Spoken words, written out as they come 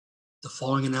The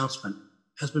following announcement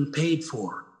has been paid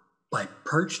for by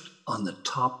Perched on the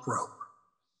Top Rope.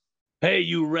 Hey,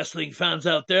 you wrestling fans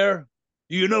out there.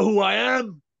 Do you know who I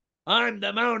am? I'm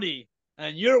the Mountie,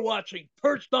 and you're watching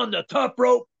Perched on the Top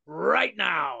Rope right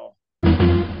now.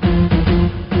 I'm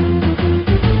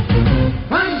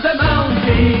the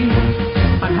Mountie.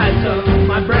 I'm handsome,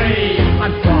 I'm brave,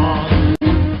 I'm strong.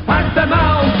 I'm the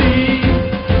Mountie,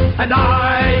 and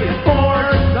I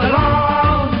enforce the law.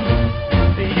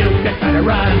 You can try to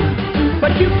run,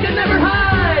 but you can never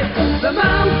hide. The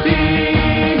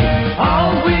Mountie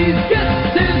always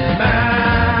gets his back.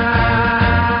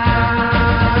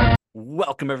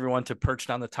 Welcome, everyone, to Perched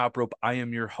on the Top Rope. I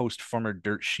am your host, former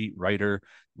dirt sheet writer,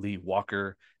 Lee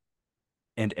Walker.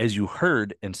 And as you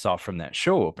heard and saw from that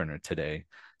show opener today,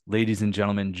 ladies and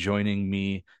gentlemen, joining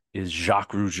me is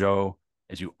Jacques Rougeau,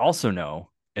 as you also know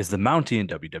as the Mountie in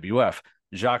WWF.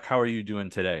 Jacques, how are you doing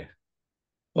today?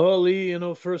 Well, Lee,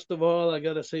 first of all, I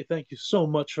got to say thank you so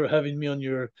much for having me on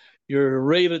your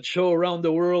rated show around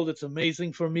the world. It's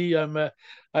amazing for me. I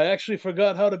actually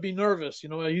forgot how to be nervous.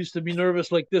 I used to be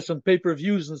nervous like this on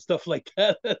pay-per-views and stuff like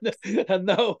that. And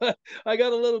now I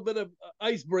got a little bit of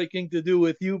ice breaking to do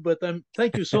with you, but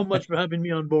thank you so much for having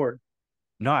me on board.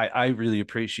 No, I really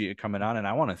appreciate you coming on, and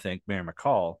I want to thank Mayor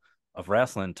McCall of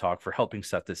Wrestling Talk for helping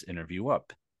set this interview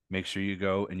up. Make sure you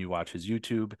go and you watch his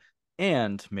YouTube,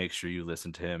 and make sure you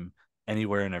listen to him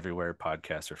anywhere and everywhere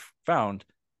podcasts are found.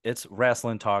 It's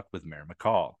Wrestling Talk with Mayor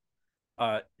McCall.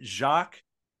 Jacques,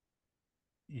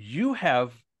 you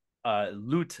have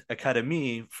Lutte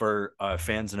Academy for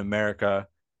fans in America.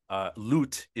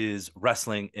 Lutte is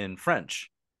wrestling in French.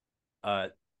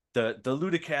 The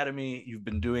Lutte Academy, you've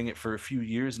been doing it for a few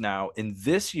years now. And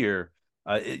this year,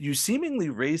 you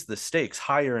seemingly raised the stakes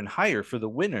higher and higher for the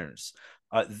winners.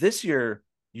 This year,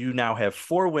 you now have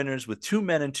 4 winners with 2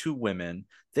 men and 2 women.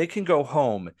 They can go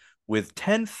home with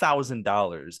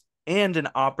 $10,000 and an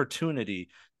opportunity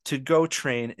to go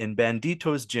train in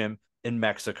Bandito's gym in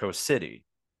Mexico City.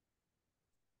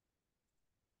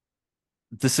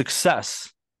 The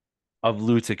success of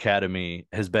Lutte Academy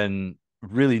has been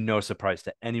really no surprise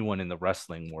to anyone in the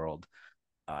wrestling world.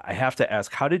 I have to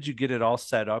ask, how did you get it all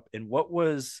set up, and what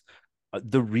was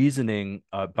the reasoning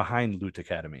behind Lutte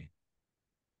Academy?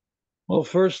 Well,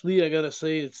 firstly, I got to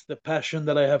say it's the passion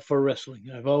that I have for wrestling.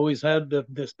 I've always had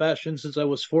this passion since I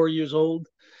was 4 years old.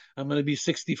 I'm going to be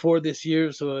 64 this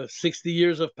year, so 60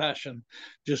 years of passion,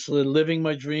 just living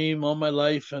my dream all my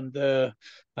life. And I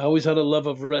always had a love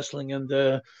of wrestling. And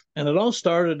it all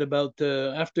started about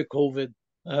after COVID.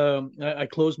 I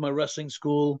closed my wrestling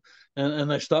school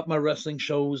and I stopped my wrestling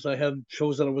shows. I had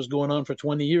shows that I was going on for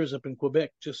 20 years up in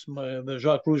Quebec, just the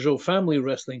Jacques Rougeau family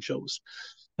wrestling shows.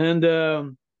 And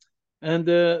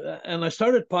I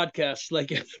started podcasts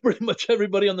like pretty much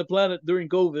everybody on the planet during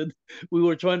COVID. We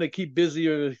were trying to keep busy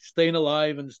or staying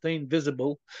alive and staying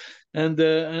visible. And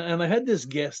I had this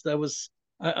guest.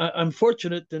 I'm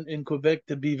fortunate in Quebec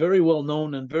to be very well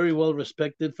known and very well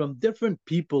respected from different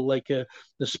people, like the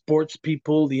sports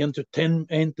people, the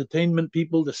entertainment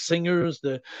people, the singers.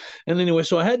 And anyway,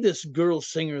 so I had this girl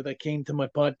singer that came to my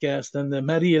podcast, and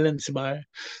Marie-Hélène Sibert.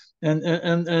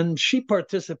 And she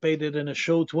participated in a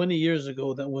show 20 years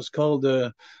ago that was called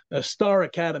a Star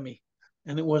Academy.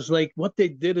 And it was like, what they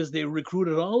did is they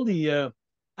recruited all the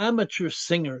amateur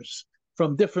singers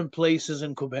from different places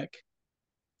in Quebec.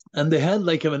 And they had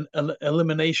like an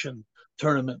elimination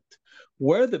tournament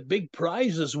where the big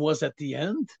prizes was at the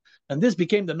end. And this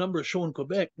became the number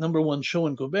one show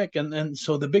in Quebec. And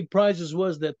so the big prizes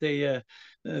was that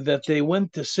they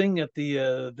went to sing at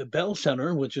the Bell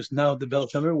Center, which is now the Bell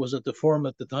Center, was at the Forum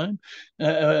at the time,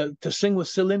 to sing with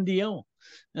Celine Dion.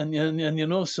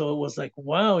 And so it was like,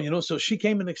 wow, so she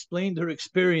came and explained her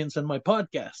experience in my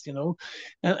podcast,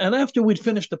 and after we'd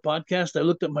finished the podcast, I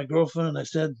looked at my girlfriend and I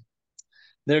said,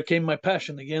 there came my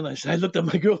passion again. I looked at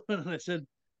my girlfriend and I said,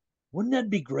 wouldn't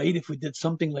that be great if we did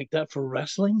something like that for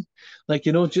wrestling? Like,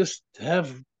 just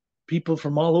have people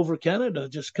from all over Canada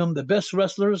just come, the best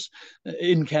wrestlers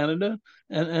in Canada,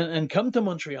 and come to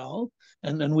Montreal,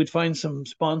 and we'd find some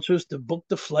sponsors to book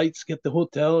the flights, get the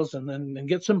hotels, and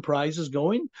get some prizes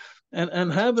going,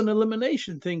 and have an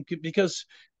elimination thing. Because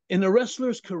in a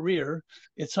wrestler's career,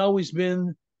 it's always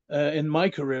been, in my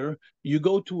career, you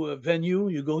go to a venue,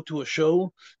 you go to a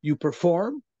show, you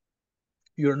perform,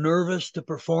 you're nervous to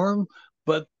perform,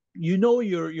 but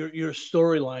your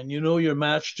storyline, your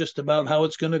match, just about how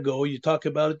it's going to go. You talk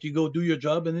about it, you go do your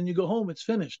job, and then you go home. It's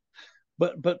finished.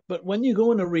 But when you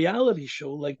go in a reality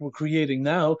show like we're creating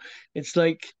now, it's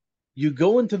like you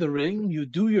go into the ring, you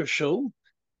do your show,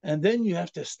 and then you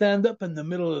have to stand up in the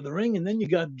middle of the ring, and then you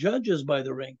got judges by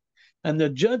the ring. and the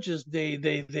judges they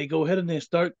go ahead and they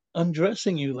start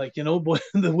undressing you, like, you know,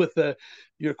 with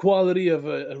your quality of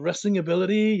wrestling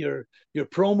ability, your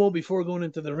promo before going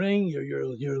into the ring,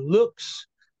 your looks,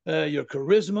 your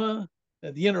charisma,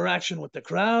 the interaction with the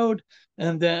crowd,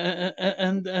 and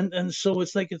so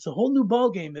it's like it's a whole new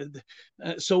ball game. And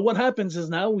so what happens is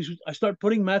now I start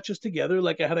putting matches together.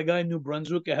 Like I had a guy in New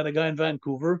Brunswick, I had a guy in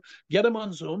Vancouver. Get them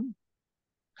on Zoom,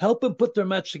 help them put their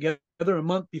match together a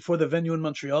month before the venue in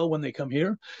Montreal when they come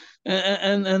here,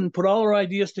 and put all our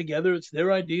ideas together. It's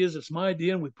their ideas, it's my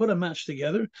idea, and we put a match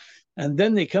together, and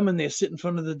then they come and they sit in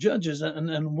front of the judges,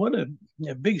 and what a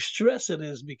big stress it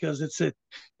is, because it's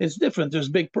different. There's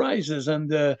big prizes,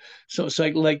 and so it's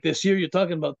like this year you're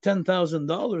talking about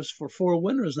 $10,000 for four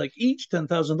winners, like each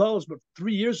 $10,000, but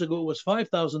 3 years ago it was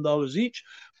 $5,000 each,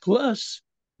 plus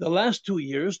the last 2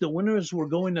 years, the winners were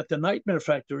going at the Nightmare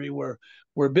Factory, where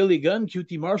Billy Gunn,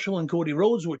 QT Marshall, and Cody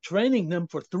Rhodes were training them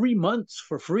for 3 months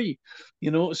for free.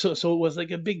 You know, so it was like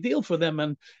a big deal for them.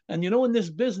 And you know, in this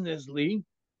business, Lee,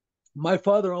 my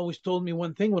father always told me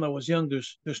one thing when I was young.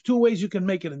 There's two ways you can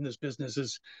make it in this business: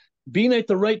 is being at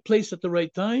the right place at the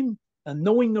right time and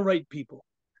knowing the right people.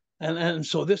 And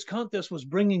so this contest was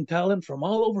bringing talent from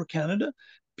all over Canada,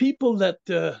 people that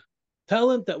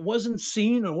talent that wasn't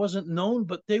seen or wasn't known,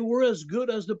 but they were as good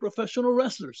as the professional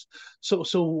wrestlers. So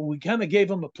we kind of gave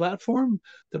them a platform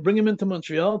to bring them into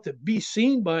Montreal to be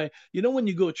seen by, you know, when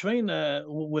you go train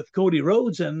with Cody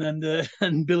Rhodes and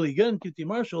Billy Gunn, QT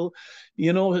Marshall,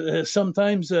 you know,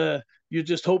 sometimes you're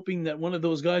just hoping that one of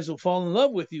those guys will fall in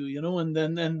love with you, you know, and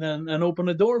then and open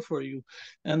a door for you.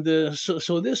 And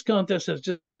so this contest has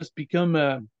just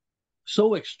become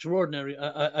so extraordinary.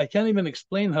 I can't even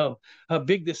explain how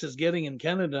big this is getting in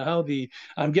Canada.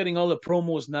 I'm getting all the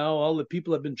promos now. All the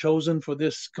people have been chosen for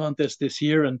this contest this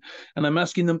year, and I'm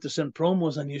asking them to send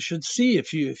promos. And you should see,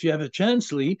 if you have a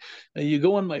chance, Lee, you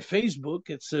go on my Facebook.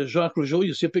 It's Jacques Rougeau.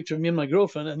 You see a picture of me and my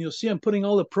girlfriend, and you'll see I'm putting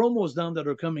all the promos down that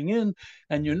are coming in,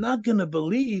 and you're not gonna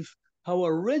believe how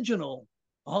original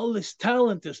all this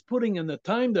talent is putting in, the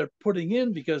time they're putting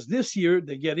in, because this year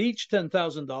they get each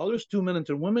 $10,000, 2 men and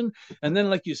 2 women, and then,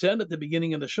 like you said at the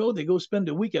beginning of the show, they go spend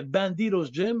a week at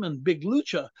Bandito's gym and Big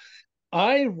Lucha.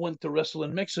 I went to wrestle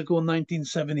in Mexico in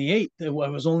 1978. I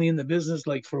was only in the business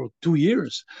like for 2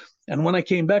 years, and when I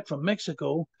came back from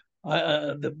Mexico,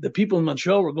 the people in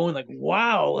Montreal were going like,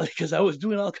 "Wow!" Because I was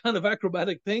doing all kind of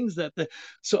acrobatic things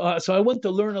so I went to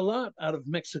learn a lot out of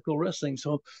Mexico wrestling.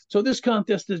 So this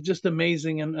contest is just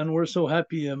amazing, and we're so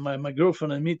happy, my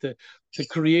girlfriend and me, to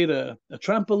create a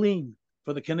trampoline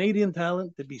for the Canadian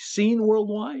talent to be seen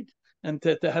worldwide, and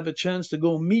to have a chance to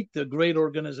go meet the great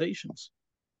organizations.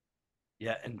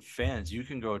 Yeah, and fans, you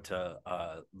can go to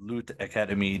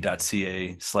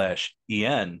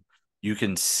lootacademy.ca/en. You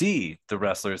can see the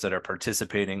wrestlers that are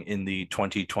participating in the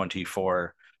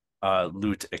 2024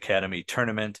 Loot Academy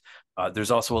tournament. There's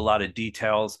also a lot of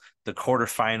details. The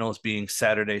quarterfinals being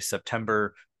Saturday,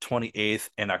 September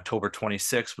 28th and October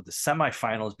 26th, with the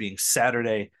semifinals being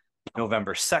Saturday,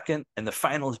 November 2nd, and the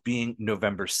finals being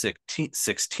November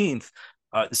 16th.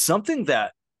 Something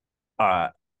that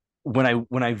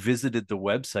when I visited the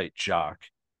website, Jacques,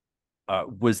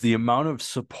 was the amount of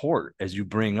support, as you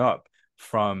bring up,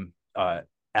 from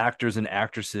actors and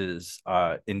actresses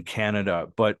in Canada,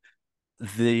 but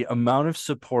the amount of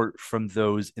support from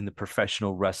those in the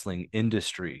professional wrestling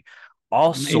industry,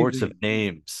 all Amazing. sorts of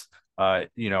names,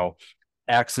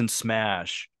 Axe and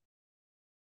Smash,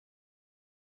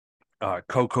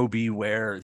 Coco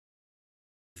Beware,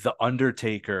 The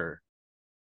Undertaker,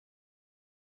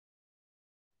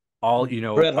 all,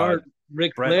 Bret Hart,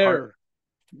 Ric Flair,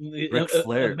 Ric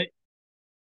Flair.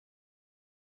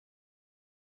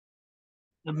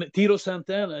 Tito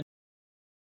Santana.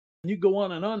 You go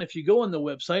on and on. If you go on the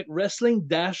website,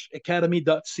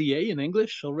 wrestling-academy.ca in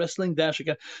English, so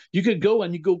wrestling-academy, you could go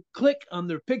and you go click on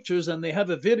their pictures, and they have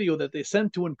a video that they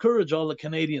sent to encourage all the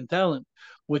Canadian talent,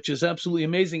 which is absolutely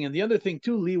amazing. And the other thing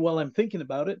too, Lee, while I'm thinking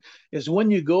about it, is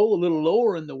when you go a little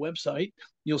lower in the website,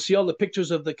 you'll see all the pictures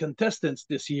of the contestants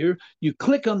this year. You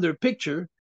click on their picture,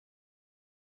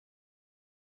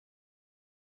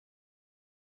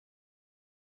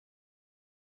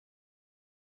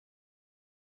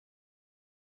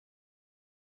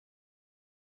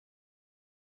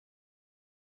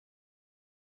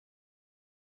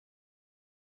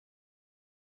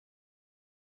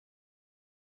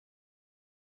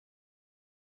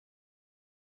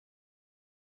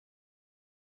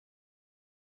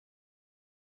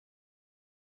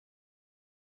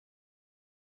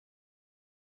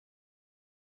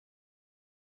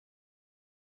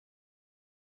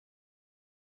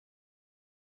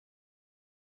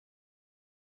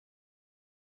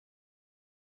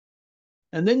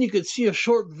 and then you could see a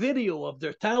short video of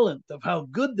their talent, of how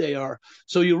good they are.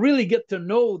 So you really get to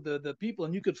know the people,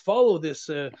 and you could follow this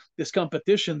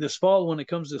competition this fall, when it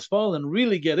comes this fall, and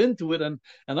really get into it. And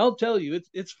I'll tell you,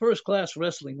 it's first class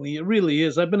wrestling. It really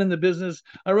is. I've been in the business.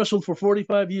 I wrestled for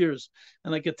 45 years,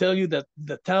 and I could tell you that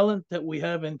the talent that we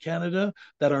have in Canada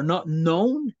that are not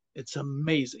known, it's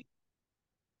amazing.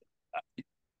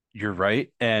 You're right.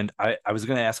 And I was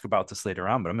going to ask about this later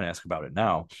on, but I'm going to ask about it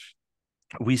now.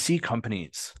 We see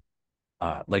companies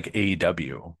like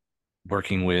AEW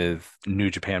working with New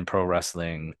Japan Pro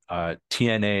Wrestling,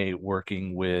 TNA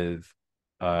working with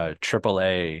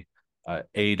AAA,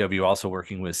 AEW also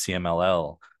working with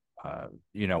CMLL,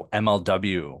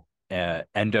 MLW,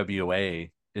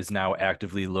 NWA is now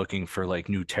actively looking for like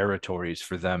new territories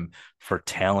for them, for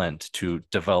talent to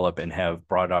develop and have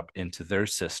brought up into their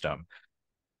system.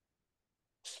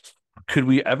 Could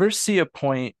we ever see a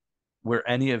point where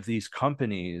any of these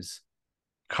companies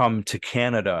come to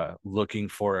Canada looking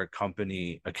for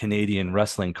a Canadian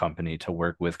wrestling company to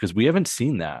work with? Because we haven't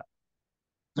seen that.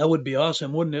 That would be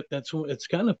awesome, wouldn't it? It's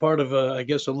kind of part of I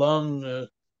guess a long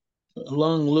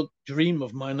look dream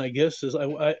of mine. I guess is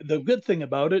the good thing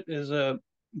about it is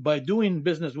by doing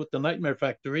business with the Nightmare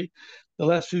Factory the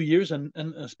last few years, and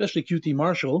especially QT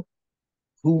Marshall,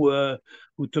 who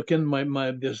took in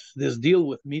this deal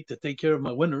with me to take care of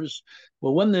my winners.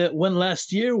 Well, when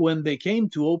last year, when they came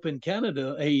to Open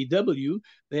Canada AEW,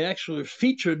 they actually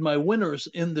featured my winners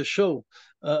in the show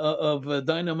of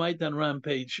Dynamite and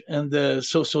Rampage, and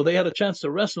so they had a chance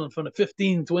to wrestle in front of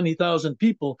 15-20,000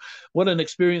 people. What an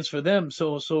experience for them!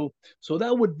 So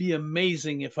that would be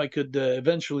amazing if I could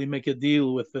eventually make a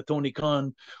deal with Tony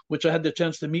Khan, which I had the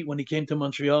chance to meet when he came to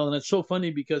Montreal. And it's so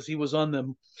funny because he was on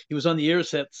the air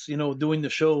sets, doing the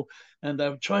show. And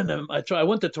I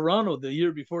went to Toronto the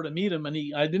year before to meet him, and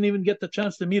I didn't even get the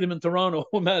chance to meet him in Toronto.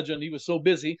 Imagine, he was so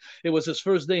busy. It was his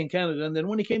first day in Canada. And then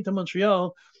when he came to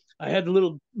Montreal, I had a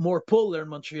little more pull there in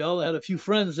Montreal. I had a few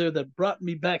friends there that brought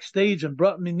me backstage and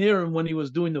brought me near him when he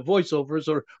was doing the voiceovers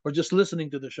or just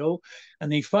listening to the show.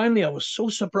 And I was so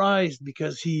surprised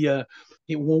because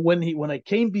when I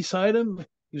came beside him,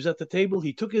 he was at the table.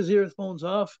 He took his earphones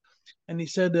off and he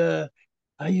said,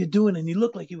 "How you doing?" And he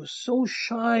looked like he was so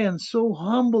shy and so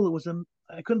humble.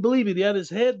 I couldn't believe it. He had his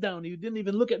head down. He didn't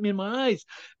even look at me in my eyes.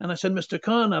 And I said, "Mr.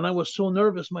 Khan," and I was so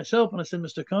nervous myself. And I said,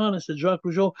 "Mr. Khan," I said, "Jacques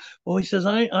Rougeau." Oh, he says,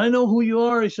 I know who you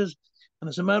are. He says, and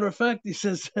as a matter of fact, he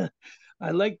says,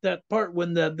 "I like that part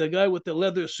when the guy with the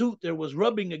leather suit there was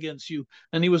rubbing against you."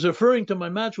 And he was referring to my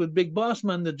match with Big Boss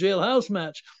Man, the jailhouse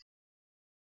match.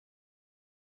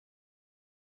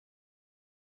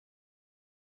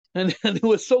 And it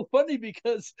was so funny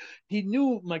because he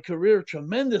knew my career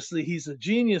tremendously. He's a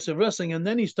genius of wrestling. And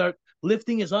then he started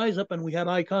lifting his eyes up and we had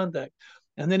eye contact.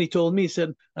 And then he told me, he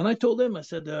said, and I told him, I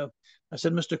said,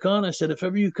 "Mr. Khan," I said, "if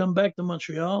ever you come back to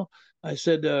Montreal," I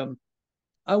said,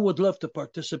 "I would love to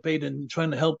participate in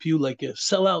trying to help you, like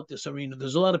sell out this arena.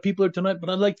 There's a lot of people here tonight, but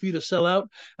I'd like for you to sell out.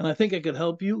 And I think I could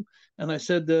help you." And I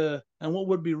said, and what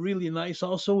would be really nice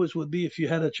also would be if you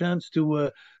had a chance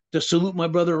to salute my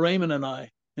brother Raymond and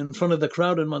I in front of the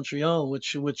crowd in Montreal,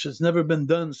 which has never been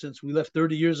done since we left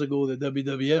 30 years ago, the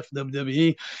WWF,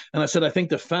 WWE. And I said, I think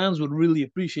the fans would really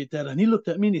appreciate that. And he looked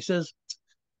at me and he says,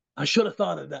 "I should have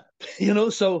thought of that."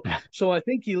 So I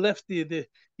think he left he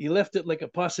left it like a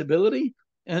possibility.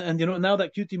 And now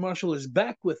that QT Marshall is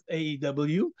back with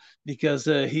AEW because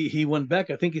he went back.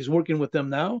 I think he's working with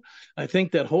them now. I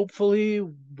think that hopefully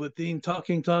with Dean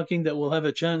talking that we'll have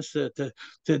a chance to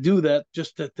do that,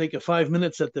 just to take 5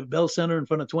 minutes at the Bell Center in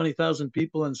front of 20,000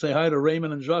 people and say hi to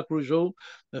Raymond and Jacques Rougeau,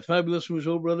 the fabulous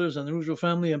Rougeau brothers and the Rougeau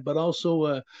family, but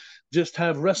also just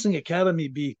have Wrestling Academy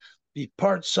be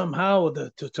part somehow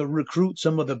to recruit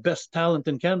some of the best talent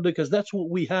in Canada, because that's what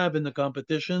we have in the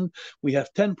competition. We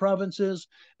have 10 provinces,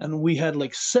 and we had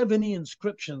like 70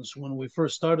 inscriptions when we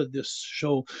first started this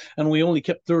show, and we only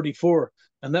kept 34,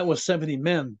 and that was 70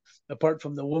 men apart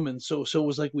from the women. So it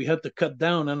was like we had to cut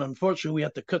down, and unfortunately we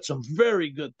had to cut some very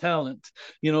good talent,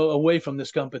 away from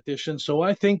this competition. So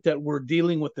I think that we're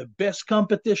dealing with the best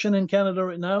competition in Canada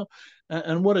right now,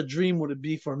 and what a dream would it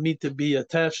be for me to be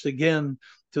attached again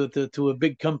to a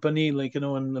big company, like,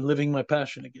 and living my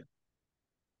passion again.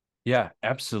 Yeah,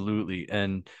 absolutely.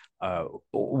 And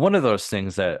one of those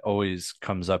things that always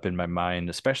comes up in my mind,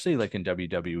 especially like in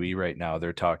WWE right now,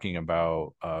 they're talking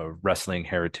about wrestling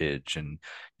heritage. And,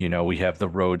 we have the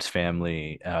Rhodes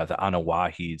family, the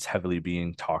Anawahi's heavily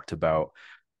being talked about.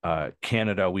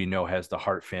 Canada, we know, has the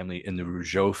Hart family and the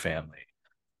Rougeau family.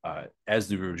 As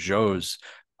the Rougeaus,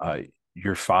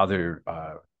 your father,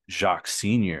 Jacques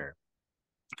Sr.,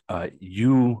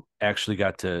 you actually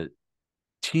got to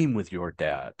team with your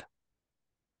dad.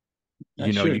 I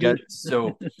You know, sure you got did.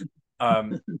 so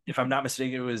if I'm not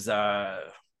mistaken, it was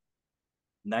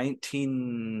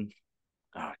 19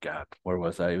 oh God, where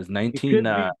was I? It was It 19 could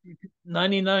be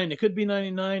 99. It could be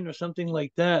 99 or something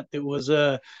like that. It was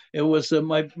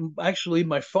my actually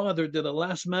my father did a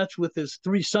last match with his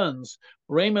three sons,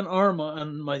 Raymond, Arma,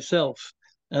 and myself,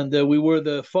 and we were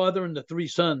the father and the three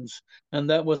sons, and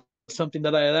that was something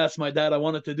that I had asked my dad I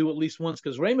wanted to do at least once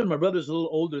because Raymond, my brother's a little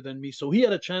older than me, so he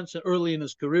had a chance early in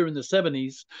his career in the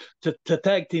 70s to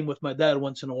tag team with my dad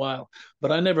once in a while,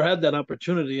 but I never had that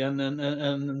opportunity. And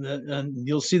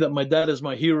you'll see that my dad is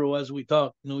my hero as we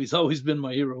talk. You know, he's always been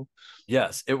my hero.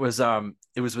 Yes, it was when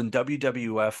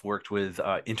WWF worked with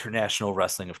International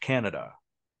Wrestling of Canada.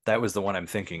 That was the one I'm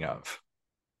thinking of.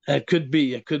 It could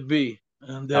be.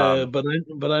 And Um,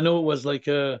 but I know it was like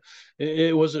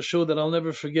it was a show that I'll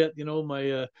never forget. You know,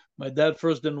 my dad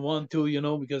first didn't want to, you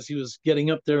know, because he was getting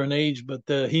up there in age, but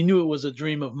he knew it was a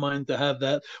dream of mine to have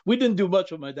that. We didn't do much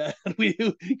with my dad. We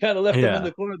kind of left him in yeah.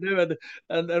 the corner there,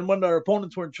 and when our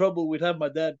opponents were in trouble, we'd have my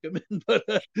dad come in. But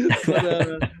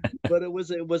but it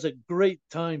was a great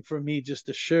time for me just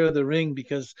to share the ring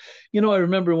because, you know, I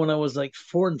remember when I was like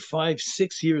 4 and 5,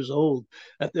 6 years old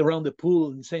around the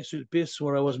pool in Saint Sulpice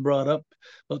where I was brought up,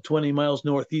 about 20 miles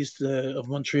northeast of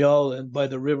Montreal and by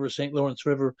the river, St. Lawrence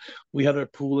River. We had our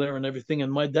pool there and everything.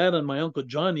 And my dad and my uncle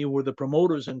Johnny were the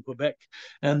promoters in Quebec.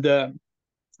 And and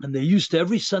they used to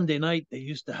every Sunday night they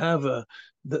used to have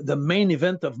the main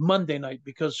event of Monday night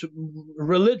because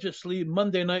religiously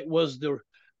Monday night was the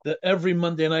every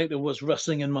Monday night it was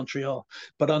wrestling in Montreal.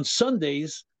 But on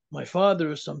Sundays, my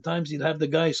father sometimes he'd have the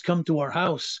guys come to our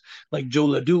house like Joe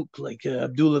Leduc, like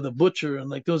Abdullah the Butcher, and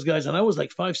like those guys. And I was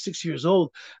like 5, 6 years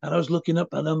old, and I was looking up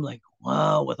at them like,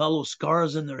 wow, with all those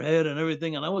scars in their head and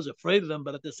everything. And I was afraid of them,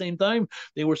 but at the same time,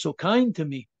 they were so kind to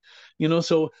me. You know,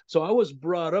 so I was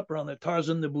brought up around the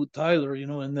Tarzan the Boot Tyler, you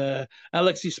know, and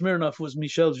Alexei Smirnov was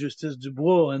Michel Justice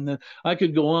Dubois, and I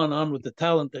could go on with the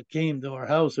talent that came to our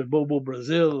house, or Bobo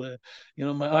Brazil, you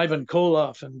know, my Ivan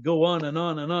Koloff, and go on and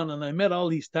on and on, and I met all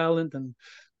these talent, and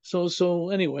so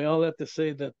anyway, all that to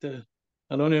say that.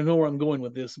 I don't even know where I'm going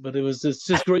with this, but it's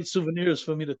just great souvenirs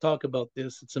for me to talk about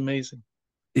this. It's amazing.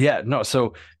 Yeah, no,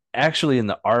 so actually in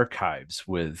the archives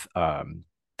with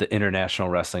the International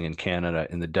Wrestling in Canada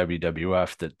in the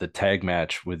WWF, the tag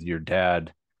match with your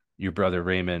dad, your brother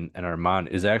Raymond, and Armand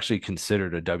is actually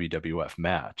considered a WWF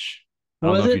match. I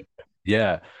don't know Was if you, it?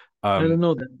 yeah. I don't Um,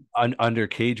 know that. under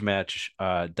cagematch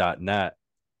 .net,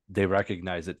 they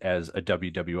recognize it as a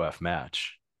WWF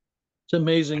match. It's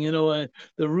amazing, you know.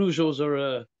 The Rougeaus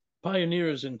are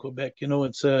pioneers in Quebec. You know,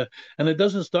 it's and it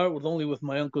doesn't start with only with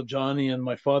my uncle Johnny and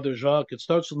my father Jacques. It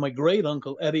starts with my great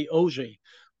uncle Eddie Auger,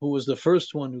 who was the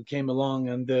first one who came along,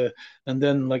 and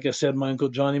then, like I said, my uncle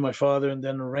Johnny, my father, and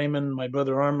then Raymond, my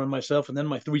brother Arm, and myself, and then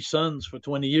my three sons. For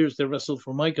 20 years, they wrestled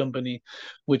for my company,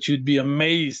 which you'd be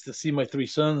amazed to see my three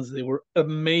sons. They were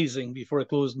amazing before I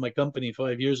closed my company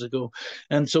 5 years ago,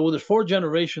 and so there's four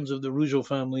generations of the Rougeau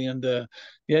family, and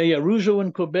yeah, Rougeau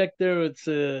in Quebec. There, it's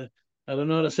I don't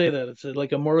know how to say that. It's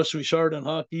like a Maurice Richard in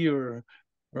hockey, or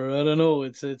I don't know.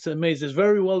 It's amazing. It's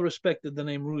very well respected. The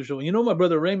name Rougeau. You know, my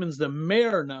brother Raymond's the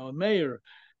mayor now, a mayor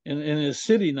in his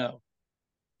city now.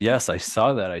 Yes, I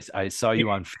saw that. I saw you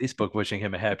on Facebook wishing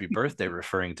him a happy birthday,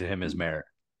 referring to him as mayor.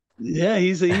 Yeah,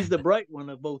 he's the bright one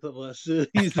of both of us.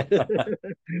 He's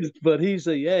but he's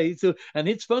a yeah he's a, and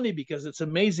it's funny because it's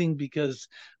amazing because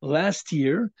last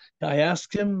year I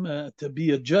asked him to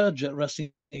be a judge at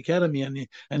Wrestling Academy,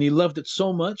 and he loved it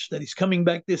so much that he's coming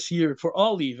back this year for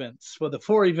all the events. For the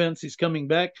four events, he's coming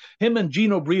back. Him and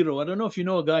Gino Brito. I don't know if you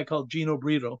know a guy called Gino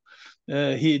Brito.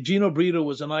 Gino Brito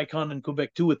was an icon in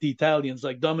Quebec too with the Italians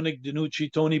like Dominic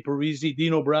Denucci, Tony Parisi,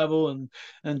 Dino Bravo,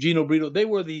 and Gino Brito. They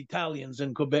were the Italians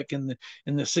in Quebec in the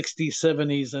 60s,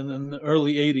 70s, and the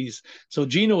early 80s. So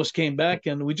Gino's came back,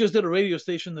 and we just did a radio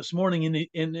station this morning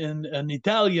in an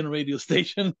Italian radio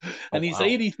station, Oh and he's wow.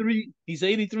 83. He's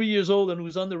 83 years old, and he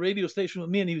was on the radio station with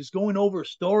me, and he was going over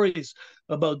stories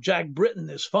about Jack Britton,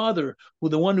 his father,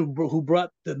 the one who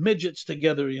brought the midgets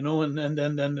together, you know, and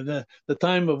the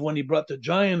time of when he brought the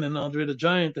Giant and Andre the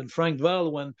Giant and Frank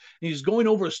Val. When he's going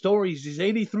over stories, he's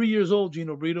 83 years old,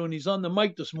 Gino Brito, and he's on the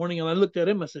mic this morning, and I looked at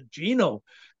him, I said, Gino,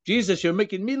 Jesus, you're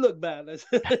making me look bad.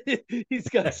 He's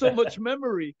got so much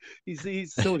memory. He's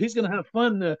gonna have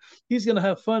fun. He's gonna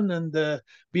have fun and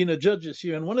being a judge this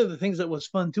year. And one of the things that was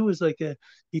fun too is like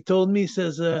he told me, he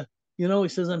says, He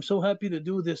says, I'm so happy to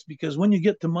do this because when you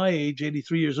get to my age,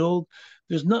 83 years old,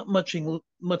 there's not much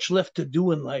left to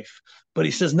do in life. But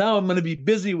he says, now I'm going to be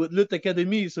busy with Lutte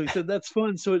Academy. So he said, that's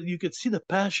fun. So you could see the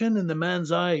passion in the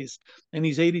man's eyes, and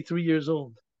he's 83 years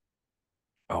old.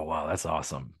 Oh, wow. That's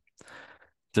awesome.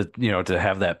 To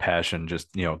have that passion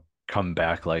just, come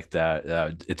back like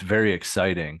that. It's very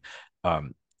exciting. I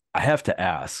have to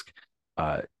ask,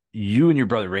 you and your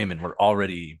brother Raymond were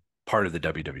already part of the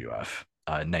WWF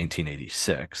in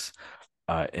 1986.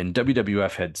 And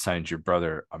WWF had signed your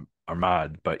brother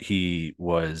Ahmad, but he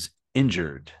was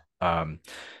injured.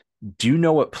 Do you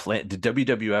know what did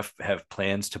WWF have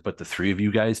plans to put the three of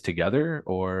you guys together,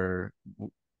 or?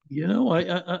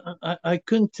 I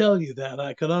couldn't tell you that.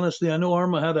 I know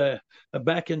Arma had a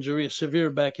back injury, a severe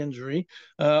back injury.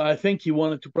 I think he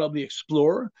wanted to probably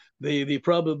explore. They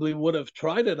probably would have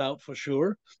tried it out for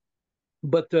sure.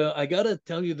 But I gotta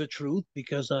tell you the truth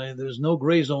because there's no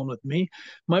gray zone with me.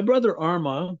 My brother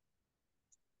Arma,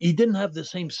 he didn't have the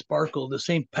same sparkle, the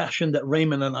same passion that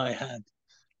Raymond and I had.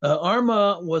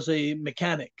 Arma was a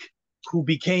mechanic who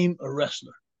became a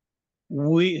wrestler.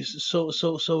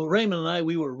 So Raymond and I,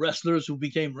 we were wrestlers who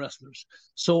became wrestlers.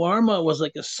 So Arma was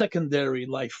like a secondary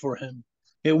life for him.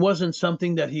 It wasn't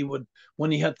something that he would,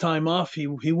 when he had time off, he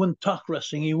wouldn't talk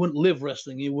wrestling, he wouldn't live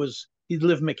wrestling. He'd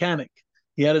live mechanic.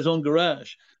 He had his own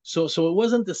garage. So it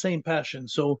wasn't the same passion.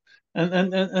 So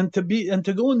and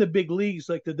to go in the big leagues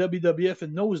like the WWF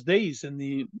in those days in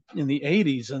the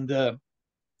 80s and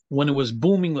when it was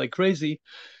booming like crazy,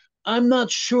 I'm not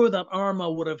sure that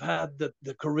Arma would have had the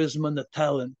charisma and the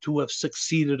talent to have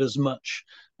succeeded as much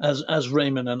as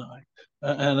Raymond and I.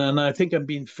 And I think I'm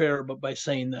being fair by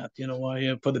saying that,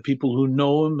 for the people who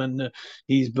know him, and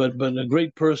he's but a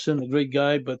great person, a great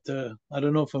guy. But I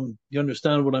don't know if you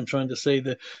understand what I'm trying to say.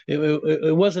 That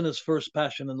it wasn't his first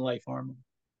passion in life, Arma.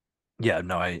 Yeah,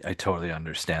 no, I totally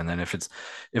understand. And if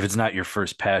it's not your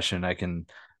first passion, I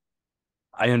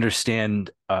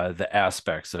understand the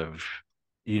aspects of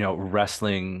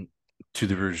wrestling to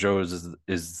the Rougeaus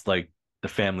is like the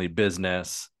family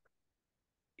business.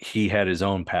 He had his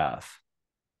own path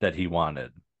that he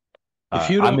wanted.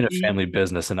 I'm in a family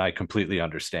business, and I completely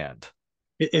understand.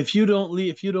 If you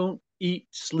don't eat,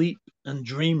 sleep, and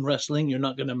dream wrestling, you're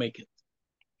not going to make it.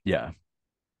 Yeah.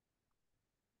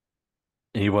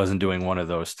 He wasn't doing one of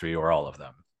those three or all of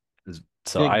them.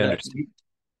 So exactly.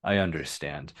 I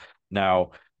understand.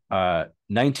 Now,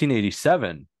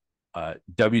 1987,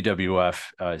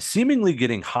 WWF seemingly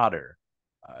getting hotter.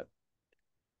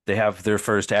 They have their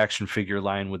first action figure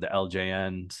line with the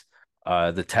LJNs.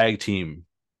 The tag team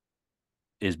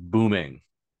is booming.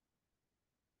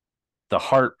 The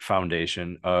Hart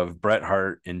Foundation of Bret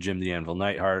Hart and Jim the Anvil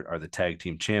Neidhart are the tag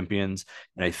team champions.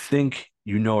 And I think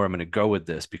you know where I'm going to go with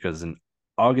this, because in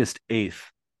August 8th,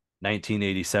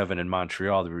 1987 in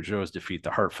Montreal, the Rougeaus defeat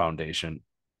the Hart Foundation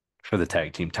for the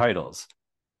tag team titles.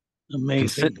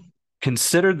 Amazing.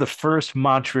 Considered the first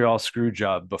Montreal screw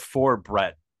job before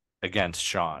Bret against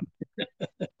Shawn.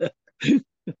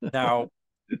 Now,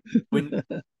 when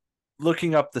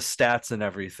looking up the stats and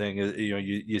everything,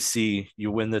 you see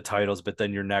you win the titles, but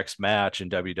then your next match in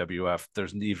WWF,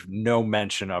 there's even no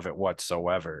mention of it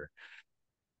whatsoever.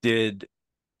 Did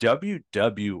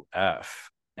WWF,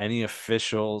 any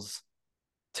officials,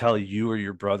 tell you or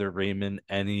your brother Raymond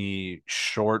any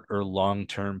short or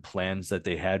long-term plans that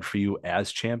they had for you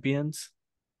as champions?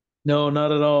 No,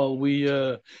 not at all. We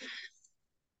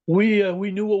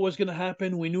knew what was going to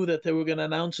happen. We knew that they were going to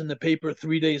announce in the paper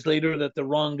 3 days later that the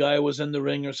wrong guy was in the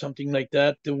ring or something like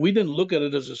that. We didn't look at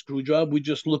it as a screw job. We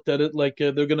just looked at it like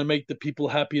they're going to make the people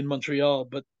happy in Montreal.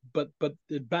 But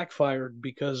it backfired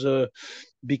because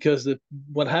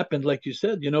what happened, like you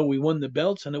said, we won the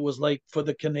belts, and it was like for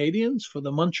the Canadians, for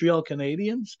the Montreal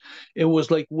Canadians, it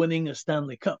was like winning a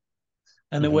Stanley Cup,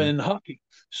 and it went in hockey.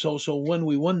 So when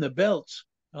we won the belts,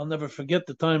 I'll never forget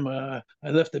the time I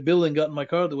left the building, got in my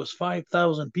car. There was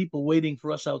 5,000 people waiting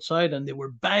for us outside, and they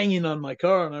were banging on my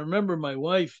car. And I remember my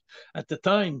wife at the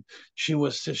time, she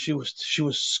was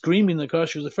screaming in the car.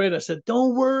 She was afraid. I said,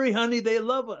 "Don't worry, honey. They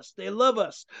love us. They love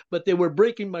us." But they were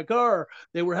breaking my car.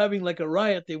 They were having like a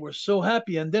riot. They were so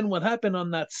happy. And then what happened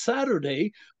on that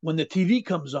Saturday when the TV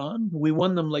comes on? We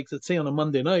won them, like, let's say, on a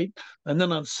Monday night, and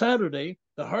then on Saturday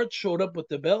the Hearts showed up with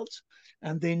the belts.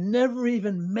 And they never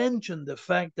even mentioned the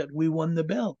fact that we won the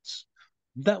belts.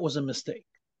 That was a mistake.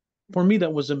 For me,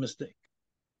 that was a mistake.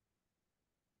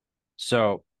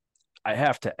 So I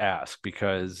have to ask,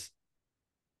 because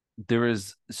there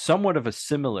is somewhat of a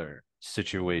similar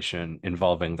situation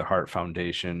involving the Hart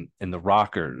Foundation and the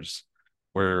Rockers,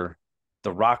 where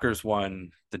the Rockers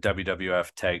won the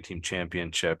WWF Tag Team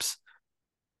Championships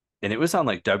and it was on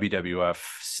like WWF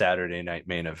Saturday Night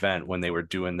Main Event when they were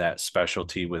doing that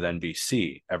specialty with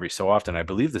NBC every so often. I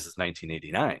believe this is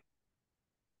 1989.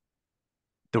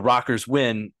 The Rockers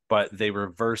win, but they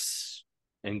reverse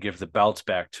and give the belts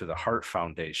back to the Hart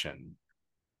Foundation.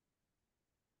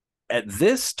 At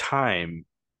this time,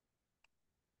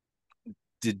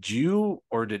 did you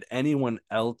or did anyone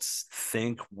else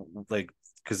think, like,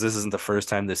 because this isn't the first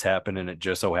time this happened, and it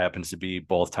just so happens to be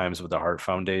both times with the Hart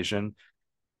Foundation.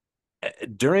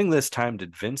 During this time,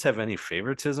 did Vince have any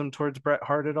favoritism towards Bret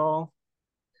Hart at all?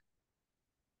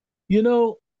 You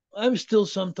know, I'm still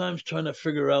sometimes trying to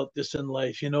figure out this in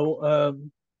life.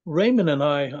 Raymond and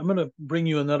I'm going to bring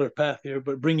you another path here,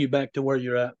 but bring you back to where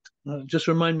you're at. Just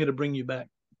remind me to bring you back.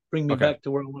 Bring me back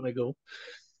to where I want to go.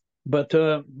 But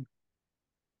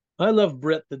I love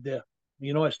Bret to death.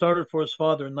 I started for his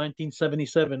father in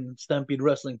 1977. Stampede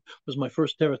Wrestling was my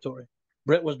first territory.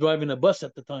 Bret was driving a bus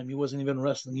at the time. He wasn't even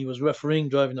wrestling. He was refereeing,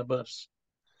 driving a bus.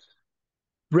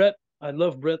 Bret, I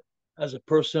love Bret as a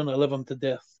person. I love him to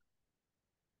death.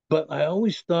 But I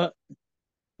always thought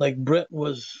like Bret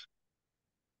was,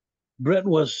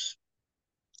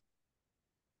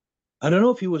 I don't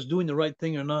know if he was doing the right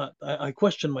thing or not. I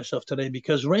question myself today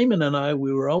because Raymond and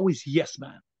we were always yes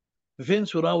man.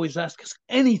 Vince would always ask us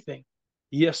anything.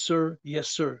 Yes, sir. Yes,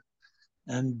 sir.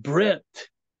 And Bret,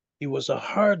 he was a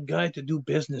hard guy to do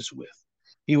business with.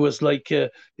 He was like,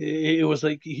 it was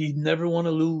like he'd never want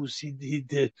to lose. He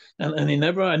did, and I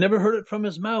never heard it from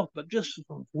his mouth. But just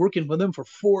from working with him for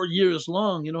 4 years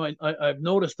long, I've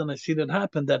noticed and I see that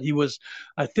happen that he was.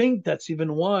 I think that's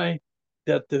even why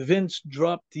that the Vince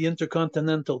dropped the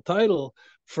Intercontinental title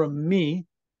from me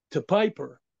to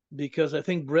Piper, because I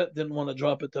think Bret didn't want to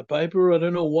drop it to Piper. I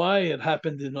don't know why it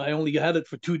happened, and I only had it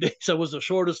for 2 days. I was the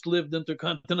shortest-lived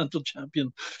Intercontinental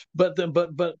champion, but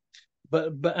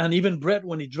and even Bret,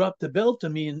 when he dropped the belt to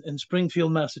me in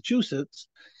Springfield, Massachusetts,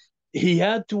 he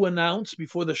had to announce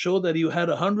before the show that he had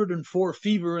 104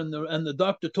 fever, and the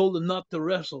doctor told him not to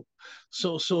wrestle.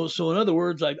 So in other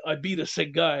words, I beat a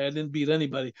sick guy. I didn't beat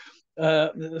anybody.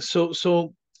 Bret was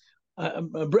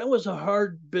a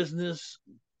hard business.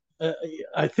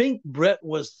 I think Bret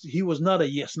was not a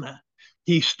yes man.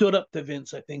 He stood up to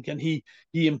Vince, I think, and he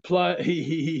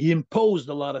imposed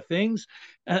a lot of things.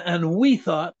 And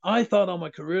I thought all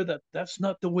my career that that's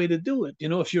not the way to do it.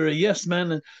 If you're a yes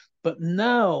man, but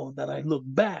now that I look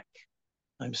back,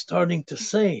 I'm starting to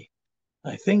say,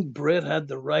 I think Bret had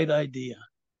the right idea.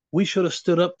 We should have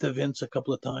stood up to Vince a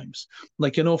couple of times.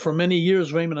 For many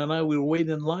years, Raymond and we were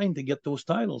waiting in line to get those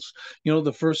titles.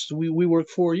 The first, we worked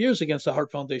 4 years against the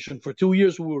Hart Foundation. For 2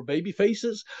 years, we were baby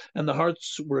faces and the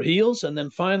Harts were heels. And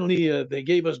then finally, they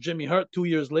gave us Jimmy Hart 2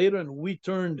 years later, and we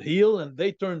turned heel and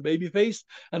they turned baby face.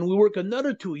 And we worked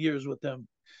another 2 years with them.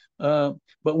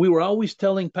 But we were always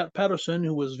telling Pat Patterson,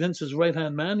 who was Vince's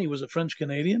right-hand man, he was a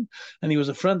French-Canadian, and he was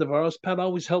a friend of ours. Pat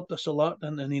always helped us a lot,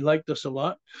 and he liked us a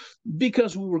lot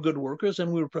because we were good workers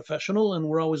and we were professional and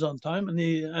we're always on time. And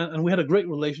we had a great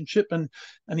relationship, and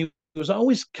he was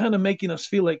always kind of making us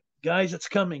feel like, guys, it's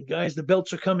coming. Guys, the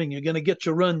belts are coming. You're going to get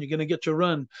your run. You're going to get your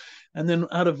run. And then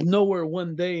out of nowhere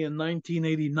one day in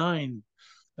 1989,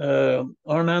 Arn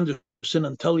Anderson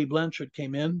and Tully Blanchard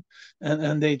came in,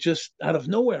 and they just out of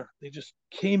nowhere, they just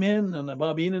came in, and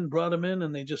Bob Heenan brought them in,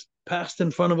 and they just passed in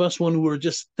front of us when we were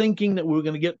just thinking that we were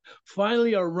going to get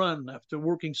finally our run after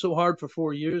working so hard for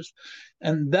 4 years.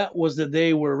 And that was the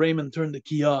day where Raymond turned the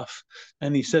key off,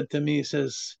 and he said to me, he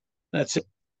says, that's it,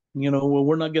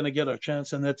 we're not going to get our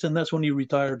chance. And that's when he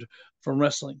retired from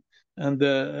wrestling. And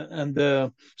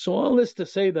so all this to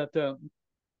say that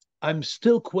I'm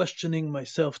still questioning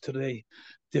myself today.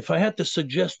 If I had to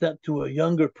suggest that to a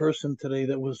younger person today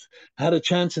that had a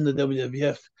chance in the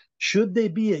WWF, should they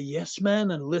be a yes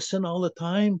man and listen all the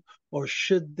time, or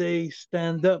should they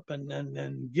stand up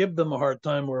and give them a hard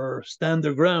time or stand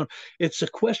their ground? It's a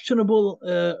questionable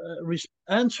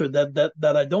answer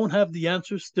that I don't have the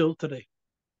answer still today.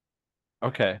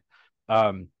 Okay.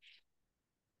 Do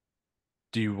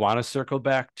you want to circle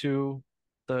back to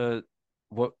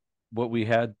what we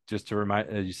had, just to remind,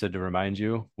 as you said, to remind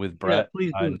you with Bret? Yeah,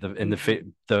 please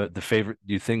do. The favorite,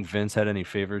 do you think Vince had any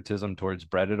favoritism towards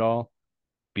Bret at all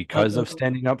because of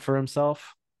standing up for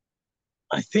himself?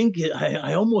 I think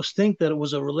I almost think that it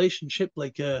was a relationship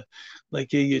I'm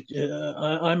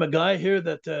a guy here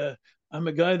that I'm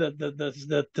a guy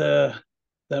that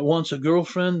wants a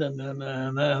girlfriend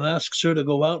and asks her to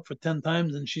go out for 10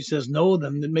 times and she says no,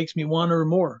 then it makes me want her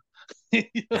more.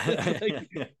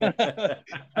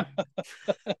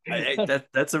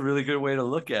 That's a really good way to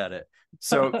look at it.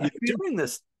 So doing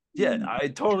this, yeah, I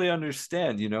totally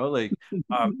understand.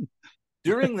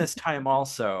 During this time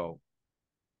also,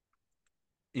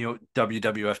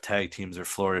 WWF tag teams are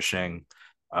flourishing.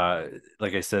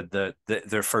 Like I said,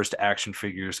 their first action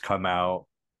figures come out.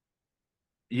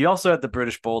 You also had the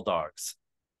British Bulldogs,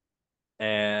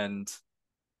 and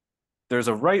there's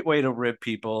a right way to rib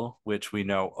people, which we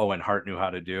know Owen Hart knew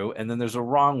how to do, and then there's a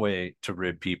wrong way to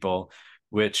rib people,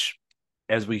 which,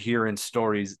 as we hear in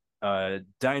stories,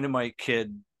 Dynamite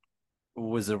Kid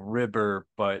was a ribber,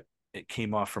 but it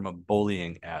came off from a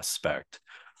bullying aspect.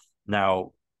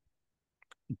 Now,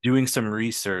 doing some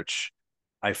research,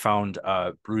 I found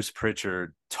Bruce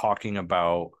Prichard talking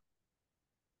about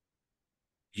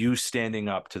you standing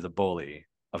up to the bully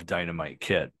of Dynamite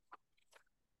Kid.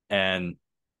 And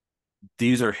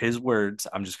these are his words.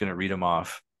 I'm just going to read them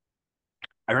off.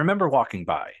 I remember walking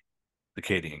by the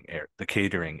catering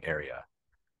area.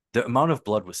 The amount of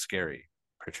blood was scary,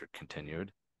 Prichard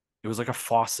continued. It was like a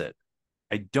faucet.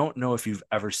 I don't know if you've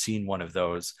ever seen one of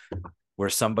those where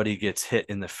somebody gets hit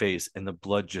in the face and the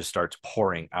blood just starts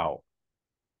pouring out.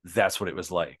 That's what it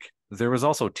was like. There was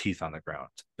also teeth on the ground.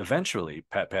 Eventually,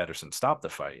 Pat Patterson stopped the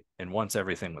fight, and once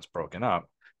everything was broken up,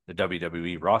 the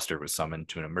WWE roster was summoned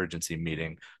to an emergency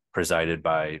meeting presided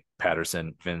by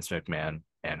Patterson, Vince McMahon,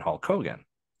 and Hulk Hogan.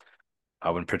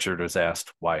 When Prichard was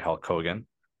asked why Hulk Hogan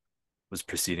was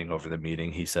presiding over the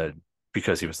meeting, he said,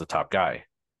 because he was the top guy.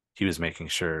 He was making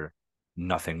sure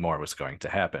nothing more was going to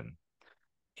happen.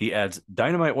 He adds,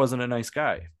 Dynamite wasn't a nice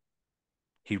guy.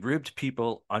 He ribbed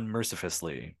people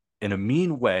unmercifully in a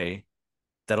mean way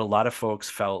that a lot of folks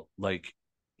felt like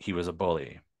he was a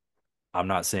bully. I'm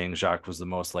not saying Jacques was the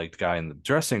most liked guy in the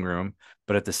dressing room,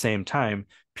 but at the same time,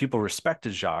 people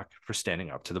respected Jacques for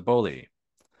standing up to the bully.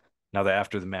 Now that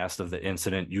after the mass of the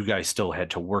incident, you guys still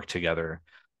had to work together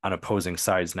on opposing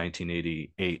sides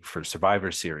 1988 for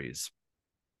Survivor Series.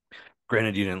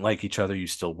 Granted, you didn't like each other. You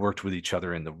still worked with each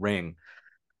other in the ring.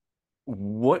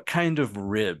 What kind of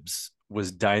ribs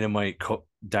was Dynamite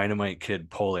Kid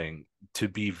pulling to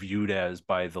be viewed as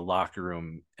by the locker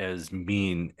room as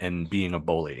mean and being a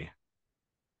bully?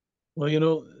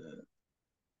 Well,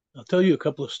 I'll tell you a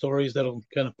couple of stories that'll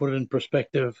kind of put it in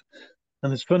perspective.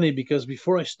 And it's funny because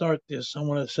before I start this, I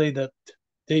want to say that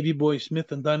Davey Boy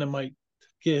Smith and Dynamite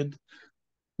Kid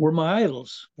were my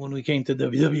idols when we came to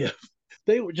WWF.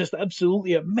 They were just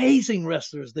absolutely amazing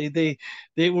wrestlers. They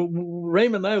were.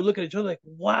 Raymond and I would look at each other like,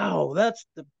 wow, that's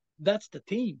the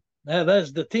team. That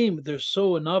is the team. They're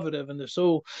so innovative and they're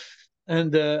so.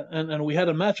 And we had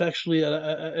a match actually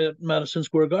at Madison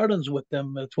Square Gardens with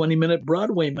them, a 20-minute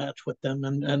Broadway match with them,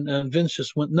 and Vince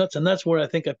just went nuts, and that's where I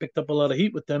think I picked up a lot of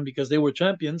heat with them because they were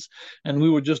champions, and we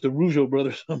were just the Rougeau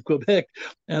brothers from Quebec,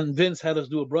 and Vince had us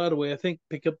do a Broadway. I think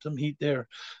pick up some heat there.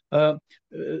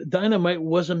 Dynamite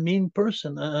was a mean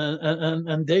person,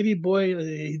 and Davey Boy,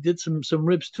 he did some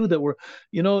ribs too that were,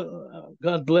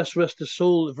 God bless, rest his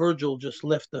soul. Virgil just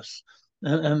left us.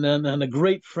 And a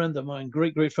great friend of mine,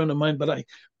 great friend of mine. But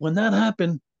when that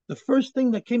happened, the first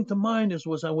thing that came to mind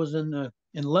was I was in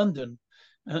London,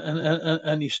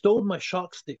 and he stole my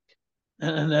shock stick,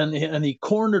 and he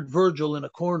cornered Virgil in a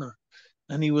corner,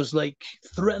 and he was like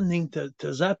threatening to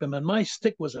zap him. And my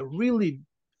stick was a really,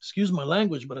 excuse my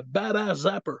language, but a badass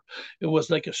zapper. It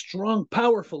was like a strong,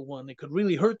 powerful one. It could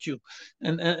really hurt you,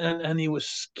 and he was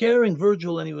scaring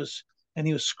Virgil, and he was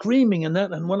screaming and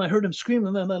that. And when I heard him scream,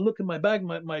 and then I looked in my bag,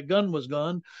 my gun was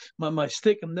gone, my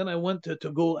stick. And then I went to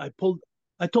go, I told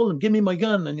him, give me my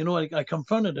gun. And, I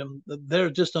confronted him there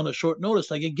just on a short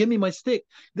notice. Like, give me my stick.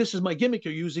 This is my gimmick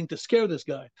you're using to scare this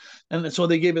guy. And so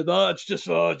they gave it, it's just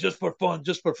for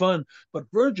fun. But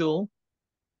Virgil,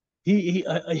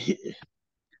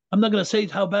 I'm not going to say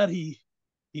how bad he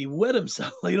wet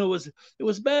himself. It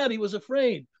was bad. He was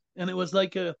afraid. And it was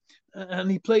like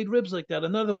and he played ribs like that.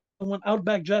 Another one,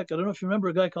 Outback Jack. I don't know if you remember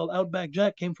a guy called Outback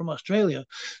Jack, came from Australia.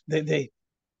 He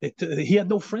had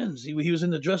no friends. He was in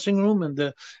the dressing room, and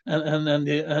the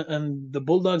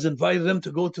Bulldogs invited him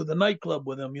to go to the nightclub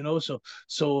with them.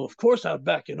 So of course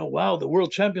Outback, wow, the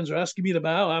world champions are asking me to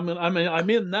bow. I'm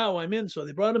in now. I'm in. So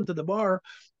they brought him to the bar,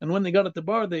 and when they got at the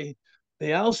bar, they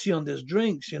halcyoned his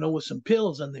drinks, with some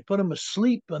pills, and they put him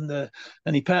asleep, and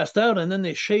he passed out, and then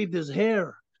they shaved his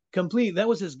hair complete. That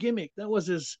was his gimmick. That was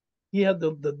his. He had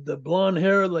the blonde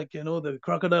hair, like the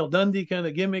Crocodile Dundee kind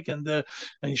of gimmick, and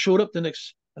he showed up at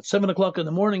 7:00 in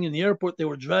the morning in the airport. They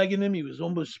were dragging him. He was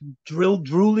almost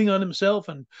drooling on himself,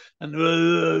 and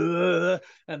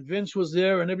Vince was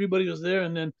there, and everybody was there,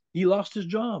 and then he lost his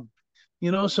job.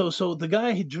 So the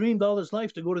guy, he dreamed all his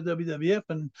life to go to WWF,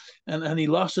 and he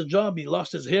lost his job, he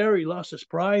lost his hair, he lost his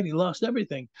pride, he lost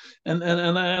everything, and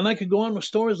I could go on with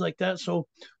stories like that. So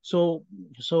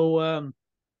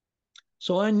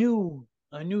I knew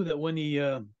that when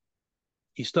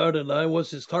he started, I was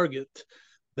his target.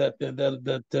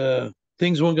 That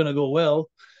things weren't going to go well,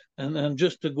 and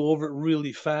just to go over it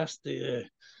really fast.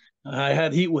 I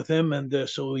had heat with him, and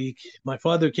my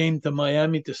father came to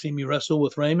Miami to see me wrestle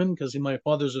with Raymond because my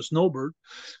father's a snowbird.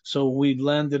 So we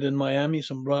landed in Miami.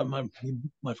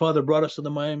 My father brought us to the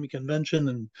Miami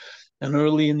convention, and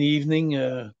early in the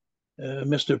evening,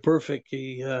 Mr. Perfect,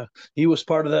 he was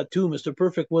part of that too. Mr.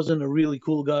 Perfect wasn't a really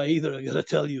cool guy either. I gotta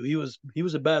tell you, he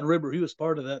was a bad ribber. He was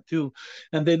part of that too,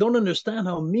 and they don't understand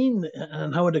how mean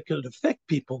and how it could affect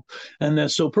people.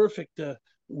 And so Perfect.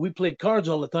 We played cards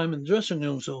all the time in the dressing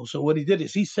room. So what he did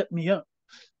is he set me up.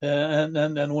 And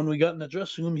when we got in the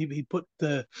dressing room, he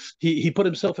put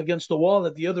himself against the wall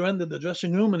at the other end of the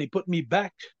dressing room, and he put me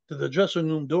back to the dressing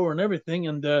room door and everything.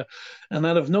 And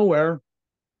out of nowhere,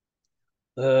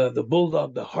 the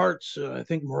Bulldog, the Hearts, I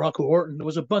think Morocco Orton, there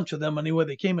was a bunch of them anyway.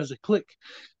 They came as a clique,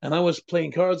 and I was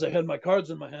playing cards. I had my cards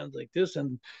in my hands like this,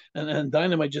 and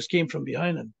Dynamite just came from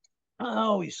behind and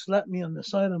he slapped me on the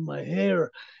side of my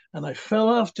hair, and I fell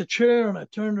off the chair, and I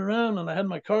turned around, and I had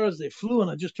my cards. They flew,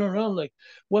 and I just turned around like,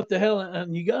 what the hell?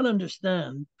 And you got to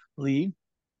understand, Lee,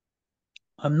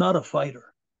 I'm not a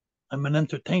fighter. I'm an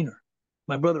entertainer.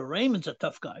 My brother Raymond's a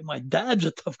tough guy. My dad's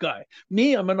a tough guy.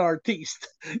 Me, I'm an artiste,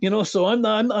 So I'm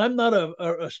not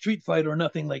a street fighter or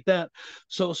nothing like that.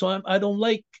 So I don't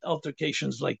like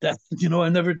altercations like that. I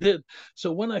never did.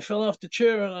 So when I fell off the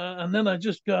chair and then I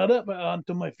just got up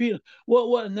onto my feet,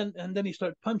 what? And then he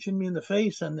started punching me in the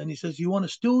face, and then he says, "You want to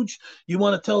stooge? You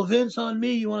want to tell Vince on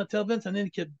me? You want to tell Vince?" And then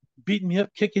he kept beating me up,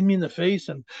 kicking me in the face,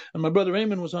 and my brother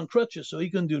Raymond was on crutches, so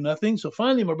he couldn't do nothing. So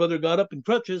finally, my brother got up in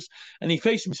crutches, and he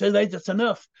faced me, said, "Hey, that's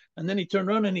enough." And then he turned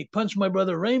around and he punched my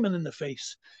brother Raymond in the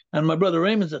face. And my brother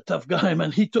Raymond's a tough guy,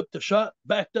 man. He took the shot,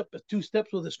 backed up 2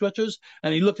 steps with his crutches,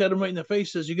 and he looked at him right in the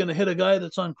face, says, "You're going to hit a guy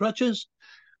that's on crutches?"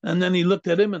 And then he looked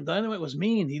at him, and Dynamite was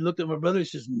mean. He looked at my brother, he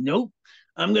says, "Nope,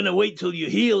 I'm going to wait till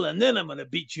you heal, and then I'm going to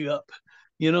beat you up."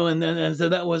 And so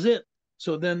that was it.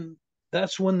 So then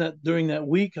that's when during that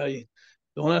week,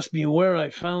 don't ask me where I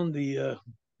found the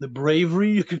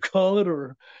bravery, you could call it,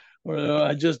 or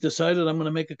I just decided I'm going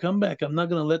to make a comeback. I'm not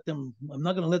going to let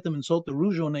them insult the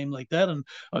Rougeau name like that. And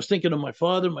I was thinking of my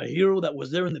father, my hero, that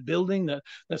was there in the building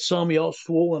that saw me all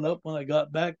swollen up when I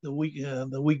got back the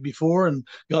week before, and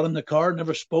got in the car,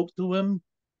 never spoke to him,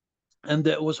 and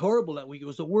it was horrible that week. It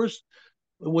was the worst.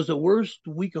 It was the worst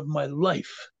week of my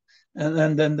life.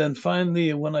 And then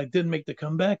finally, when I did make the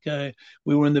comeback,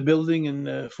 we were in the building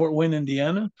in Fort Wayne,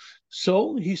 Indiana.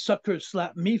 So he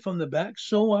slapped me from the back.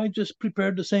 So I just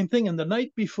prepared the same thing. And the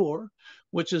night before,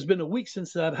 which has been a week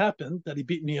since that happened, that he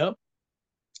beat me up,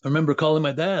 I remember calling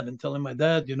my dad and telling my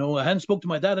dad, I hadn't spoke to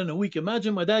my dad in a week.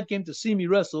 Imagine my dad came to see me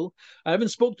wrestle. I haven't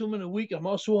spoke to him in a week. I'm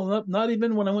all swollen up. Not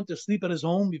even when I went to sleep at his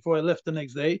home before I left the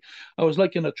next day. I was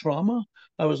like in a trauma.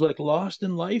 I was like lost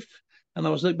in life. And I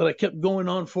was like, but I kept going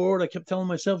on forward. I kept telling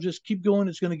myself, just keep going.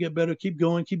 It's going to get better. Keep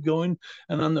going, keep going.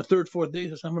 And on the 3rd, 4th day,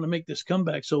 I'm going to make this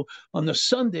comeback. So on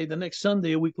the next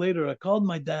Sunday, a week later, I called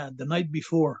my dad the night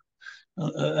before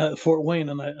at Fort Wayne.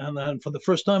 And for the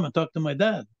first time, I talked to my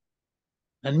dad.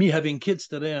 And me having kids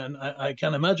today, and I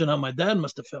can't imagine how my dad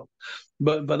must have felt.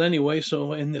 But anyway,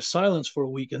 so in this silence for a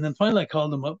week. And then finally I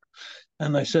called him up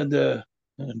and I said,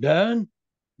 "Dad?"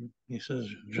 He says,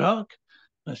 "Jacques?"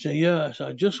 I said, "Yeah." So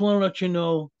I just want to let you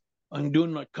know I'm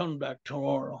doing my comeback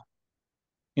tomorrow.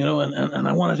 And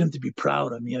I wanted him to be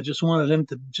proud of me. I just wanted him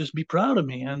to just be proud of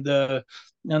me.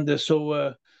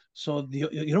 So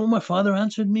what my father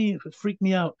answered me? It freaked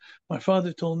me out. My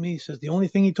father told me, he says, the only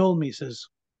thing he told me, he says,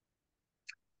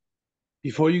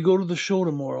 "Before you go to the show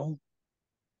tomorrow,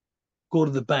 go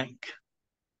to the bank."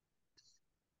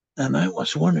 And I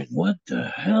was wondering, what the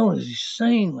hell is he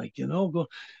saying? Go.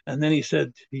 And then he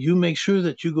said, "You make sure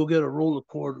that you go get a roll of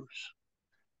quarters."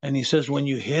 And he says, "When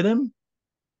you hit him,"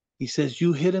 he says,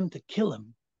 "you hit him to kill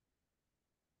him."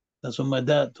 That's what my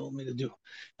dad told me to do.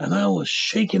 And I was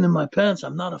shaking in my pants.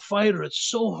 I'm not a fighter. It's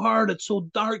so hard. It's so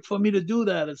dark for me to do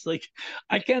that. It's like,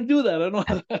 I can't do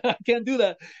that. I can't do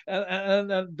that.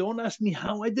 And don't ask me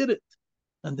how I did it.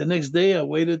 And the next day, I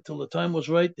waited till the time was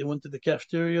right. They went to the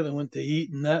cafeteria. They went to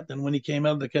eat and that. And when he came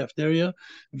out of the cafeteria,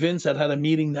 Vince had a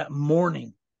meeting that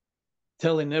morning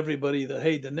telling everybody that,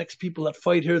 hey, the next people that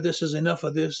fight here, this is enough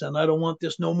of this. And I don't want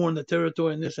this no more in the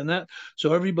territory and this and that.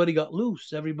 So everybody got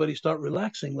loose. Everybody started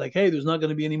relaxing. Like, hey, there's not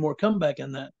going to be any more comeback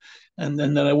in that. And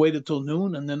then I waited till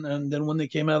noon. And then when they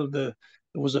came out of the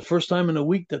it was the first time in a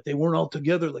week that they weren't all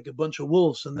together like a bunch of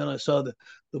wolves. And then I saw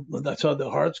the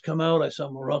Hearts come out. I saw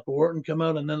Morocco Orton come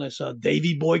out, and then I saw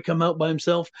Davy Boy come out by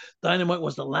himself. Dynamite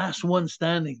was the last one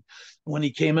standing when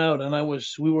he came out, and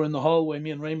we were in the hallway,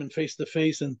 me and Raymond face to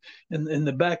face, and in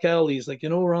the back alleys, like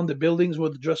around the buildings where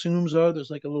the dressing rooms are.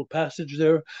 There's like a little passage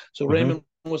there. So Raymond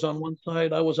was on one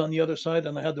side, I was on the other side,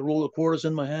 and I had the roll of quarters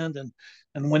in my hand.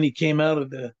 And when he came out of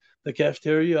the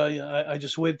cafeteria, I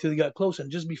just waited till he got close,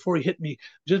 and just before he hit me,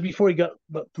 just before he got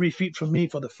about 3 feet from me,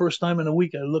 for the first time in a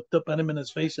week, I looked up at him in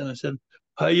his face and I said,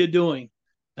 "How you doing?"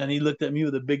 And he looked at me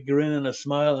with a big grin and a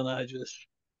smile, and I just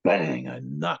bang, I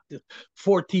knocked it.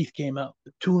 4 teeth came out,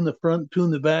 2 in the front, 2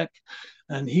 in the back,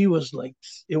 and he was like,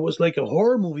 it was like a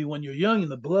horror movie when you're young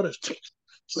and the blood is.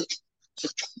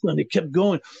 And it kept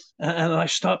going, and I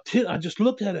stopped. I just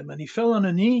looked at him, and he fell on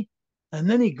a knee, and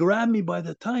then he grabbed me by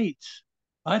the tights.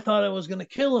 I thought I was going to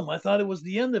kill him. I thought it was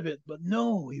the end of it, but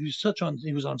no. He was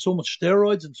on so much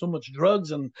steroids and so much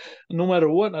drugs, and no matter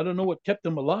what, I don't know what kept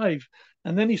him alive.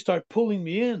 And then he started pulling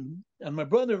me in, and my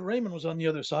brother Raymond was on the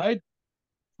other side,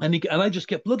 and I just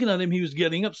kept looking at him. He was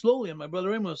getting up slowly, and my brother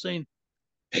Raymond was saying,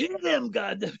 "Hit him,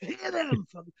 goddamn, hit him!"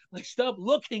 Like, stop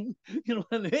looking,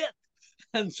 and hit.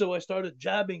 And so I started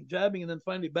jabbing, and then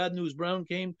finally Bad News Brown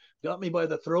came, got me by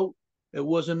the throat. It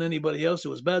wasn't anybody else. It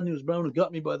was Bad News Brown who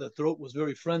got me by the throat, was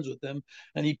very friends with them,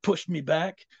 and he pushed me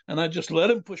back, and I just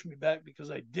let him push me back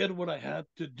because I did what I had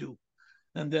to do.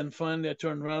 And then finally I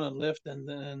turned around and left,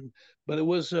 but it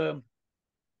was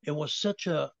such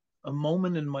a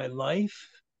moment in my life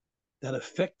that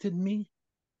affected me,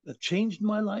 that changed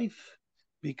my life,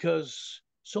 because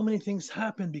so many things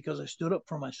happened because I stood up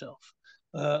for myself.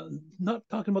 Not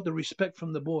talking about the respect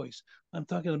from the boys. I'm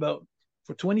talking about,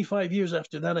 for 25 years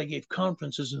after that, I gave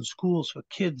conferences in schools for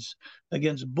kids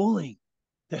against bullying,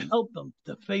 to help them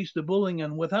to face the bullying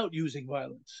and without using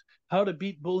violence. How to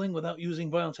beat bullying without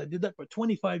using violence. I did that for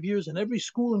 25 years in every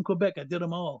school in Quebec. I did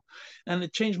them all. And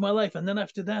it changed my life. And then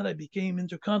after that, I became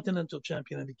intercontinental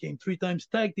champion. I became 3 times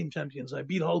tag team champions. I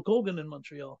beat Hulk Hogan in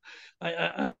Montreal.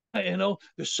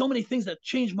 There's so many things that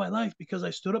changed my life because I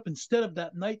stood up. Instead of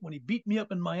that night when he beat me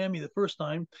up in Miami the first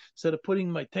time, instead of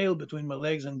putting my tail between my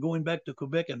legs and going back to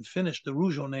Quebec and finish the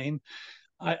Rougeau name,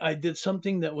 I did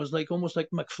something that was like almost like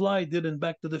McFly did in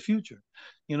Back to the Future,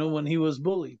 when he was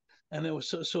bullied. And it was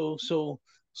so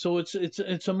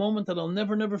it's a moment that I'll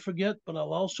never forget, but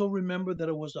I'll also remember that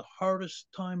it was the hardest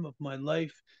time of my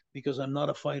life because I'm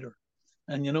not a fighter.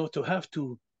 And to have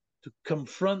to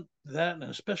confront that, and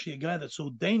especially a guy that's so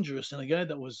dangerous and a guy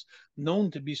that was known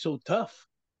to be so tough.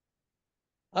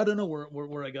 I don't know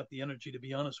where I got the energy, to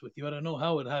be honest with you. I don't know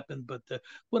how it happened, but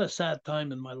what a sad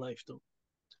time in my life, though.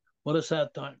 What a sad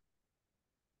time.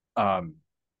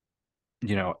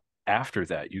 After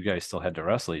that, you guys still had to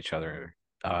wrestle each other.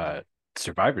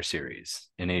 Survivor Series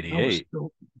in '88.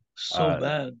 So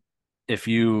bad. If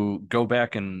you go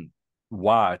back and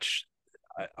watch,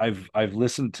 I've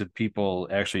listened to people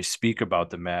actually speak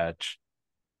about the match.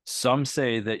 Some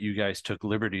say that you guys took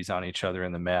liberties on each other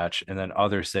in the match, and then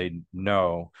others say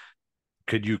no.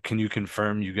 Can you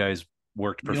confirm you guys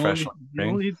worked professionally? The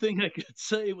only thing I could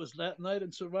say was that night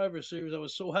in Survivor Series, I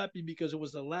was so happy because it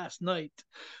was the last night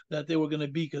that they were going to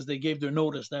be, because they gave their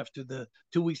notice after the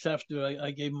 2 weeks after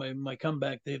I gave my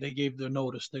comeback. They gave their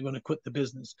notice. They're going to quit the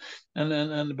business.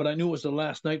 But I knew it was the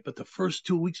last night. But the first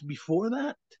 2 weeks before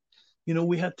that,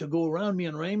 we had to go around, me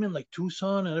and Raymond, like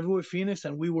Tucson and everywhere, Phoenix,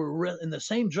 and we were in the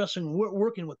same dressing room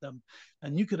working with them.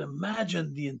 And you could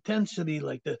imagine the intensity,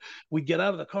 we'd get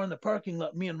out of the car in the parking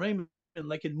lot, me and Raymond, and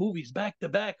like in movies, back to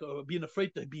back, or being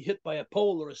afraid to be hit by a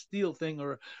pole or a steel thing,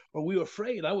 or we were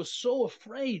afraid. I was so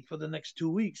afraid for the next 2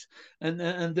 weeks. And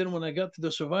then when I got to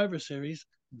the Survivor Series,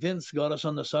 Vince got us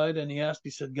on the side and he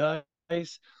said,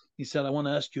 "Guys," he said, "I want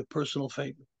to ask you a personal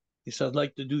favor." He said, "I'd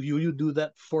like to do you do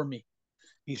that for me."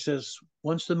 He says,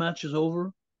 "Once the match is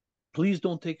over, please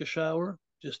don't take a shower.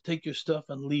 Just take your stuff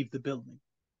and leave the building."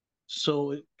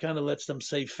 So it kind of lets them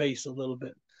save face a little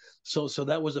bit. So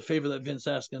that was a favor that Vince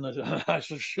asked, and I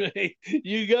said, "Hey,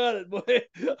 you got it, boy.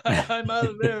 I'm out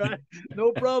of there.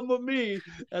 No problem with me."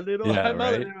 And I'm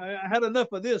out of there. I had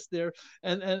enough of this there.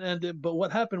 But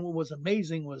what happened, what was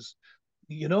amazing was,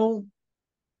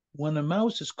 when a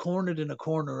mouse is cornered in a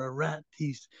corner, a rat,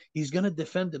 he's gonna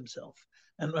defend himself.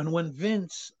 And when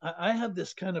Vince, I have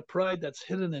this kind of pride that's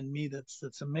hidden in me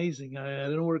that's amazing. I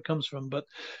don't know where it comes from, but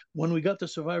when we got to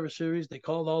Survivor Series, they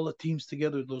called all the teams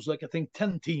together. There was I think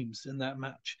 10 teams in that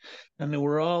match, and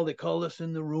they called us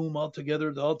in the room all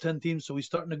together, all 10 teams. So we're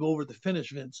starting to go over the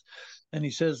finish, Vince, and he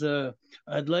says,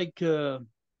 I'd like to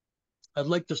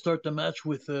start the match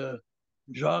with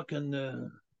Jacques and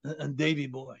and Davy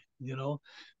Boy, you know.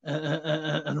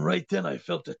 And right then I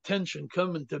felt the tension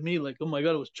coming to me, like, oh my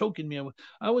God, it was choking me.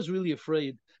 I was really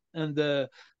afraid, and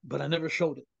but I never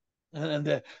showed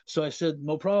it. So I said,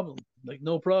 no problem, like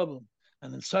no problem.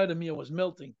 And inside of me, I was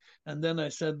melting. And then I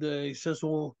said, he says,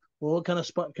 well, what kind of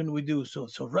spot can we do? So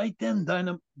right then,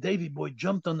 Davy Boy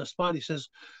jumped on the spot. He says,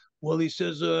 well, he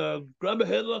says, grab a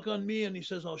headlock on me, and he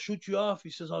says, I'll shoot you off. He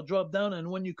says, I'll drop down,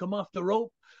 and when you come off the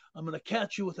rope, I'm gonna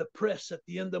catch you with a press at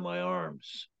the end of my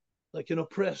arms, like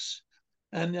press.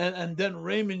 And then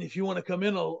Raymond, if you want to come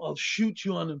in, I'll shoot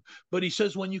you on him. But he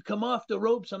says, when you come off the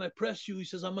ropes and I press you, he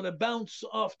says, I'm gonna bounce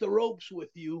off the ropes with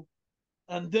you.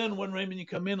 And then when Raymond you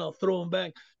come in, I'll throw him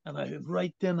back. And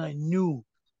right then I knew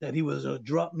that he was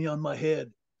drop me on my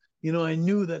head. I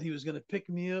knew that he was going to pick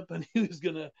me up and he was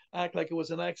going to act like it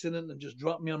was an accident and just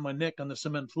drop me on my neck on the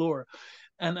cement floor.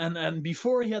 And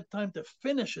before he had time to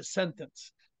finish his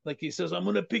sentence, like he says, I'm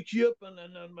going to pick you up and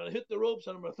I'm going to hit the ropes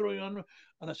and I'm going to throw you on.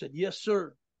 And I said, yes,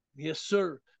 sir. Yes,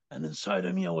 sir. And inside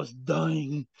of me, I was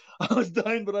dying. I was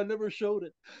dying, but I never showed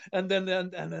it. And then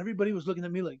everybody was looking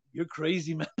at me like, you're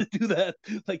crazy, man, to do that.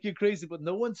 Like, you're crazy. But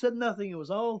no one said nothing. It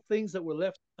was all things that were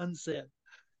left unsaid.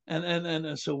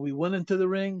 And so we went into the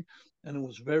ring, and it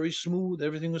was very smooth.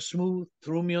 Everything was smooth.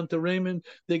 Threw me onto Raymond.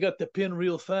 They got the pin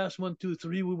real fast. 1, 2,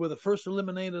 3. We were the first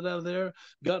eliminated out of there.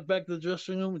 Got back to the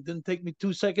dressing room. It didn't take me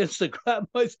 2 seconds to grab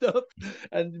my stuff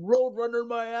and road runner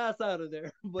my ass out of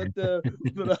there. But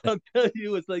I'll tell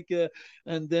you, it's like,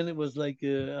 and then it was like,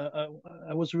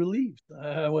 I was relieved.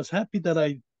 I was happy that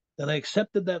I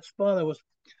accepted that spot. I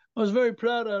was very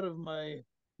proud out of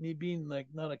me being like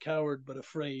not a coward but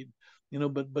afraid,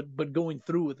 but going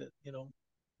through with it.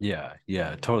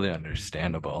 Yeah, totally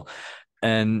understandable.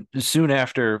 And soon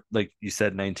after, like you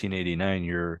said, 1989,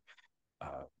 your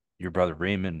brother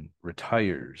Raymond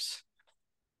retires.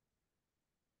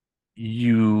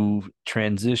 You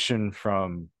transition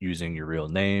from using your real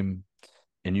name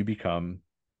and you become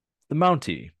the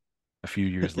Mountie a few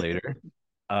years later.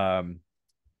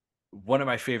 One of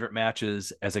my favorite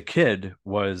matches as a kid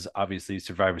was obviously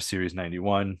Survivor Series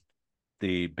 91,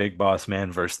 the Big Boss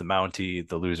Man versus the Mountie,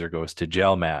 the loser goes to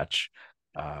jail match,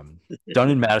 done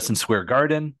in Madison Square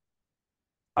Garden.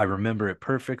 I remember it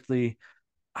perfectly.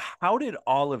 How did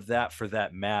all of that for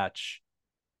that match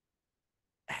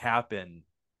happen?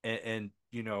 And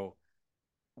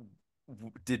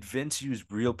did Vince use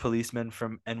real policemen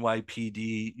from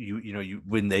NYPD? You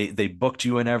when they booked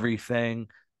you and everything.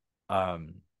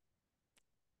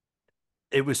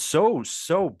 It was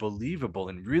so believable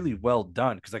and really well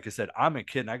done. Because like I said, I'm a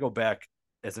kid and I go back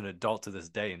as an adult to this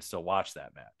day and still watch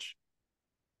that match.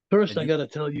 First, I got to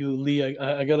tell you, Lee,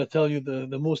 I got to tell you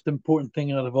the most important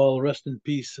thing out of all, rest in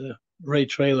peace, Ray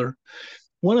Traylor.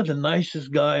 One of the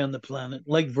nicest guy on the planet,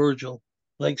 like Virgil,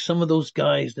 like some of those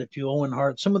guys that you Owen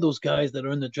Hart, some of those guys that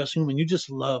are in the dressing room and you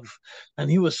just love. And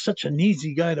he was such an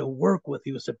easy guy to work with.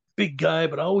 He was a big guy,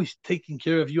 but always taking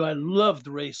care of you. I loved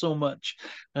Ray so much.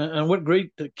 And what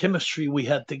great chemistry we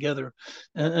had together.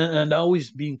 And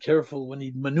always being careful when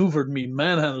he maneuvered me,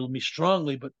 manhandled me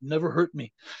strongly, but never hurt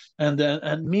me. And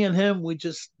me and him,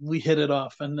 we hit it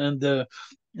off. And the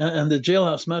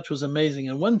jailhouse match was amazing.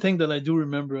 And one thing that I do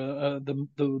remember,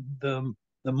 the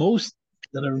most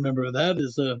that I remember of that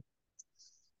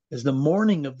is the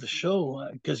morning of the show,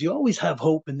 because you always have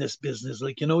hope in this business.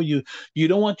 Like, you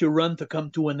don't want your run to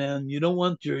come to an end. You don't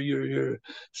want your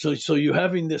so you're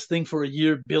having this thing for a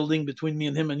year building between me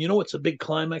and him, and it's a big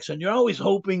climax, and you're always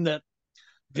hoping that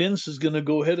Vince is going to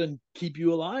go ahead and keep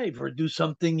you alive or do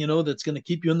something, that's going to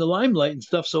keep you in the limelight and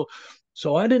stuff. So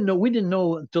we didn't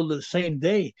know until the same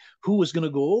day who was going to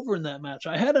go over in that match.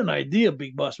 I had an idea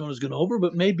Big Boss Man was going to over,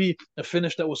 but maybe a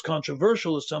finish that was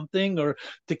controversial or something, or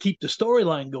to keep the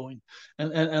storyline going.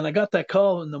 And I got that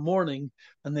call in the morning,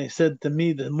 and they said to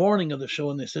me the morning of the show,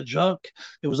 and they said, Jacques,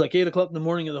 it was like 8:00 in the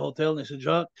morning at the hotel, and they said,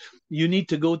 Jacques, you need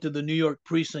to go to the New York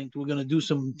precinct. We're going to do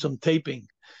some taping.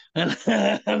 And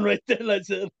right then I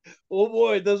said, "Oh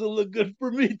boy, it doesn't look good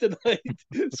for me tonight."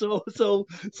 So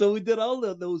we did all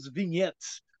those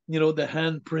vignettes, the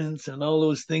handprints and all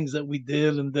those things that we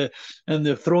did, and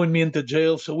they're throwing me into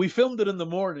jail. So we filmed it in the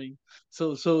morning.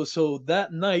 So that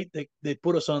night they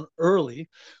put us on early.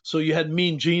 So you had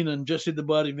Mean Gene and Jesse the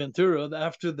Body Ventura.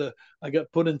 After I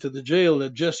got put into the jail,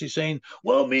 Jesse saying,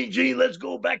 "Well, Mean Gene, let's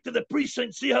go back to the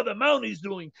precinct, see how the Mountie's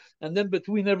doing." And then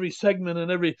between every segment and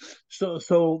every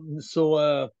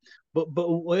but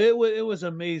it was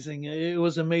amazing. It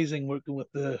was amazing working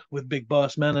with Big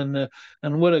Boss Man,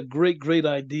 and what a great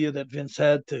idea that Vince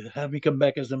had to have me come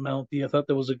back as a Mountie. I thought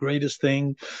that was the greatest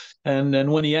thing.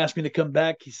 And when he asked me to come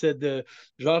back, he said,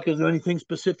 "Jacques, is there anything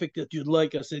specific that you'd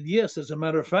like?" I said, "Yes. As a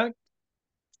matter of fact,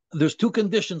 there's two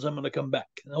conditions I'm going to come back."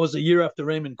 And that was a year after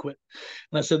Raymond quit,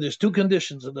 and I said, "There's two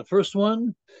conditions. And the first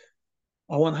one,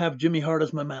 I want to have Jimmy Hart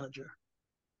as my manager."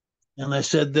 And I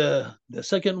said, the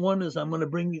second one is I'm going to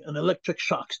bring an electric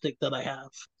shock stick that I have.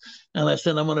 And I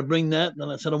said, I'm going to bring that.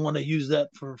 And I said, I want to use that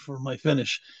for my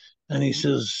finish. And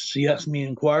he asked me,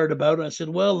 inquired about it. I said,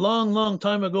 well, long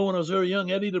time ago when I was very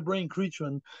young, Eddie the Brain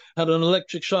Creechman had an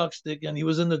electric shock stick, and he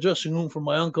was in the dressing room for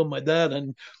my uncle, my dad,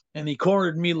 and he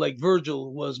cornered me like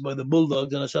Virgil was by the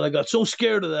Bulldogs. And I said, I got so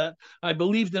scared of that. I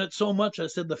believed in it so much. I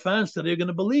said, the fans today are going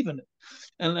to believe in it.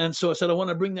 And so I said, I want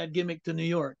to bring that gimmick to New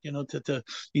York,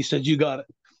 he said, you got it.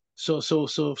 So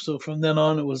from then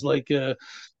on, it was like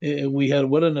we had,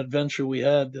 what an adventure we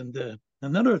had. And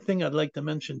another thing I'd like to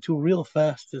mention too, real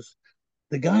fast, is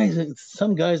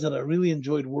some guys that I really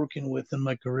enjoyed working with in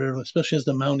my career, especially as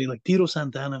the Mountie, like Tito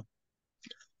Santana.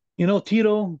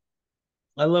 Tito,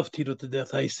 I love Tito to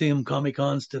death. I see him Comic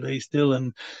Cons today still,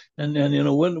 and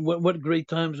what great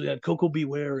times we had. Coco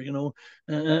Beware,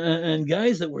 and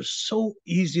guys that were so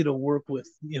easy to work with,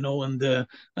 and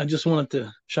I just wanted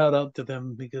to shout out to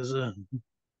them because,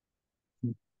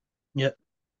 yeah.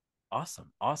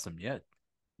 Awesome. Yeah,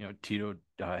 Tito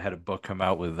had a book come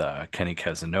out with Kenny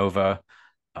Casanova.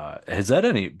 Has that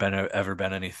ever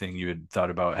been anything you had thought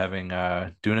about having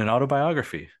doing an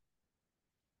autobiography?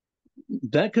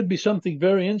 That could be something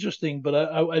very interesting, but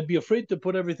I'd be afraid to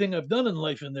put everything I've done in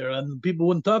life in there, and people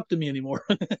wouldn't talk to me anymore.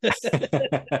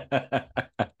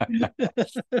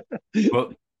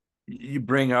 Well, you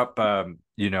bring up,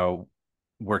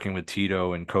 working with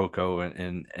Tito and Coco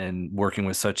and working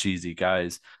with such easy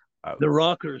guys. The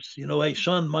Rockers, hey,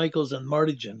 Shawn Michaels and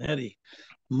Marty Jannetty.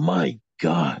 My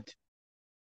God.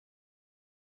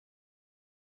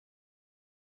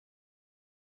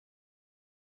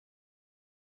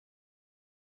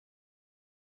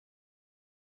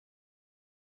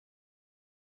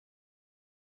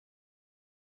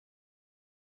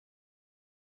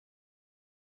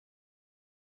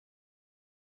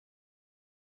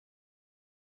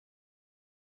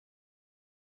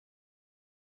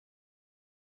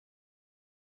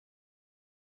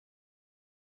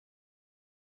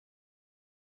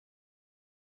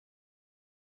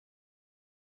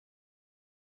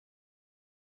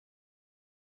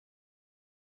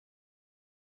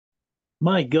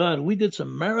 My God, we did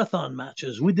some marathon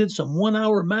matches. We did some 1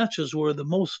 hour matches where the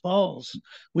most falls.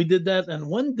 We did that. And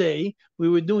one day we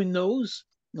were doing those,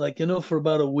 for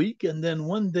about a week. And then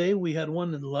one day we had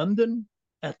one in London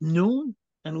at noon,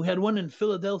 and we had one in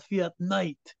Philadelphia at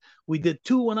night. We did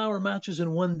two 1 hour matches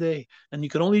in one day, and you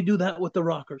could only do that with the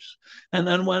Rockers. And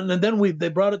then they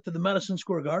brought it to the Madison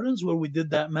Square Gardens where we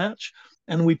did that match,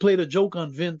 and we played a joke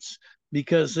on Vince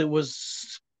because it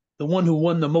was the one who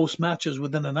won the most matches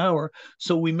within an hour.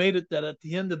 So we made it that at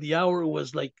the end of the hour, it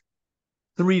was like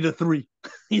 3-3,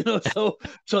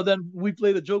 so then we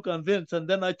played a joke on Vince. And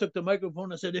then I took the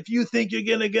microphone and said, if you think you're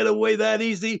going to get away that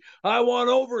easy, I want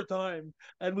overtime.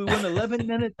 And we went 11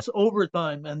 minutes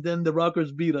overtime. And then the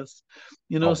Rockers beat us,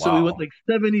 so we went like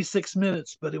 76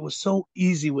 minutes, but it was so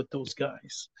easy with those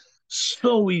guys.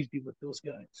 So easy with those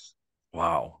guys.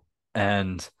 Wow.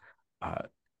 And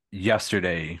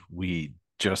yesterday we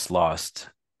just lost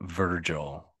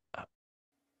Virgil.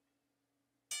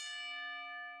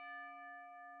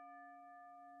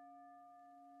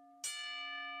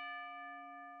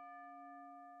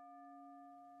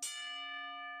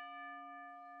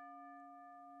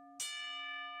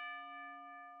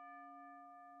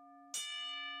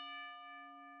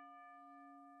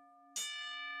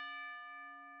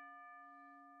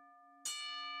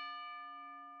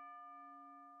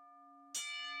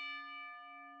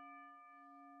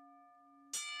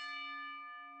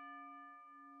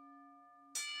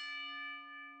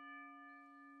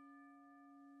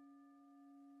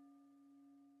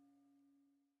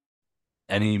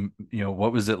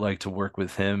 What was it like to work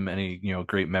with him? Any,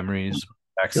 great memories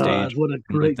backstage? God, what a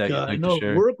great guy. Like no,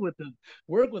 work with him.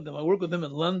 I worked with him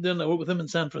in London. I worked with him in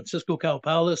San Francisco, Cow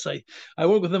Palace. I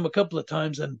worked with him a couple of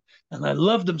times, and I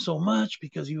loved him so much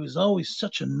because he was always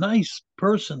such a nice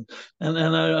person. And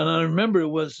I remember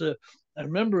I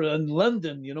remember in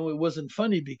London, it wasn't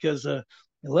funny because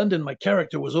in London, my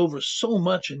character was over so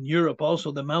much in Europe,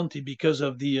 also the Mountie, because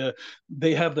of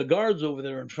they have the guards over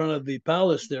there in front of the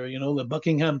palace there, the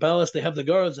Buckingham Palace, they have the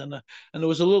guards, and there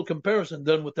was a little comparison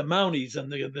done with the Mounties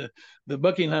and the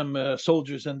Buckingham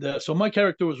soldiers, and so my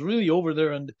character was really over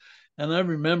there, and I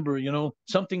remember,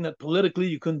 something that politically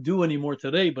you couldn't do anymore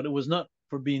today, but it was not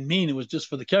for being mean. It was just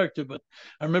for the character. But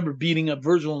I remember beating up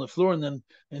Virgil on the floor and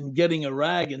getting a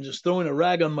rag and just throwing a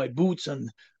rag on my boots and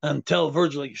tell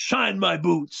Virgil, like, shine my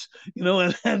boots,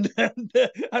 and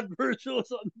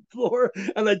Virgil's on the floor,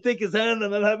 and I'd take his hand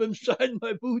and I'd have him shine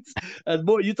my boots. And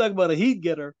boy, you talk about a heat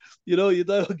getter, you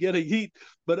talk about getting heat.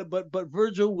 But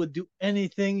Virgil would do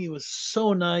anything. He was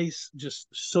so nice, just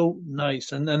so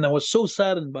nice. And I was so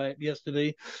saddened by it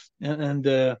yesterday.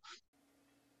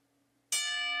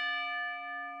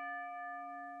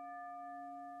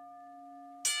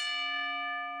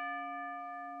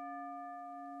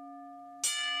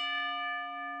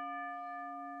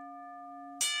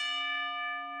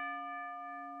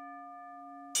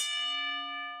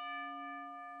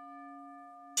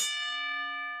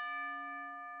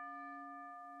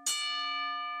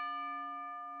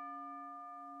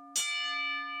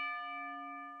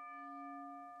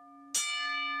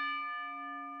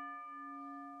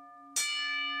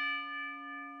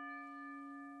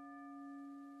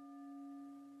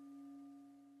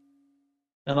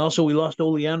 And also we lost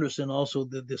Ole Anderson also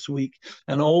this week.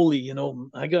 And Ole,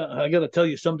 I got to tell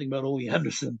you something about Ole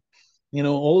Anderson.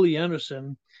 Ole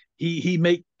Anderson, he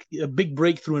made a big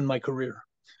breakthrough in my career.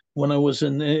 When I was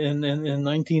in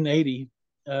 1980,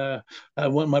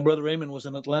 my brother Raymond was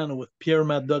in Atlanta with Pierre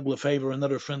Mad Doug Lefebvre,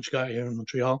 another French guy here in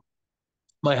Montreal,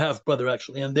 my half brother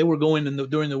actually, and they were going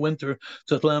during the winter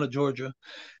to Atlanta, Georgia,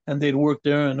 and they'd work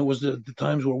there, and it was the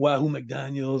times where Wahoo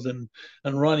McDaniels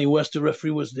and Ronnie West, the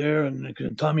referee, was there, and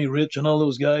Tommy Rich and all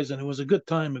those guys, and it was a good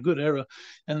time, a good era.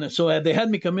 And so they had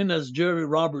me come in as Jerry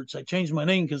Roberts. I changed my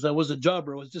name because I was a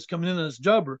jobber. I was just coming in as a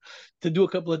jobber to do a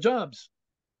couple of jobs,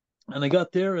 and I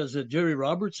got there as a Jerry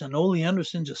Roberts, and Ole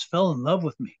Anderson just fell in love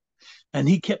with me, and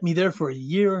he kept me there for a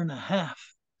year and a half.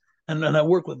 And I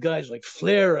work with guys like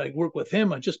Flair. I work with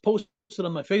him. I just posted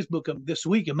on my Facebook this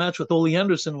week a match with Ole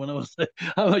Anderson when I was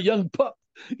I'm a young pup,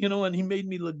 and he made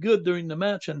me look good during the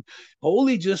match. And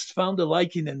Ole just found a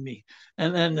liking in me.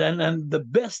 And the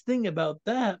best thing about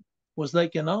that was,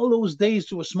 like, in all those days,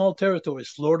 there were small territories.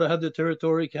 Florida had the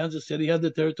territory, Kansas City had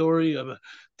the territory,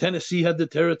 Tennessee had the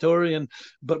territory,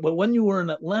 but when you were in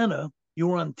Atlanta, you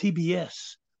were on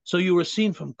TBS. So you were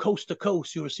seen from coast to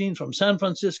coast. You were seen from San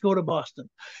Francisco to Boston.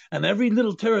 And every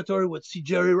little territory would see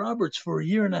Jerry Roberts for a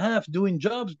year and a half doing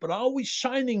jobs, but always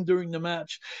shining during the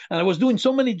match. And I was doing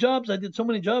so many jobs. I did so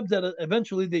many jobs that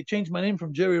eventually they changed my name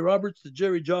from Jerry Roberts to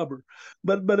Jerry Jobber.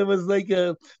 But it was like,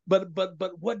 but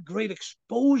what great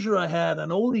exposure I had.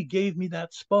 And Ole gave me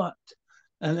that spot.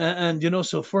 And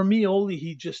so for me, Ole,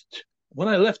 he just... When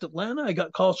I left Atlanta, I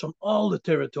got calls from all the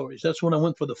territories. That's when I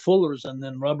went for the Fullers, and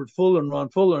then Robert Fuller and Ron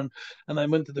Fuller, and I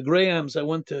went to the Grahams. I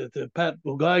went to Pat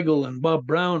O'Geigel and Bob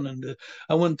Brown, and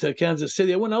I went to Kansas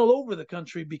City. I went all over the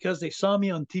country because they saw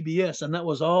me on TBS, and that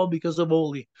was all because of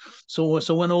Ole. So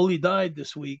when Ole died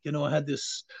this week, I had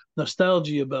this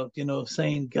nostalgia about,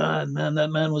 saying, God, man,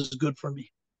 that man was good for me.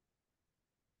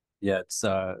 Yeah, it's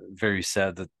very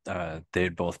sad that they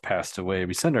had both passed away.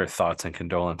 We send our thoughts and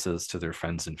condolences to their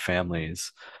friends and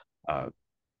families.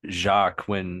 Jacques,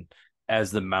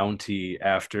 as the Mountie,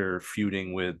 after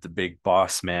feuding with the Big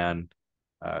Boss Man,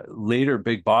 later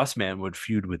Big Boss Man would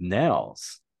feud with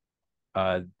Nails,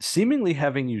 seemingly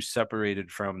having you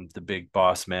separated from the Big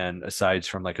Boss Man, aside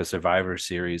from like a Survivor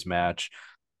Series match.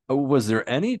 Was there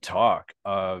any talk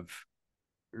of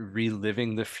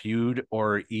reliving the feud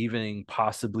or even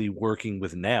possibly working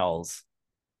with Nails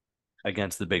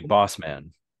against the Big Boss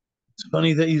Man? It's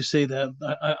funny that you say that.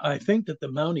 I think that the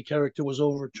Mountie character was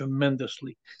over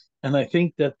tremendously, and I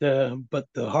think that but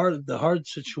the hard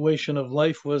situation of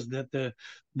life was that the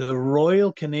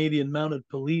Royal Canadian Mounted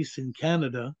Police in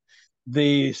Canada,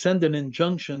 they sent an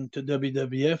injunction to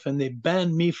WWF, and they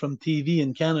banned me from TV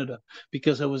in Canada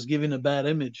because I was giving a bad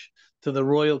image to the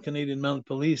Royal Canadian Mounted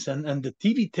Police, and the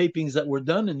TV tapings that were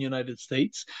done in the United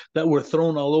States, that were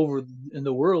thrown all over in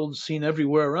the world, seen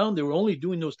everywhere around, they were only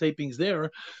doing those tapings there.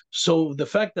 So the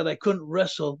fact that I couldn't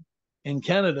wrestle in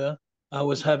Canada, I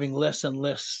was having less and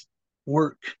less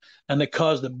work, and it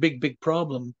caused a big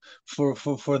problem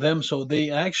for them. So they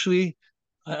actually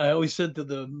I always said to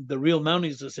the real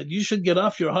Mounties, I said, you should get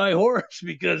off your high horse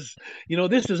because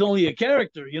this is only a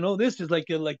character. This is like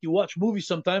you watch movies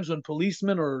sometimes when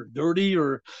policemen are dirty,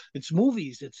 or it's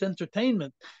movies, it's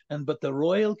entertainment. But the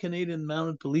Royal Canadian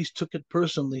Mounted Police took it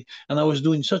personally, and I was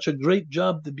doing such a great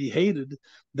job to be hated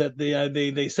that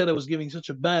they said I was giving such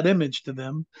a bad image to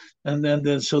them, and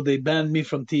then so they banned me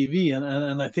from TV,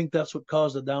 and I think that's what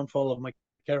caused the downfall of my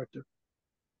character.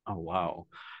 Oh wow.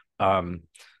 Um,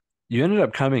 you ended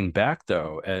up coming back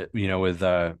though, with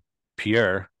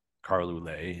Pierre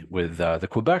Carloulet with the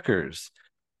Quebecers,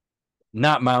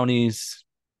 not Mounties,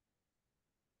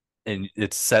 and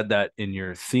it's said that in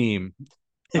your theme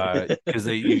because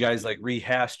you guys like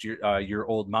rehashed your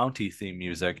old Mountie theme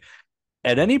music.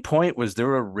 At any point, was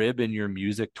there a rib in your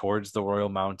music towards the Royal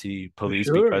Mountie For Police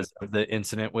sure. because of the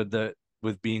incident with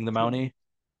being the Mountie?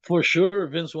 For sure,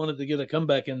 Vince wanted to get a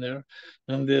comeback in there,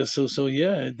 and so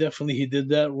yeah, definitely he did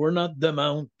that. We're not the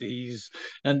Mounties,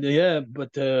 and yeah,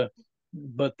 but I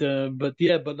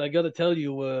got to tell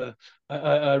you,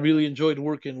 I really enjoyed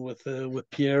working with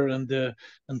Pierre, and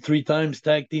 3 times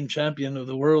tag team champion of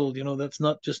the world. That's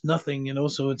not just nothing.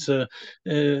 So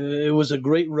it was a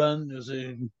great run. It was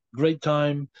a great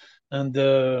time, and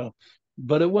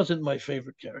but it wasn't my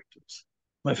favorite characters.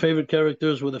 My favorite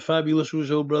characters were the fabulous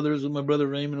Rougeau brothers and my brother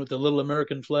Raymond with the little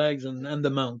American flags, and the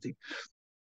Mountie.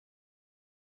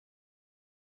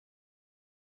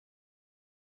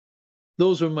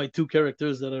 Those were my 2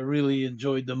 characters that I really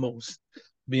enjoyed the most, to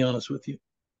be honest with you.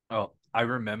 Oh, I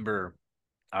remember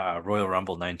Royal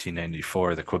Rumble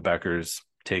 1994, the Quebecers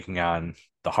taking on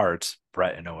the Harts,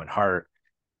 Bret and Owen Hart.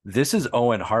 This is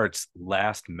Owen Hart's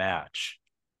last match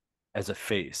as a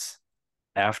face.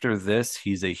 After this,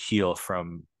 he's a heel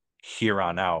from here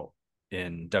on out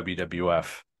in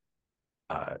WWF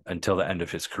until the end of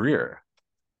his career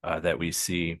that we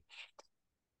see.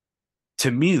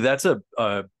 To me, that's a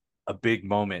big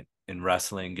moment in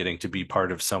wrestling, getting to be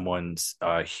part of someone's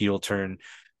heel turn.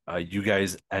 You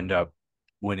guys end up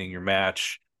winning your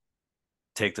match,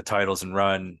 take the titles and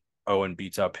run. Owen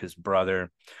beats up his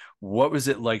brother. What was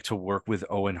it like to work with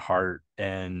Owen Hart,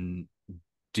 and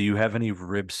do you have any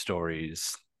rib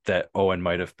stories that Owen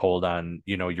might have pulled on,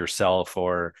 yourself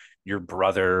or your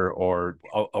brother, or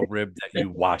a rib that you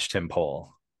watched him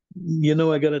pull?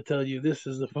 I got to tell you, this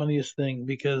is the funniest thing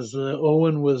because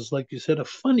Owen was, like you said, a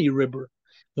funny ribber.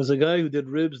 Was a guy who did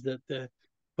ribs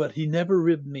but he never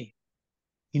ribbed me.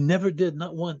 He never did,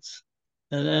 not once.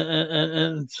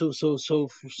 And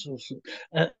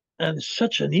and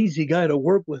such an easy guy to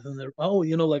work with, and they're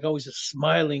like always a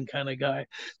smiling kind of guy,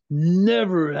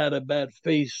 never had a bad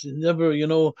face, never.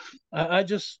 I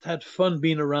just had fun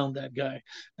being around that guy,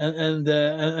 and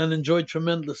enjoyed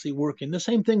tremendously working. The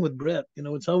same thing with Bret.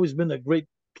 It's always been a great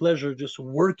pleasure just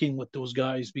working with those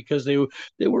guys because they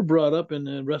were brought up in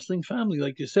a wrestling family,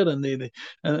 like you said, and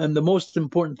the most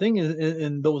important thing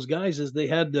in those guys is they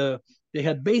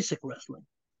had basic wrestling.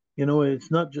 It's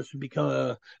not just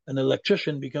become an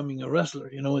electrician becoming a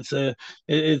wrestler.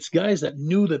 It's guys that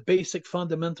knew the basic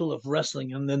fundamental of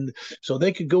wrestling, and then so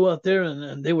they could go out there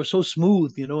and they were so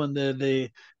smooth. And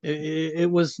it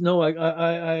was no.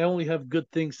 I only have good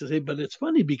things to say, but it's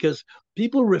funny because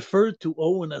people refer to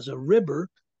Owen as a ribber,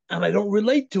 and I don't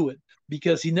relate to it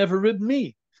because he never ribbed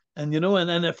me. And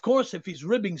of course, if he's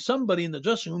ribbing somebody in the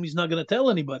dressing room, he's not going to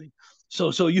tell anybody. So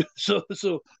you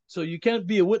can't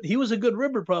be he was a good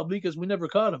ribber probably because we never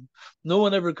caught him. No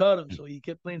one ever caught him, so he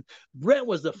kept playing. Bret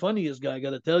was the funniest guy, I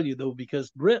got to tell you though,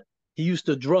 because Bret, he used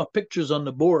to draw pictures on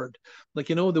the board. Like,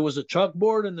 there was a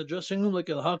chalkboard in the dressing room, like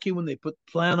in hockey when they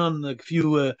plan on a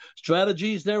few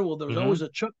strategies there. Well, there was always a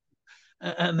chalk,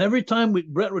 and every time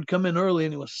Bret would come in early,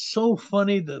 and it was so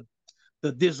funny the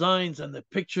designs and the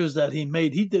pictures that he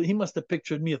made. He must have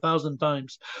pictured me 1,000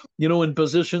 times, in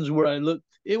positions where I looked.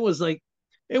 It was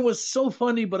so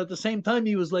funny, but at the same time,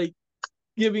 he was like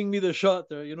giving me the shot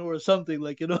there, or something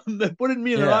like, putting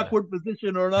me in an awkward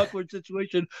position or an awkward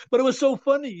situation. But it was so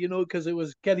funny, because it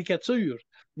was caricature.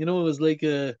 It was like,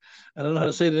 I don't know how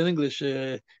to say it in English.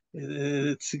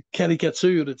 It's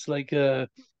caricature. It's like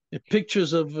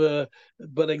pictures of,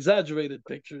 but exaggerated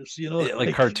pictures,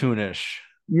 Like cartoonish.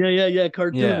 Yeah,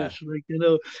 cartoonish,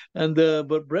 and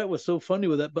but Bret was so funny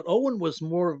with that. But Owen was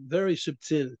very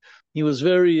subtle. He was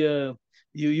very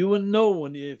you wouldn't know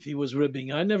if he was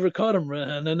ribbing. I never caught him,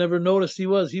 and I never noticed he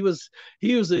was. He was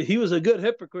a good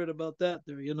hypocrite about that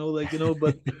there,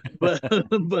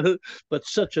 but but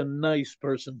such a nice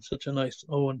person, such a nice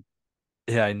Owen.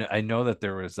 Yeah, I know that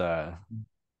there was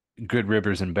good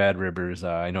ribbers and bad ribbers.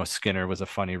 I know Skinner was a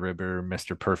funny ribber.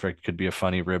 Mr. Perfect could be a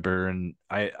funny ribber, and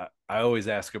I always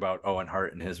ask about Owen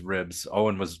Hart and his ribs.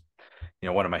 Owen was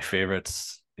one of my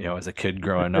favorites, as a kid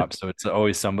growing up. So it's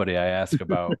always somebody I ask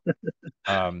about.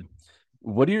 Um,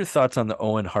 what are your thoughts on the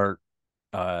Owen Hart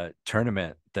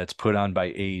tournament that's put on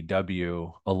by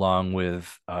AEW along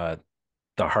with the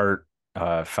Hart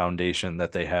Foundation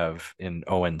that they have in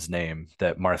Owen's name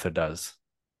that Martha does?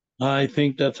 I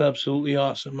think that's absolutely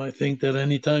awesome. I think that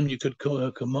anytime you could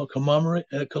commemorate,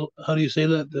 how do you say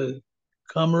that?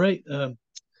 Commemorate?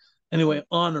 Anyway,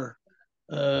 honor.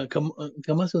 Commemorate.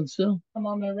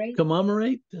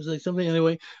 Is there something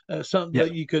anyway? Something Yeah.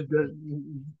 that you could.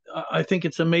 I think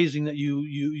it's amazing that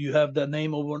you have that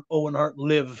name Owen Hart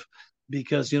live,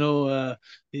 because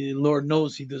Lord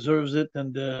knows he deserves it,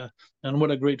 and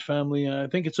what a great family. I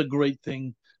think it's a great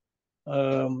thing.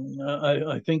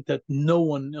 I think that no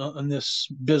one in this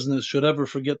business should ever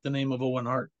forget the name of Owen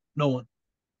Hart. No one.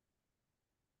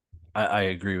 I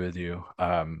agree with you.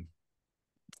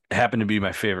 Happened to be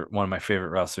one of my favorite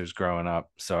wrestlers growing up.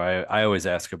 So I always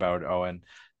ask about Owen.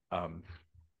 Um,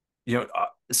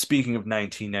 Speaking of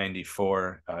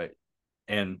 1994,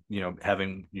 and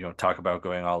having talk about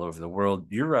going all over the world,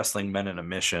 you're wrestling Men in a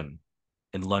Mission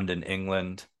in London,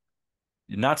 England.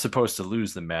 You're not supposed to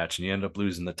lose the match, and you end up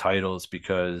losing the titles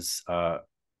because of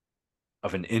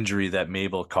an injury that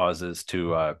Mabel causes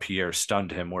to Pierre,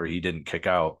 stunned him where he didn't kick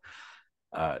out.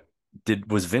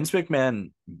 Was Vince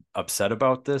McMahon upset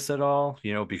about this at all?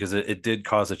 Because it did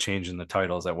cause a change in the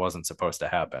titles that wasn't supposed to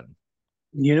happen.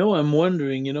 I'm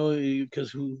wondering,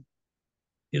 because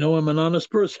I'm an honest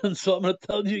person, so I'm going to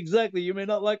tell you exactly. You may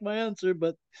not like my answer,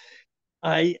 but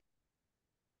I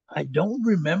I don't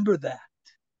remember that.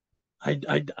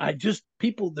 I just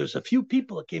people. There's a few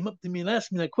people that came up to me and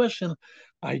asked me that question.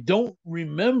 I don't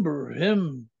remember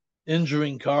him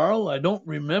injuring Carl. I don't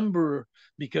remember,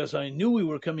 because I knew we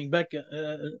were coming back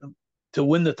to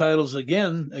win the titles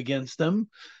again against them.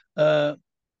 Uh,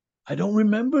 I don't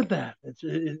remember that.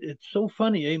 It's so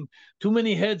funny. Too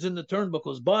many heads in the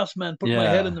turnbuckles. Boss man put my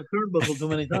head in Yeah. the turnbuckle too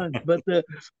many times.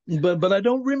 But I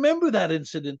don't remember that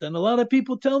incident, and a lot of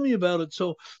people tell me about it.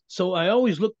 So I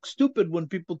always look stupid when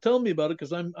people tell me about it,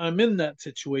 because I'm in that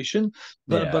situation.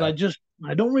 But Yeah.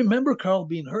 I don't remember Carl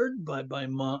being hurt by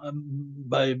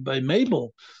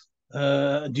Mabel.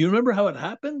 Do you remember how it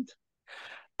happened?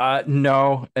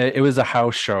 No, it was a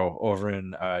house show over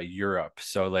in Europe.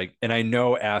 So and I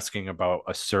know asking about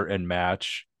a certain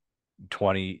match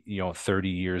 20, 30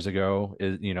 years ago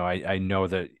is, I know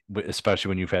that especially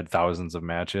when you've had thousands of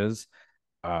matches,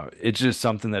 it's just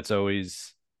something that's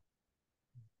always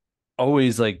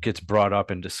gets brought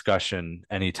up in discussion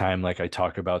anytime I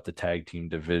talk about the tag team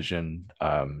division.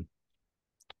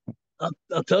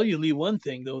 I'll tell you, Lee, one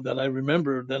thing though that I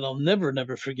remember that I'll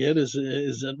never forget is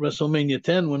at WrestleMania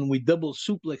 10 when we double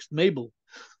suplexed Mabel.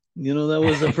 That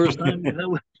was the first time. That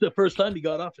was the first time he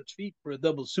got off his feet for a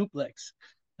double suplex.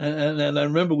 And I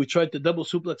remember we tried to double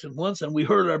suplex him once, and we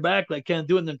hurt our back, can't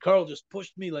do it. And then Carl just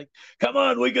pushed me come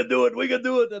on, we can do it, we can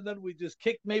do it. And then we just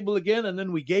kicked Mabel again, and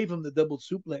then we gave him the double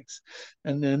suplex.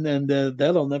 And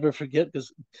that I'll never forget,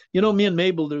 because me and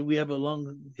Mabel, we have a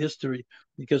long history,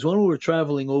 because when we were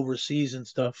traveling overseas and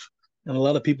stuff, and a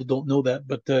lot of people don't know that,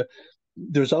 but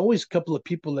there's always a couple of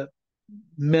people that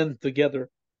men together,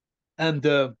 and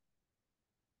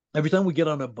every time we get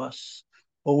on a bus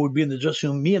or we'd be in the dressing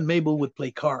room, me and Mabel would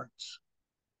play cards.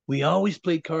 We always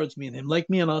played cards, me and him, like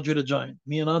me and Andre the Giant.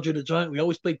 Me and Andre the Giant, we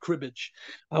always played cribbage.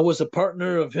 I was a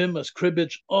partner of him as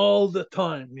cribbage all the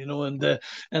time, and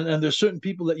there's certain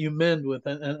people that you mend with,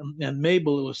 and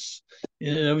Mabel, it was,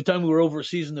 every time we were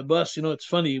overseas in the bus, it's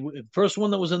funny. First one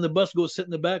that was in the bus go sit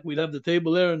in the back. We'd have the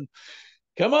table there, and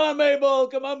come on, Mabel,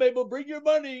 bring your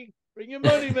money. Bring your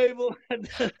money, Mabel, and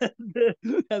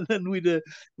then we'd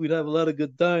have a lot of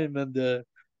good time,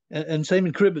 and same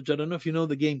in cribbage. I don't know if you know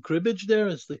the game cribbage. There,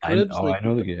 it's the cribs. I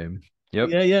know the game. Yep.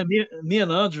 Yeah. Me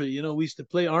and Audrey, we used to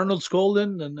play Arnold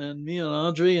Skolden, and me and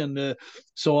Audrey, and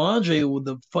so Audrey.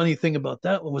 The funny thing about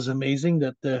that one was amazing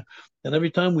that every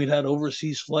time we'd had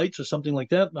overseas flights or something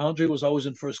like that, Audrey was always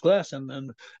in first class, and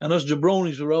us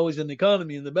jabronis were always in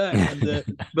economy in the back. And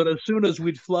but as soon as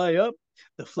we'd fly up,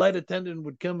 the flight attendant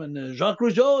would come and Jacques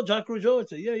Rougeau, I'd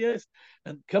say, yeah, yes,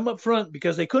 and come up front,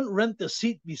 because they couldn't rent the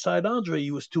seat beside Andre.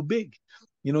 He was too big.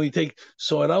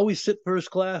 So I'd always sit first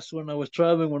class when I was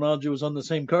traveling, when Andre was on the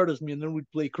same card as me, and then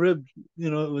we'd play crib.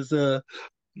 It was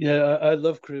I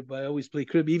love crib. I always play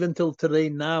crib, even till today.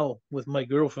 Now with my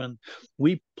girlfriend,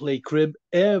 we play crib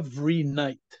every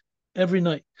night. Every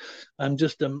night. I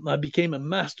became a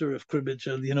master of cribbage.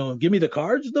 Give me the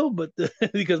cards though, but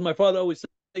because my father always said,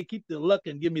 keep the luck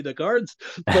and give me the cards.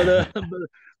 But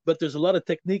but there's a lot of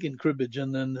technique in cribbage,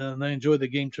 and I enjoy the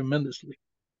game tremendously.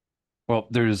 Well,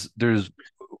 there's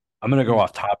I'm gonna go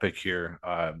off topic here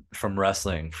from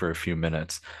wrestling for a few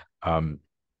minutes.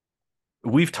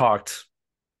 We've talked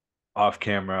off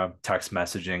camera, text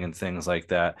messaging, and things like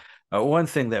that. One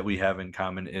thing that we have in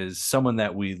common is someone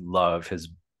that we love has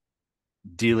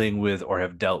dealing with or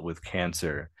have dealt with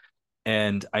cancer.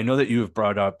 And I know that you have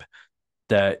brought up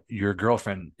that your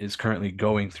girlfriend is currently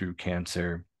going through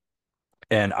cancer.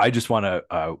 And I just want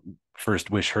to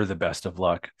first wish her the best of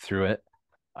luck through it.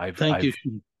 Thank you.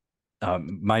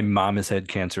 My mom has had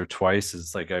cancer twice.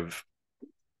 It's like I've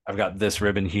got this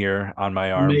ribbon here on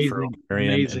my arm for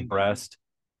ovarian and breast,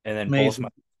 and then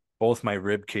both my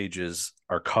rib cages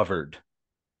are covered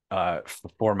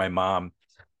for my mom.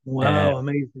 Wow,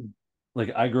 amazing.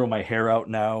 Like I grow my hair out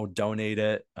now, donate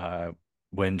it.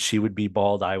 When she would be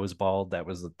bald, I was bald. That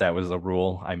was a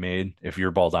rule I made. If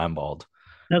you're bald, I'm bald.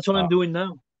 That's what I'm doing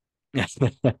now.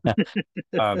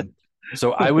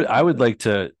 So I would like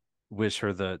to wish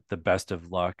her the best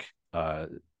of luck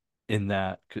in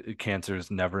that. Cancer is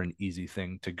never an easy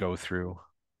thing to go through.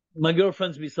 My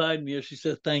girlfriend's beside me, and she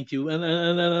says thank you, and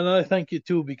I thank you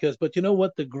too, but you know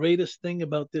what, the greatest thing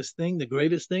about this thing,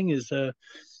 is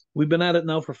we've been at it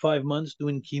now for 5 months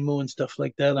doing chemo and stuff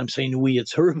like that. I'm saying we,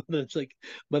 it's her, but it's like,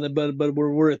 but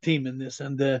we're a team in this,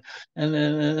 and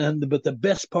but the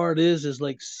best part is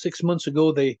like 6 months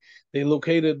ago they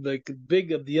located like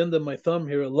big at the end of my thumb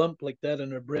here, a lump like that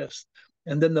in her breast,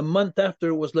 and then the month after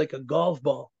it was like a golf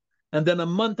ball, and then a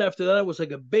month after that it was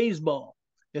like a baseball.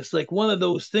 It's like one of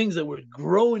those things that were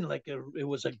growing it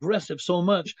was aggressive so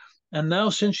much, and now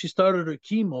since she started her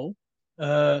chemo,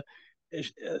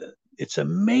 it's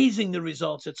amazing the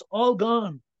results. It's all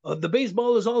gone. The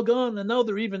baseball is all gone, and now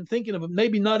they're even thinking of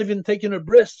maybe not even taking her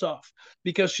breasts off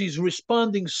because she's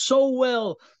responding so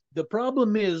well. The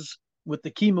problem is with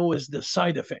the chemo is the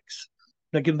side effects.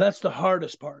 Like, and that's the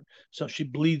hardest part. So she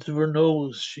bleeds through her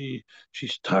nose.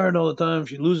 She's tired all the time.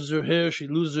 She loses her hair. She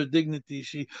loses her dignity.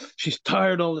 She's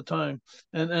tired all the time,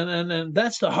 and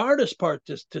that's the hardest part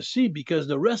to see, because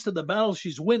the rest of the battle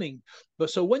she's winning. But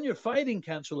so when you're fighting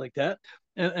cancer like that,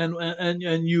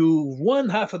 and you won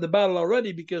half of the battle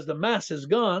already because the mass is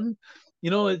gone,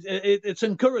 it's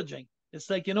encouraging. It's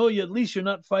like, at least you're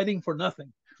not fighting for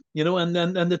nothing, and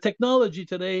the technology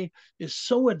today is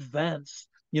so advanced.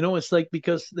 It's like,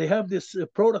 because they have this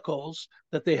protocols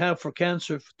that they have for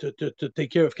cancer to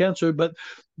take care of cancer, but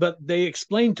they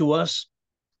explain to us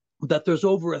that there's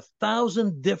over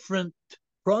 1,000 different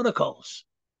protocols,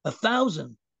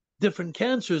 1,000 different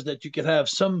cancers that you could have.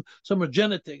 Some are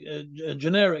generic,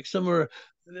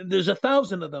 there's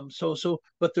 1,000 of them.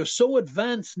 But they're so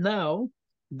advanced now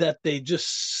that they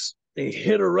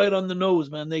hit her right on the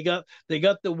nose, man. They got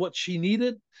what she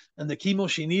needed and the chemo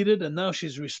she needed, and now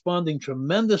she's responding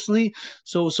tremendously.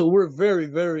 So we're very,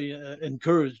 very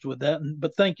encouraged with that.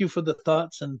 But thank you for the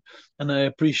thoughts, and I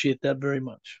appreciate that very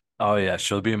much. Oh yeah,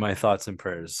 she'll be in my thoughts and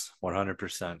prayers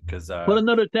 100%. Because put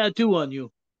another tattoo on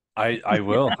you. I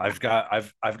will. I've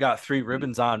got 3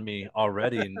 ribbons on me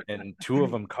already, and 2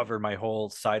 of them cover my whole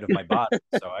side of my body,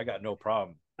 so I got no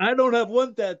problem. I don't have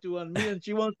one tattoo on me, and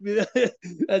she wants me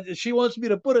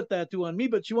to put a tattoo on me,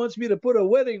 but she wants me to put a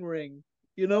wedding ring.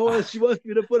 She wants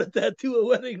me to put a tattoo, a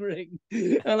wedding ring.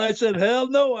 And I said, hell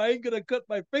no, I ain't going to cut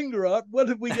my finger off. What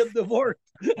if we get divorced?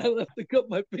 I'll have to cut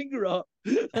my finger off.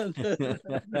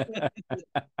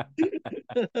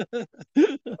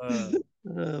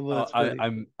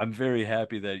 I'm very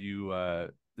happy that you,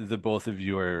 the both of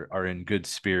you are in good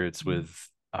spirits with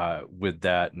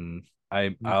that. And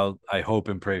I hope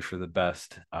and pray for the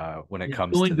best when it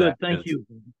comes to that. Thank you.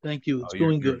 It's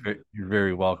going good. You're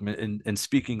very welcome. And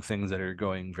speaking things that are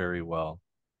going very well,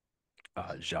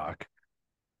 Jacques,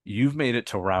 you've made it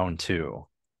to round 2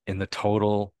 in the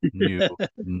total new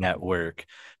network.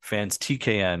 Fans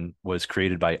TKN was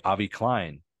created by Avi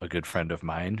Klein, a good friend of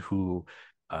mine, who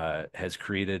has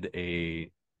created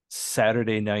a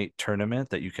Saturday night tournament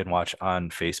that you can watch on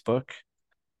Facebook,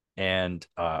 and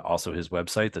also his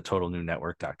website,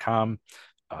 thetotalnewnetwork.com.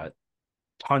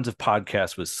 Tons of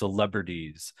podcasts with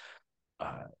celebrities,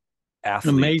 athletes,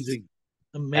 amazing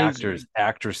actors,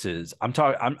 actresses. I'm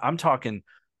talking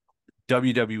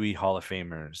WWE Hall of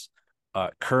Famers,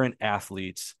 current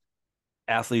athletes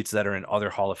that are in other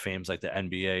Hall of Fames like the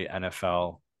NBA,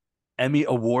 NFL, Emmy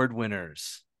Award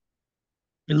winners.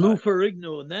 Lou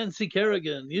Ferrigno, Nancy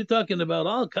Kerrigan. You're talking about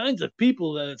all kinds of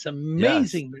people. That it's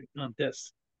amazing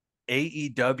contest.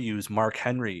 AEW's Mark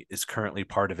Henry is currently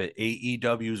part of it.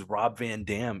 AEW's Rob Van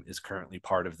Dam is currently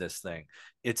part of this thing.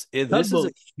 This is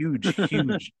a huge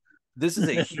this is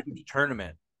a huge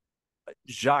tournament.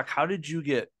 Jacques, how did you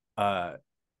get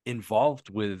involved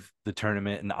with the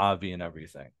tournament and Avi and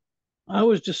everything? I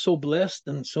was just so blessed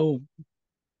and so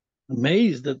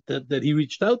amazed that he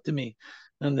reached out to me,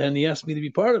 and then he asked me to be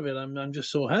part of it. I'm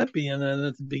just so happy. And then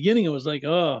at the beginning, it was like,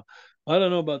 oh, I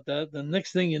don't know about that. The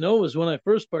next thing you know was when I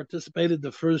first participated,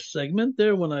 the first segment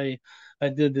there, when I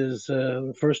did his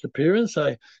first appearance,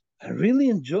 I really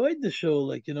enjoyed the show.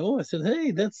 Like, I said, hey,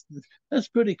 that's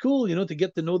pretty cool, to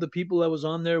get to know the people I was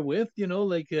on there with,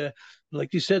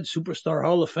 like you said, superstar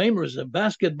Hall of Famers,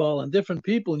 basketball and different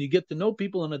people, and you get to know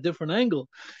people on a different angle.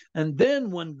 And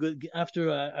then one good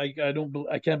after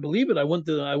I can't believe it. I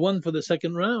won for the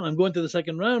second round. I'm going to the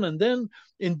second round, and then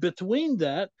in between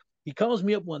that, he calls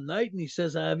me up one night and he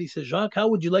says, Avi, he says, Jacques, how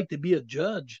would you like to be a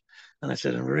judge? And I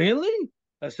said, really?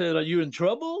 I said, are you in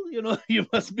trouble? You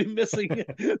must be missing,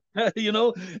 and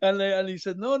he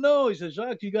said, no, no. He said,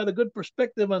 Jacques, you got a good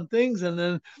perspective on things,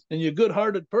 and you're a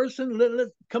good-hearted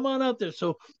person. Come on out there.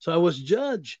 So I was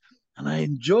judge, and I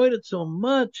enjoyed it so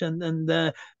much. And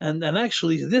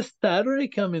actually, this Saturday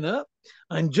coming up,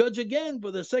 I'm judge again for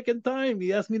the second time.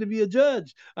 He asked me to be a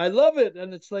judge. I love it,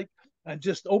 and it's like I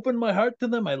just open my heart to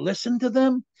them. I listen to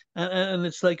them, and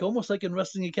it's like almost like in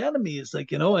Wrestling Academy. It's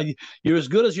like you're as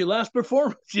good as your last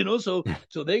performance. So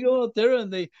they go out there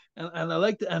and I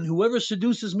like to, and whoever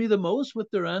seduces me the most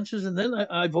with their answers, and then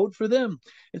I vote for them.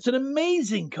 It's an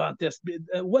amazing contest.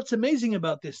 What's amazing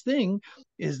about this thing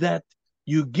is that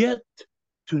you get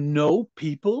to know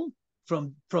people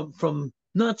from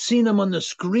not seeing them on the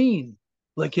screen,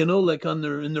 like like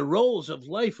in the roles of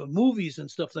life of movies and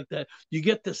stuff like that. You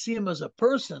get to see them as a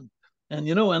person. And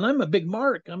and I'm a big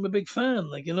mark. I'm a big fan.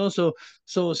 Like so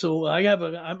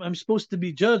I'm supposed to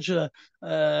be judge.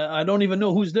 I don't even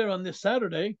know who's there on this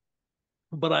Saturday,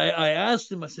 but I asked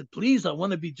him, I said, please, I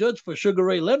want to be judged for Sugar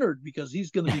Ray Leonard because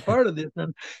he's going to be part of this.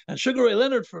 And Sugar Ray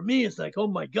Leonard for me is like, oh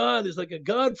my God, is like a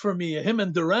God for me. Him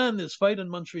and Duran, this fight in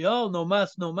Montreal, no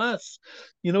mas, no mas,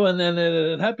 and then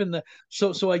it happened.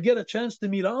 So I get a chance to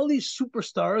meet all these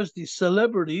superstars, these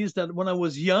celebrities that when I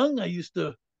was young, I used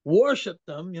to worship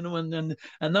them, and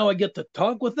now I get to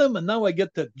talk with them, and now I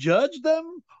get to judge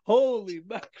them. Holy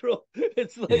mackerel!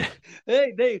 It's like,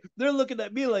 hey, they're looking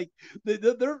at me like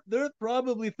they're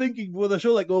probably thinking for the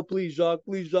show like, oh please Jacques,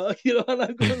 and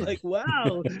I'm going like,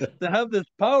 wow, to have this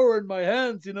power in my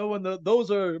hands, when those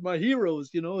are my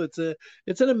heroes, it's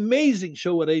an amazing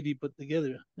show what Avi put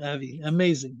together. Avi,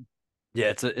 amazing.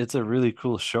 Yeah, it's a really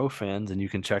cool show, fans, and you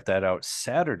can check that out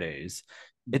Saturdays.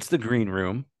 It's the Green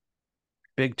Room.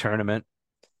 Big tournament.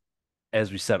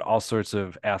 As we said, all sorts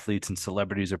of athletes and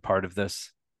celebrities are part of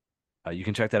this. You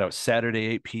can check that out Saturday,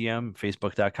 8 p.m.,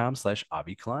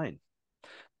 facebook.com/Avi Klein.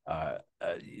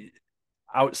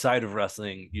 Outside of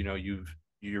wrestling,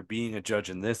 you're being a judge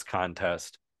in this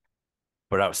contest,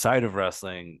 but outside of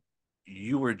wrestling,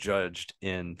 you were judged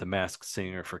in The Masked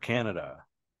Singer for Canada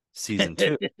season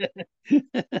 2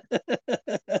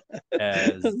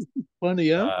 as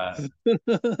funny, huh?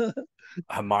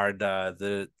 Hamard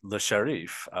the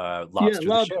Sharif,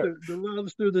 lobster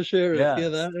the sheriff.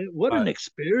 Yes. What an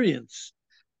experience.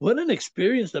 What an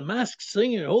experience. The Masked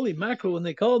Singer, holy mackerel. When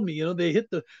they called me, they hit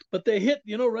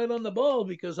right on the ball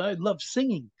because I love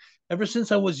singing. Ever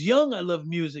since I was young, I love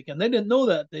music, and they didn't know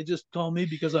that. They just called me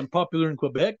because I'm popular in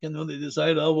Quebec, and they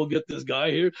decided, oh, we'll get this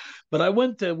guy here. But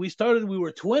we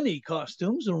were 20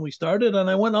 costumes when we started, and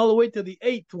I went all the way to the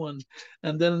 8th one.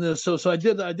 And then, so I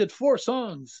did 4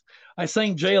 songs. I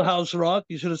sang Jailhouse Rock.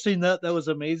 You should have seen that. That was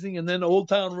amazing. And then Old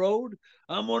Town Road.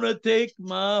 I'm gonna take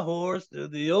my horse to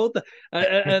the old,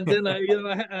 and then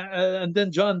and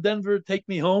then John Denver, Take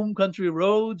Me Home, Country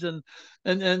Roads,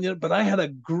 but I had a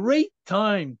great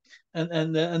time.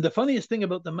 And the funniest thing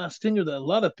about the Masked Singer, that a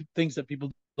lot of things that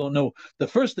people don't know. The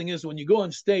first thing is when you go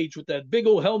on stage with that big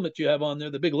old helmet you have on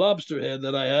there, the big lobster head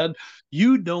that I had,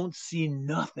 you don't see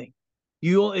nothing.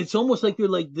 It's almost like you're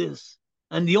like this.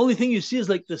 And the only thing you see is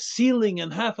like the ceiling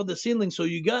and half of the ceiling. So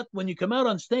when you come out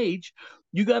on stage,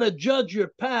 you got to judge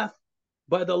your path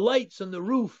by the lights and the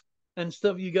roof and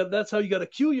stuff. That's how you got to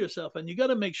cue yourself. And you got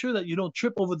to make sure that you don't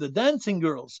trip over the dancing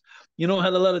girls. Had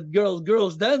a lot of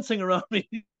girls dancing around me.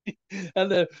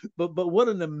 But what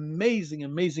an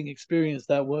amazing experience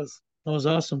that was. That was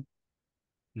awesome.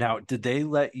 Now, did they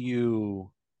let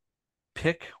you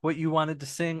pick what you wanted to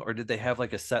sing, or did they have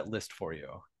like a set list for you?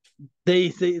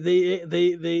 They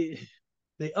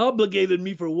obligated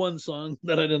me for one song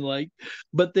that I didn't like,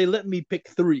 but they let me pick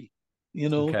 3.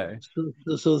 Okay.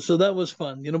 So that was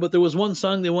fun, but there was one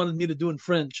song they wanted me to do in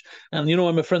French, and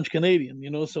I'm a French Canadian,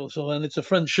 and it's a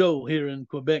French show here in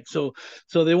Quebec, so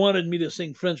they wanted me to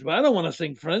sing French, but I don't want to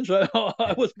sing French. I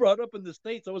was brought up in the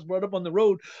States. I was brought up on the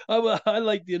road. I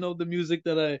like the music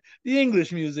the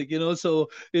English music, so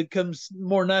it comes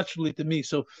more naturally to me.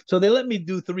 So they let me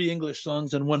do 3 English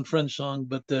songs and 1 French song,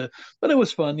 but it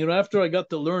was fun, after I got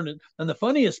to learn it. And the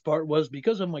funniest part was,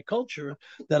 because of my culture,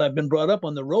 that I've been brought up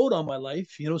on the road all my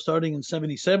life. Starting in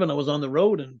 '77, I was on the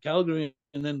road in Calgary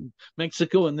and then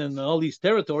Mexico and then all these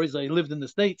territories. I lived in the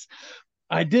States.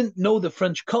 I didn't know the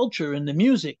French culture and the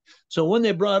music. So when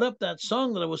they brought up that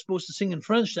song that I was supposed to sing in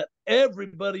French, that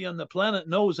everybody on the planet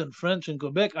knows in French in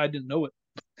Quebec, I didn't know it.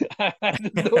 I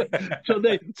didn't know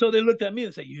it. So they looked at me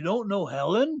and said, "You don't know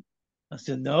Helen?" I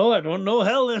said, "No, I don't know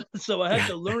Helen." So I had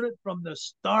to learn it from the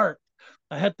start.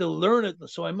 I had to learn it.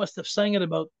 So I must have sang it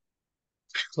about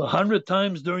 100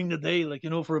 times during the day, like,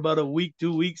 for about a week,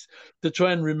 2 weeks, to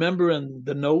try and remember and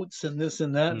the notes and this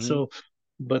and that. So,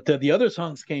 but the other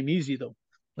songs came easy though.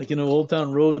 Like, Old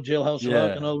Town Road, Jailhouse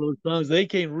Rock, and all those songs, they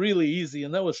came really easy,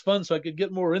 and that was fun. So I could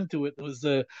get more into it. It was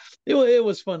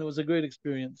fun. It was a great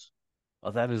experience.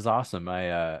 Well, that is awesome.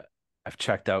 I've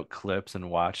checked out clips and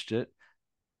watched it.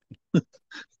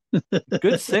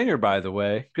 Good singer, by the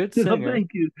way. Good singer.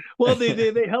 Thank you. Well,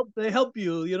 they help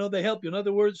you. They help you. In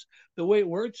other words, the way it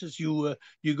works is you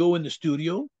go in the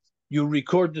studio, you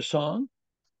record the song,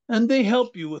 and they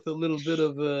help you with a little bit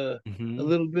of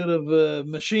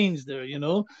machines there.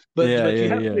 But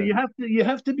you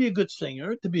have to be a good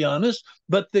singer, to be honest.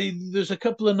 But there's a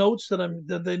couple of notes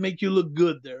that they make you look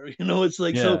good there. It's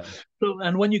like so.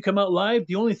 And when you come out live,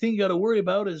 the only thing you got to worry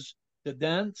about is the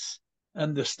dance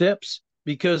and the steps,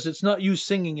 because it's not you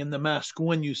singing in the mask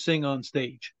when you sing on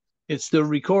stage. It's the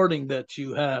recording that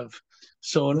you have.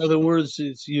 So in other words,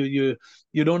 it's you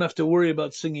don't have to worry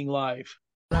about singing live.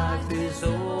 Life is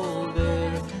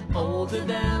older, older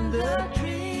than the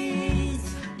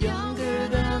trees, younger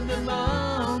than the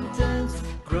mountains,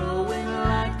 growing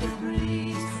like the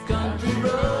breeze. Country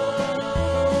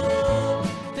road,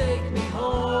 take me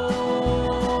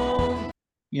home.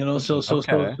 So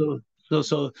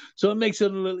it makes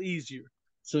it a little easier.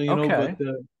 So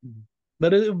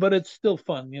but it's still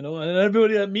fun, and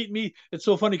everybody that meet me, it's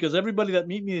so funny because everybody that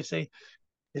meet me, they say,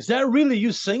 "Is that really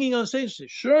you singing on stage?" I say,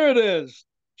 "Sure it is.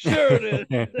 Sure it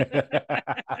is."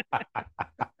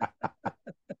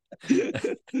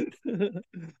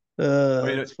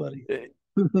 That's funny.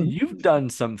 You've done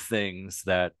some things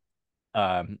that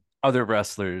other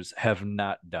wrestlers have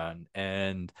not done,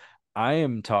 and I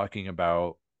am talking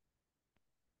about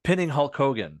pinning Hulk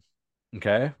Hogan.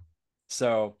 Okay,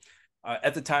 so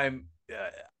at the time,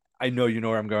 I know you know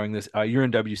where I'm going. You're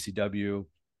in WCW.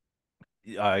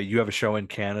 You have a show in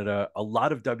Canada. A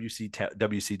lot of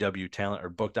WCW talent are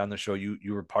booked on the show. You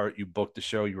booked the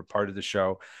show. You were part of the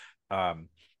show.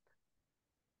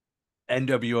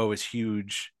 NWO is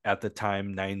huge at the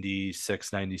time,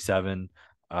 96, 97.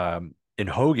 And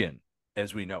Hogan,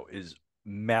 as we know, is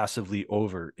massively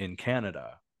over in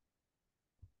Canada.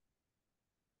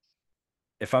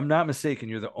 If I'm not mistaken,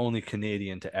 you're the only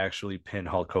Canadian to actually pin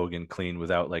Hulk Hogan clean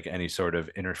without like any sort of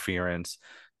interference.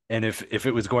 And if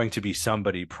it was going to be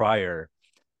somebody prior,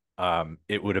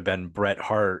 it would have been Bret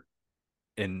Hart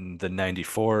in the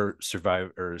 94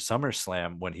 Survivor or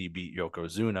SummerSlam when he beat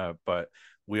Yokozuna. But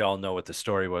we all know what the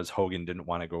story was. Hogan didn't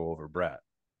want to go over Bret.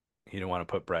 He didn't want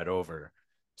to put Bret over.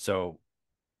 So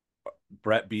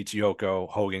Bret beats Yoko.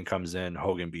 Hogan comes in.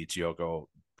 Hogan beats Yoko.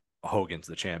 Hogan's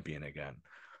the champion again.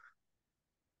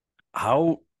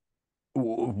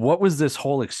 What was this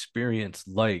whole experience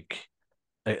like?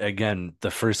 Again, the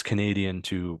first Canadian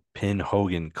to pin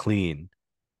Hogan clean,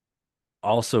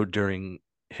 also during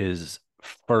his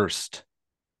first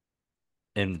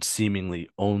and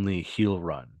seemingly only heel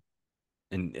run.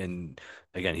 And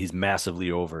again, he's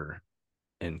massively over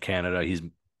in Canada. He's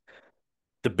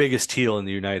the biggest heel in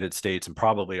the United States and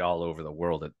probably all over the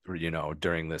world,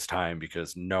 during this time,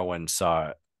 because no one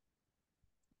saw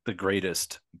the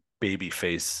greatest baby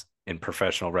face in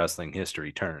professional wrestling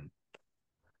history turn.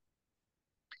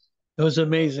 It was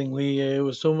amazing. I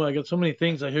got so many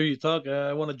things. I hear you talk.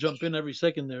 I want to jump in every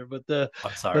second there, but I'm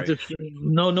sorry. But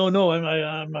no.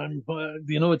 I'm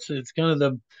it's kind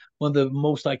of one of the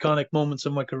most iconic moments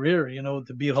of my career.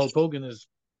 To beat Hulk Hogan is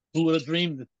who would have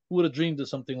dreamed? Who would have dreamed of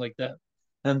something like that?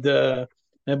 And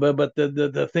but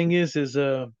the thing is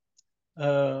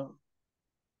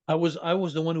I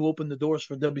was the one who opened the doors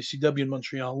for WCW in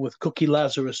Montreal with Cookie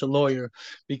Lazarus, a lawyer,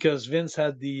 because Vince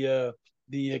had the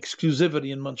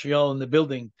exclusivity in Montreal in the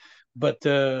building but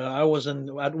I was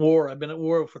at war. I've been at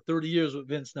war for 30 years with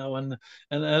Vince now,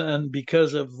 and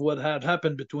because of what had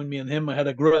happened between me and him, I had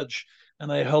a grudge,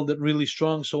 and I held it really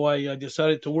strong. So I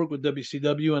decided to work with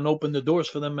WCW and open the doors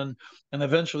for them, and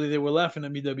eventually they were laughing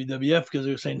at me, WWF, because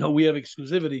they were saying, no, we have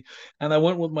exclusivity. And I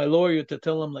went with my lawyer to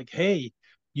tell them, like, hey,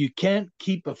 you can't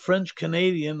keep a French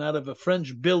Canadian out of a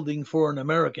French building for an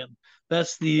American.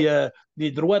 That's the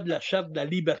droits de la Charte de la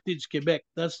Liberté du Québec.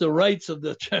 That's the rights of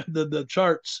the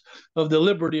charts of the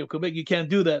liberty of Quebec. You can't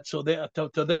do that. So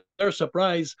to their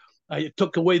surprise, I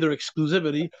took away their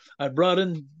exclusivity. I brought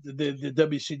in the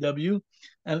WCW,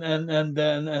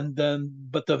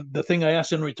 but the thing I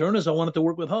asked in return is I wanted to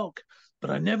work with Hulk,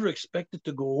 but I never expected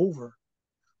to go over.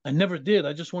 I never did.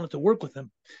 I just wanted to work with him.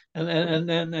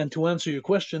 And to answer your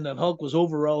question, that Hulk was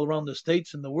over all around the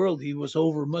States and the world. He was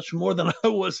over much more than I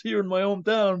was here in my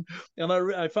hometown. And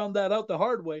I found that out the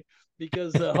hard way,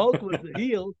 because Hulk was the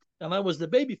heel and I was the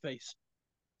babyface.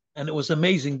 And it was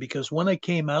amazing, because when I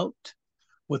came out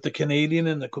with the Canadian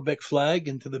and the Quebec flag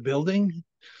into the building,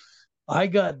 I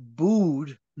got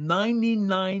booed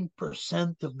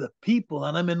 99% of the people,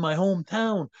 and I'm in my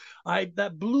hometown.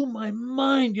 That blew my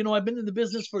mind. I've been in the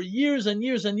business for years and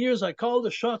years and years. I call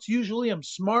the shots. Usually I'm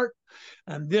smart,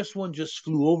 and this one just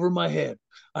flew over my head.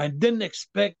 I didn't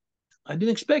expect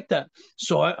that.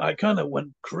 So I kind of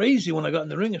went crazy when I got in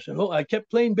the ring. I said, oh, I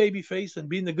kept playing babyface and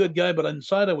being the good guy, but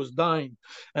inside I was dying.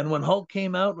 And when Hulk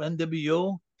came out,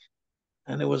 NWO,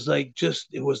 and it was like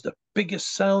it was the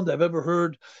biggest sound I've ever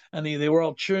heard, and they were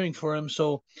all cheering for him.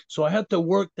 So I had to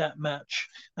work that match,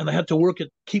 and I had to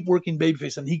keep working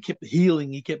babyface, and he kept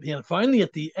healing. Finally,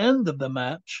 at the end of the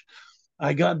match,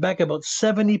 I got back about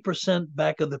 70%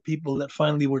 back of the people that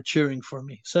finally were cheering for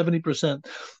me, 70%.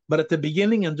 But at the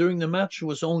beginning and during the match, there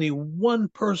was only one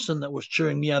person that was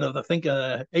cheering me out of, I think,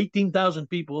 18,000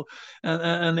 people.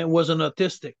 And it was an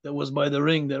autistic that was by the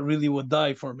ring that really would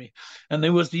die for me. And it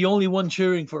was the only one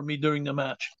cheering for me during the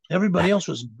match. Everybody else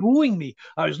was booing me.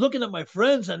 I was looking at my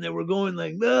friends and they were going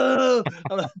like, no.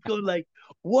 And I was going like,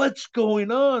 what's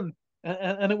going on?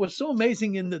 And it was so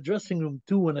amazing in the dressing room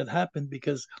too when it happened,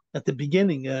 because at the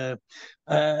beginning I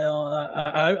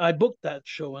booked that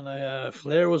show, and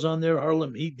Flair was on there,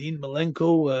 Harlem Heat, Dean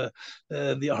Malenko,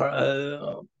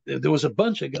 there was a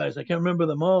bunch of guys, I can't remember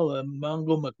them all.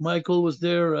 Mongo McMichael was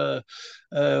there.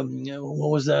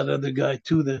 What was that other guy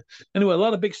too? Anyway, a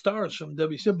lot of big stars from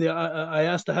WCW. I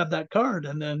asked to have that card,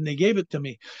 and then they gave it to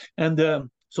me, and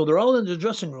so they're all in the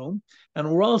dressing room,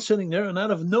 and we're all sitting there, and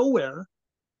out of nowhere,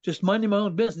 just minding my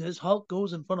own business, Hulk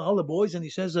goes in front of all the boys and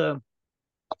he says,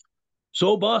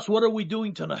 so, boss, what are we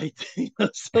doing tonight?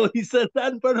 So he said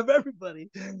that in front of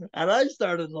everybody. And I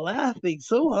started laughing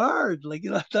so hard. Like,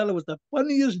 I thought it was the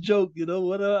funniest joke,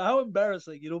 how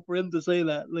embarrassing, for him to say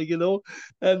that,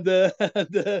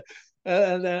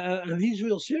 and he's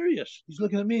real serious. He's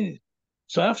looking at me.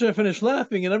 So after I finished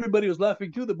laughing, and everybody was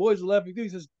laughing too, the boys were laughing too, he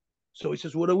says,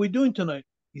 what are we doing tonight?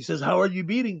 He says, how are you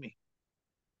beating me?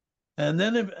 And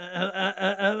then,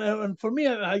 and for me,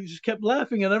 I just kept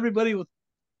laughing, and everybody was.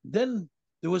 Then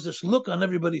there was this look on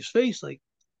everybody's face, like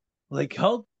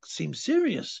Hulk seemed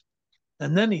serious.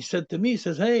 And then he said to me, he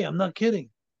says, "Hey, I'm not kidding."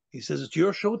 He says, "It's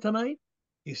your show tonight."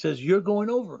 He says, "You're going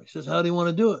over." He says, "How do you want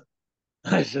to do it?"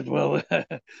 I said, "Well,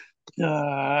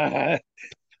 I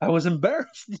was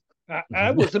embarrassed.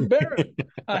 I was embarrassed.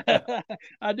 I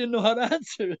didn't know how to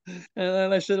answer."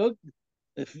 And I said,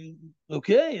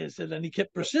 okay. I said, and he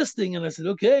kept persisting. And I said,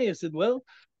 okay. I said, well,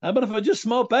 how about if I just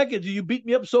small package you? You beat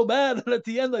me up so bad, and at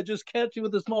the end I just catch you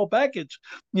with a small package,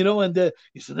 And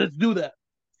he said, let's do that.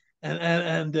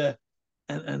 And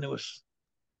it was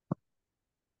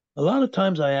a lot of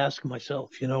times I ask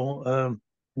myself,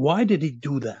 why did he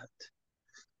do that?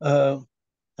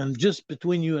 And just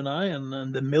between you and I,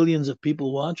 and the millions of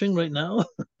people watching right now,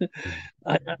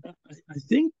 I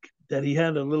think that he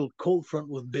had a little cold front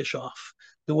with Bischoff.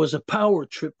 There was a power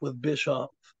trip with Bischoff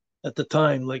at the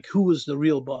time, like who was the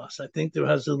real boss. I think there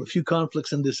has a few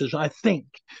conflicts in decision. I think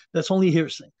that's only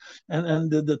hearsay. And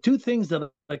the two things that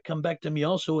come back to me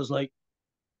also is like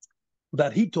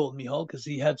that he told me, Hulk, because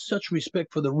he had such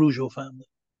respect for the Rougeau family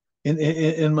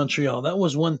in Montreal. That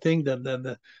was one thing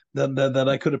that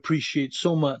I could appreciate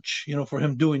so much, for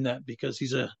him doing that, because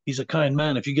he's a kind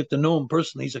man. If you get to know him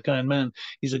personally, he's a kind man.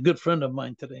 He's a good friend of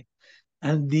mine today.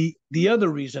 And the other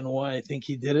reason why I think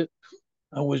he did it,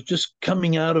 I was just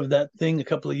coming out of that thing a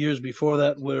couple of years before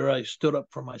that, where I stood up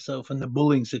for myself in the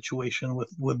bullying situation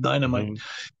with Dynamite.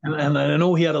 Mm-hmm. And I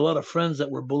know he had a lot of friends that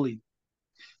were bullied.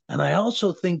 And I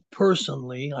also think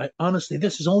personally, honestly,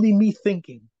 this is only me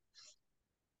thinking,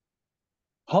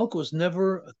 Hulk was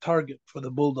never a target for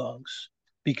the Bulldogs.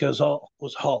 because Hulk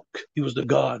was Hulk. He was the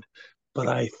god. But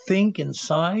I think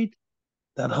inside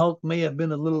that Hulk may have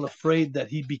been a little afraid that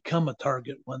he'd become a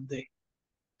target one day.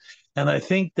 And I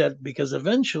think that because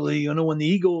eventually, when the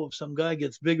ego of some guy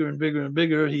gets bigger and bigger and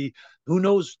bigger, who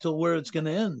knows till where it's going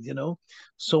to end.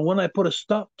 So when I put a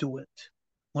stop to it,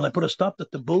 when I put a stop to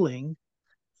the bullying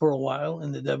for a while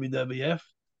in the WWF,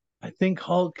 I think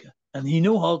Hulk, and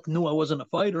Hulk knew I wasn't a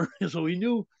fighter, so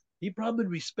he probably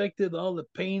respected all the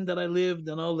pain that I lived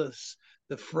and all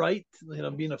the fright,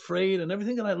 being afraid and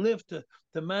everything that I lived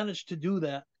to manage to do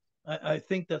that.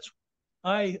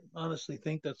 I honestly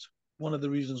think that's one of the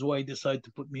reasons why he decided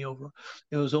to put me over.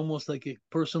 It was almost like a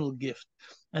personal gift.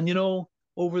 And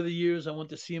over the years, I went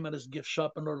to see him at his gift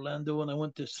shop in Orlando, and I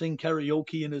went to sing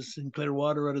karaoke in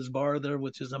Clearwater at his bar there,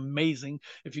 which is amazing.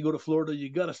 If you go to Florida,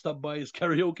 you got to stop by his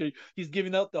karaoke. He's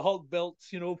giving out the Hulk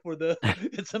belts, for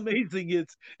it's amazing.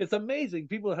 It's amazing.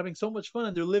 People are having so much fun,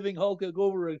 and they're living Hulk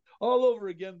all over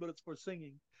again, but it's for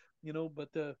singing,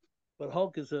 but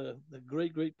Hulk is a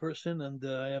great, great person, and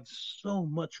I have so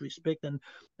much respect, and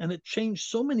it changed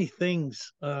so many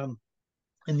things in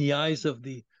the eyes of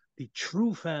the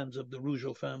true fans of the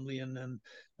Rougeau family, and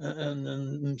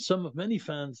some of many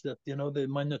fans that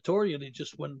my notoriety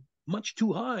just went much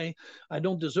too high. I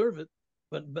don't deserve it,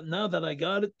 but now that I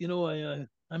got it,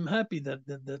 I'm happy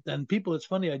that and people. It's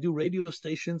funny. I do radio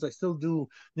stations. I still do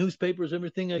newspapers.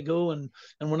 Everything I go and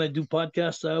when I do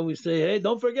podcasts, I always say, "Hey,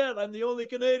 don't forget, I'm the only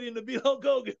Canadian to beat Hulk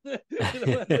Hogan." but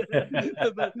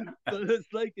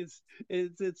it's like it's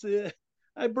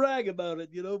I brag about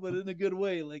it, but in a good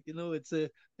way. Like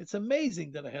it's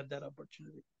amazing that I had that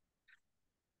opportunity.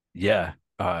 Yeah,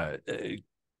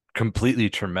 completely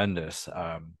tremendous.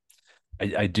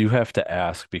 I do have to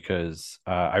ask because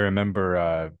I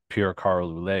remember Pierre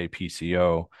Carl Ouellet,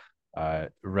 PCO,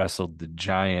 wrestled the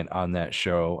Giant on that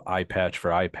show, eye patch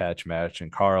for eye patch match,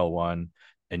 and Carl won,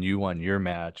 and you won your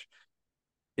match.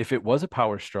 If it was a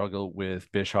power struggle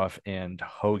with Bischoff and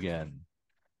Hogan,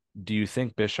 do you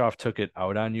think Bischoff took it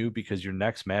out on you because your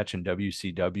next match in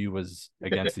WCW was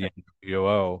against the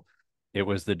NWO? It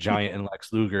was the Giant and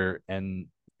Lex Luger, and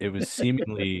it was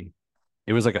seemingly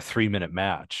it was like a 3-minute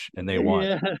match, and they won.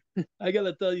 Yeah, I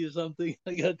gotta tell you something.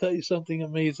 I gotta tell you something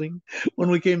amazing. When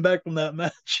we came back from that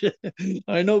match,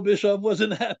 I know Bischoff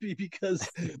wasn't happy because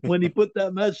when he put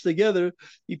that match together,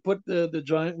 he put the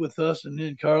Giant with us and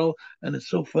then Carl, and it's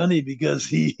so funny because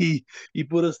he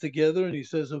put us together and he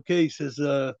says, "Okay," he says,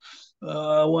 "I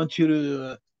want you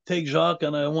to take Jacques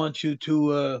and I want you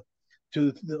to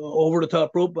over the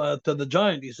top rope to the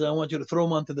Giant." He said, "I want you to throw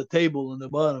him onto the table in the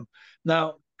bottom."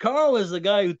 Now, Carl is the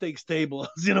guy who takes tables.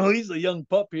 He's a young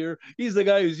pup here. He's the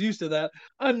guy who's used to that.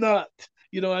 I'm not.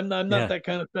 I'm not that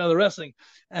kind of style of wrestling.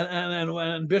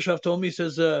 And Bischoff told me, he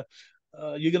says,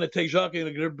 "You're gonna take Jacques and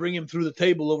you're gonna bring him through the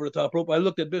table over the top rope." I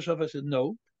looked at Bischoff. I said,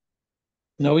 "No,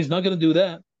 he's not gonna do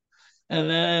that."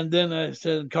 And then I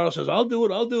said, Carl says, "I'll do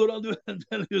it, I'll do it, I'll do it." And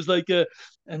then he was like,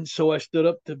 and so I stood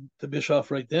up to Bischoff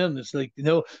right then. It's like,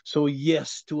 so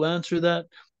yes, to answer that,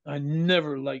 I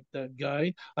never liked that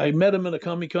guy. I met him at a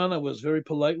Comic-Con. I was very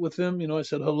polite with him. I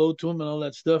said hello to him and all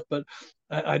that stuff, but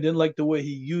I didn't like the way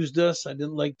he used us. I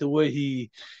didn't like the way he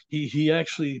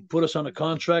actually put us on a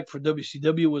contract for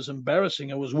WCW. It was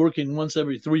embarrassing. I was working once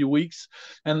every 3 weeks.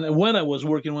 And when I was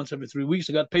working once every 3 weeks,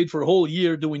 I got paid for a whole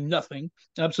year doing nothing,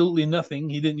 absolutely nothing.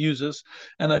 He didn't use us.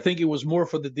 And I think it was more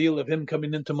for the deal of him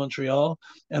coming into Montreal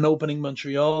and opening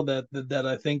Montreal that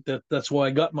I think that's why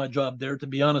I got my job there, to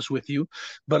be honest with you.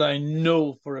 But I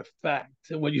know for a fact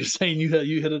what you're saying, you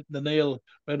hit the nail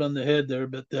right on the head there.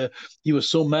 But he was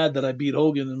so mad that I beat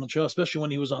Hogan in Montreal, especially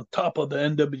when he was on top of the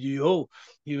NWO.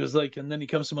 He was like, and then he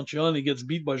comes to Montreal and he gets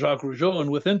beat by Jacques Rougeau, and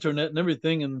with internet and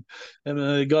everything, and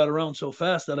it got around so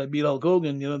fast that I beat Hulk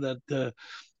Hogan.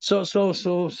 So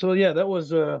yeah, that was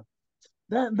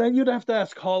that you'd have to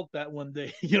ask Hulk that one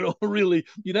day. Really,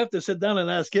 you'd have to sit down and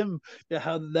ask him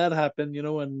how did that happen.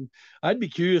 And I'd be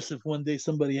curious if one day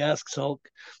somebody asks Hulk,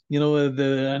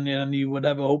 and you would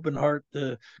have an open heart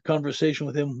conversation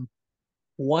with him.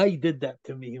 Why he did that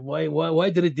to me? Why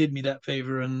did it did me that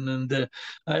favor? And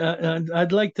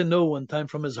I'd like to know one time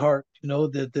from his heart,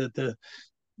 but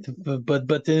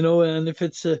and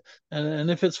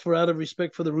if it's for out of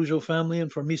respect for the Rougeau family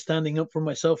and for me standing up for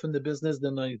myself in the business,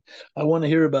 then I want to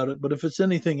hear about it. But if it's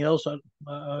anything else,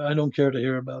 I don't care to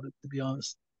hear about it, to be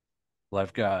honest. Well,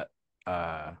 I've got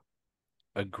a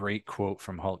great quote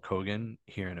from Hulk Hogan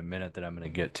here in a minute that I'm going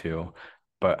to get to,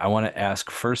 but I want to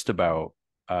ask first about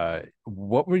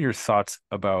what were your thoughts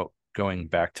about going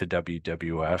back to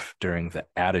WWF during the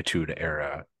Attitude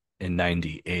Era in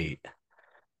 '98?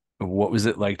 What was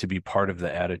it like to be part of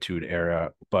the Attitude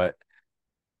Era? But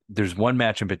there's one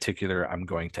match in particular I'm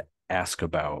going to ask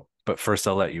about, but first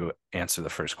I'll let you answer the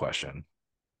first question.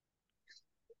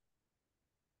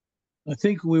 I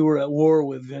think we were at war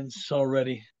with Vince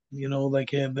already.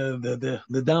 Like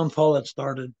the downfall had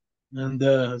started,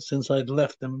 and since I'd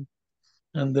left him,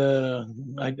 and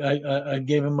I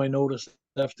gave him my notice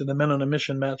after the Men on a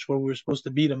Mission match where we were supposed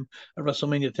to beat him at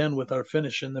WrestleMania 10 with our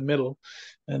finish in the middle,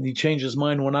 and he changed his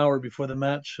mind 1 hour before the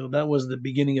match. So that was the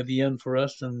beginning of the end for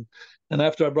us. And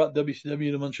after I brought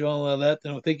WCW to Montreal and all that,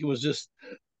 and I think it was just,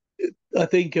 I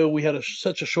think we had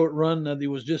such a short run that it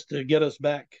was just to get us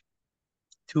back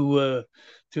to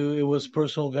it was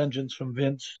personal vengeance from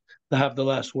Vince to have the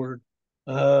last word.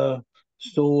 Uh,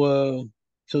 so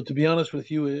so to be honest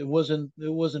with you, it wasn't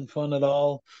fun at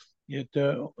all. It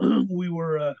we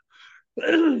were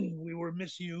we were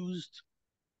misused.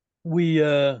 We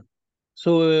so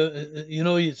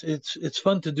it's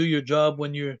fun to do your job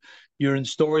when you're in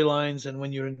storylines and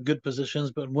when you're in good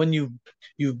positions, but when you've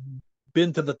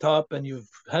been to the top and you've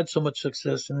had so much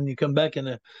success, and then you come back in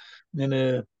a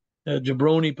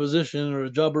jabroni position or a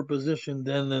jobber position,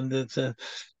 then and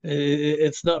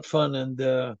it's not fun. And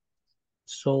go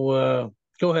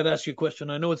ahead, ask your question.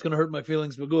 I know it's going to hurt my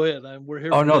feelings, but go ahead. We're here.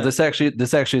 Oh for no, that. this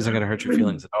actually isn't going to hurt your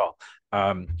feelings at all.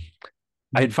 I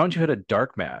had found you had a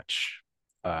dark match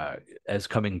as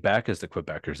coming back as the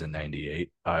Quebecers in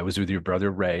 '98. I was with your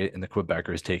brother Ray and the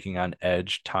Quebecers taking on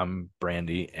Edge, Tom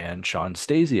Brandy, and Sean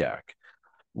Stasiak.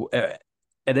 At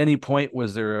any point,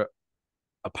 was there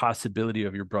a possibility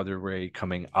of your brother Ray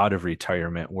coming out of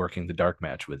retirement working the dark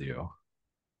match with you?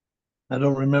 I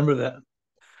don't remember that.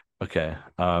 Okay.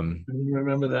 I didn't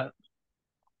remember that.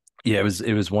 Yeah, it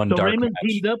was one So dark Raymond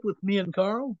match. teamed up with me and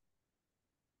Carl.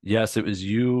 Yes, it was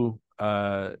you,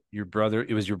 your brother.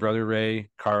 It was your brother Ray,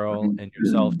 Carl, and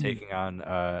yourself taking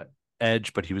on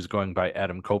Edge, but he was going by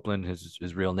Adam Copeland,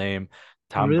 his real name,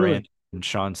 Tom Really? Brand, and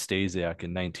Sean Stasiak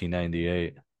in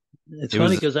 1998. It's It funny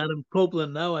was because Adam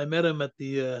Copeland, now I met him at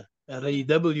the at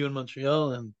AEW in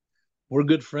Montreal, and we're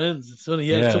good friends. It's funny. He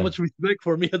has so yeah. much respect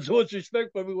for me. He had so much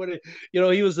respect for me when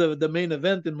he was the main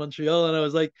event in Montreal, and I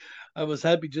was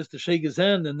happy just to shake his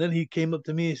hand. And then he came up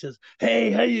to me. He says,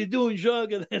 "Hey, how you doing,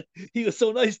 Jacques?" And then he was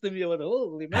so nice to me. I went,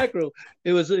 "Holy mackerel!"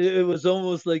 It was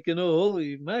almost like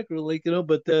holy mackerel, like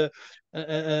But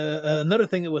another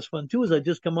thing that was fun too is I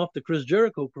just come off the Chris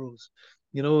Jericho cruise.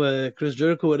 Chris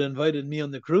Jericho had invited me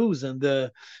on the cruise, and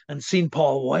seen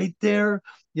Paul White there.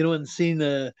 And seen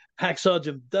Hacksaw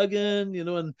Jim Duggan,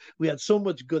 and we had so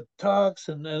much good talks,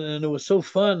 and it was so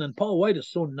fun. And Paul White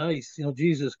is so nice,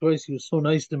 Jesus Christ, he was so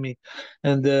nice to me.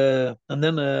 And then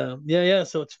yeah.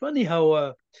 So it's funny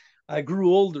how I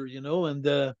grew older,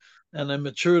 and I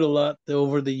matured a lot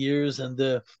over the years.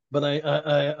 But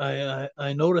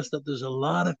I noticed that there's a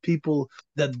lot of people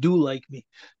that do like me,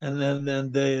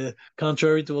 and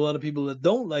contrary to a lot of people that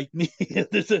don't like me,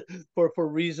 for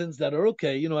reasons that are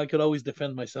okay. I could always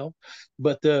defend myself,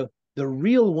 but the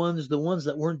real ones, the ones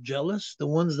that weren't jealous, the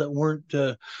ones that weren't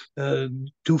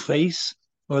two-face,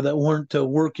 or that weren't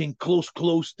working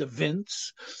close to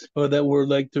Vince, or that were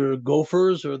like their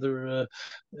gophers, or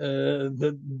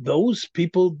those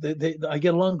people, I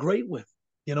get along great with.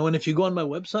 And if you go on my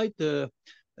website,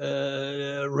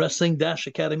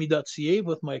 wrestling-academy.ca,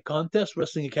 with my contest,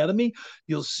 Wrestling Academy,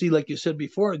 you'll see, like you said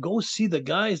before, go see the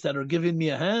guys that are giving me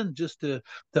a hand just to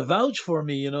vouch for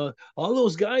me. All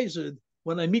those guys,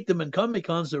 when I meet them in Comic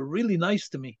Cons, they're really nice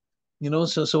to me.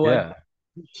 Yeah.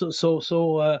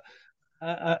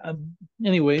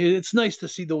 Anyway, it's nice to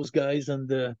see those guys, and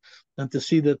to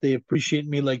see that they appreciate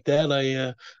me like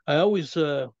that. I always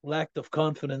lacked of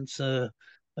confidence,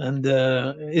 and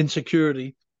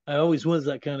insecurity. I always was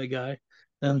that kind of guy,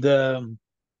 and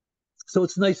so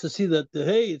it's nice to see that.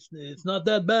 Hey, it's not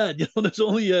that bad. There's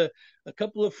only a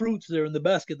couple of fruits there in the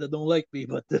basket that don't like me,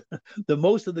 but the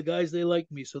most of the guys, they like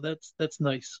me, so that's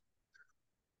nice.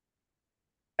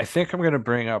 I think I'm going to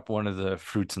bring up one of the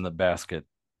fruits in the basket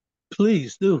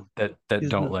Please do. that Please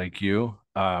don't do. like you.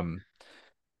 And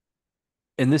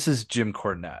this is Jim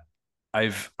Cornette.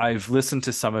 I've listened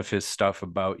to some of his stuff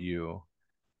about you,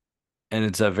 and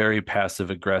it's a very passive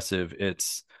aggressive.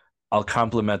 I'll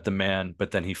compliment the man,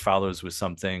 but then he follows with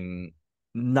something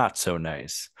not so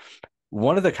nice.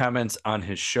 One of the comments on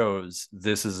his shows,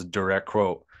 this is a direct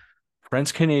quote: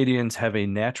 French Canadians have a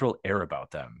natural air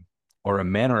about them, or a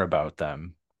manner about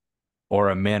them, or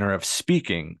a manner of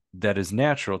speaking that is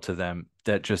natural to them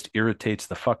that just irritates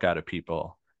the fuck out of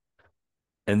people,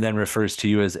 and then refers to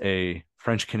you as a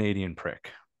French Canadian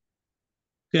prick.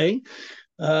 Okay.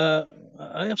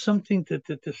 I have something to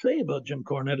say about Jim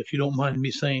Cornette, if you don't mind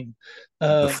me saying. The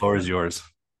Uh, floor is yours.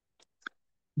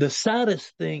 the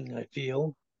saddest thing I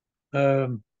feel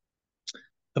um,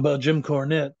 about Jim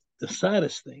Cornette, the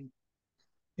saddest thing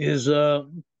is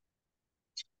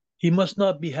he must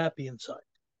not be happy inside.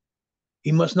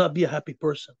 He must not be a happy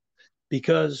person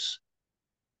because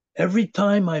every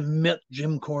time I met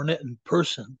Jim Cornette in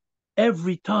person,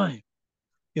 every time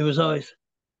it was always,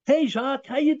 "Hey Jacques,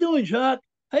 how you doing, Jacques?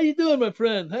 How you doing, my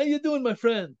friend? How you doing, my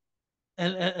friend?"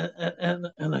 And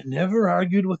I never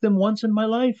argued with him once in my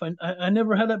life. I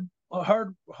never had a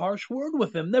harsh word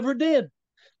with him. Never did.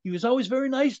 He was always very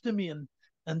nice to me. And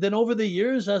then over the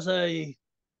years, as I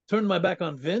turned my back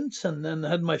on Vince and then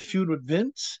had my feud with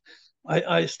Vince,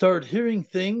 I started hearing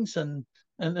things and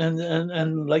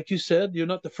like you said, you're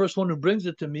not the first one who brings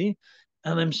it to me.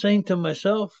 And I'm saying to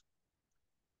myself,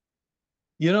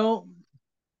 you know,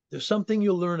 there's something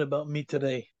you'll learn about me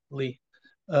today, Lee.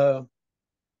 Uh,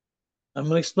 I'm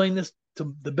going to explain this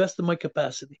to the best of my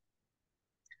capacity.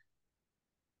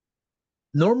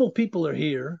 Normal people are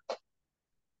here,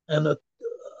 and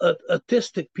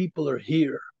autistic people are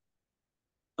here.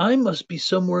 I must be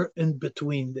somewhere in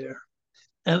between there.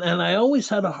 And I always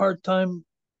had a hard time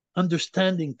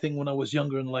understanding things when I was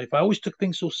younger in life. I always took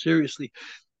things so seriously.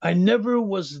 I never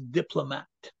was diplomat.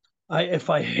 If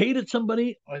I hated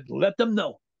somebody, I'd let them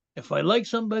know. If I liked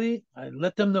somebody, I'd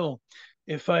let them know.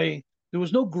 There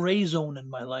was no gray zone in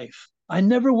my life. I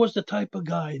never was the type of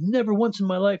guy, never once in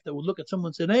my life that would look at someone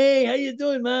and say, "Hey, how you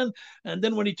doing, man?" And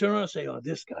then when he turned around and say, "Oh,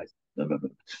 this guy's,"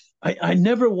 I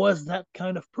never was that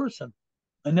kind of person.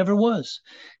 I never was,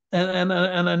 and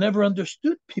I never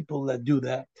understood people that do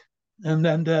that.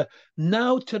 And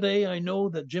now today I know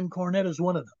that Jim Cornette is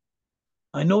one of them.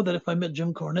 I know that if I met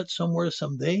Jim Cornette somewhere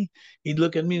someday, he'd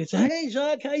look at me and say, "Hey,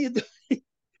 Jacques, how you doing?"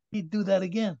 He'd do that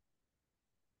again.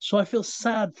 So I feel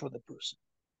sad for the person.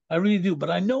 I really do. But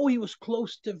I know he was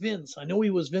close to Vince. I know he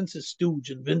was Vince's stooge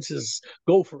and Vince's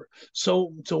gopher.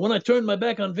 So when I turned my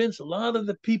back on Vince, a lot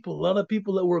of people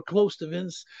that were close to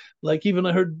Vince, like even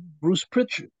I heard Bruce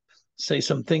Prichard say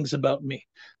some things about me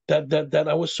that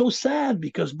I was so sad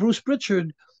because Bruce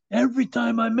Prichard, every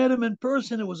time I met him in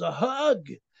person, it was a hug.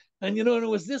 And and it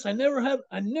was this. I never had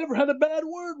a bad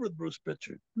word with Bruce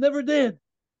Prichard. Never did.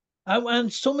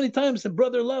 And so many times, the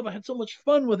brother love, I had so much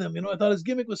fun with him. I thought his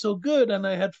gimmick was so good, and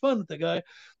I had fun with the guy.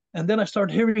 And then I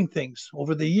started hearing things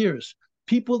over the years.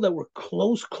 People that were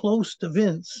close to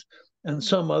Vince, and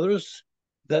some others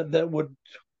that would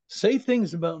say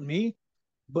things about me,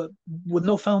 but with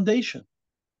no foundation,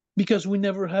 because we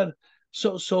never had.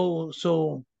 So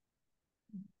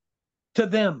to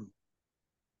them,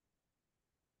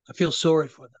 I feel sorry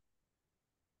for them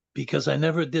because I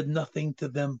never did nothing to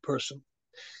them personally.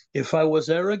 If I was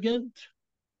arrogant,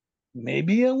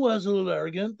 maybe I was a little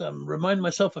arrogant. I'm reminding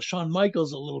myself of Shawn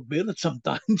Michaels a little bit. At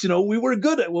sometimes, we were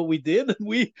good at what we did, and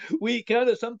we kind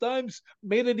of sometimes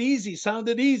made it easy,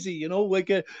 sounded easy, and I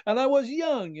was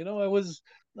young, I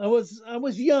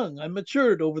was young. I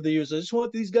matured over the years. I just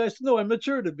want these guys to know I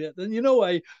matured a bit, and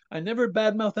I never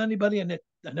badmouth anybody, and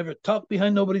I never talk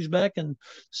behind nobody's back, and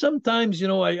sometimes,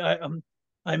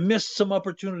 I missed some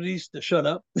opportunities to shut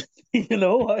up.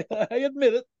 I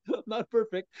admit it. I'm not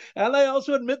perfect. And I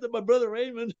also admit that my brother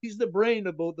Raymond, he's the brain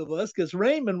of both of us because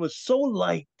Raymond was so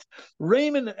light.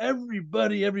 Raymond,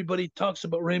 everybody talks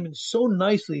about Raymond so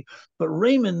nicely, but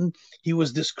Raymond, he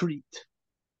was discreet.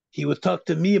 He would talk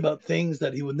to me about things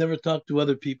that he would never talk to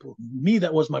other people. Me,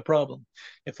 that was my problem.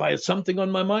 If I had something on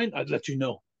my mind, I'd let you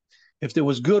know. If there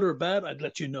was good or bad, I'd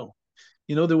let you know.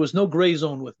 There was no gray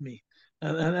zone with me.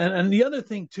 And the other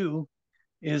thing too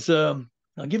is I'll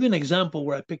give you an example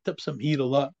where I picked up some heat a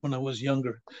lot when I was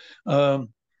younger. The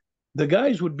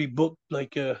guys would be booked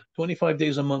like 25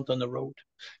 days a month on the road,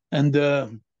 and it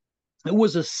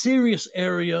was a serious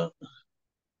area,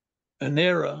 an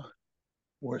era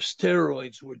where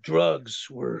steroids, were drugs,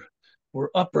 were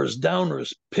uppers,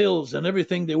 downers, pills, and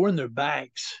everything. They were in their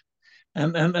bags.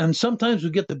 And sometimes we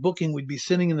get the booking, we'd be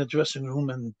sitting in the dressing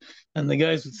room, and the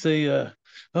guys would say,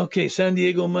 "Okay, San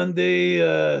Diego Monday,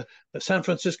 San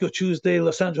Francisco Tuesday,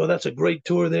 Los Angeles. That's a great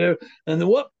tour there." And then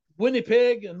what?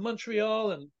 Winnipeg and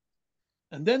Montreal,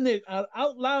 and then they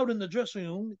out loud in the dressing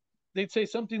room, they'd say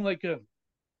something like,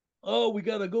 "Oh, we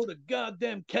got to go to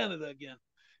goddamn Canada again,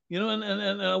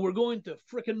 and we're going to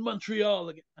frickin' Montreal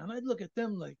again." And I'd look at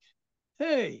them like,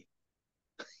 "Hey,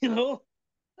 you know."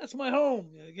 That's my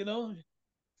home,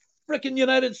 freaking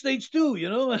United States too,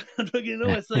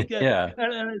 it's like, Yeah.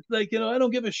 and it's like, I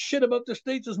don't give a shit about the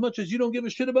States as much as you don't give a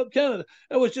shit about Canada.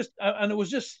 It was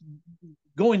just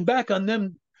going back on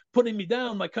them putting me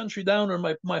down, my country down, or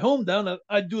my home down,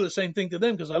 I'd do the same thing to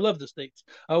them because I love the States.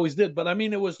 I always did. But I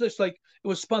mean, it was just like it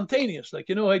was spontaneous. Like,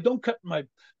 hey, don't cut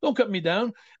me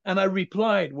down. And I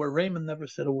replied where Raymond never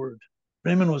said a word.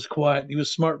 Raymond was quiet. He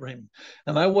was smart, Raymond,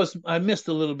 and I missed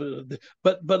a little bit of the,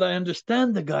 but I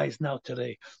understand the guys now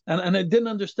today, and I didn't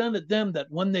understand it then that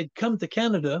when they'd come to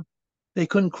Canada, they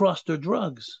couldn't cross their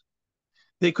drugs,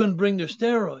 they couldn't bring their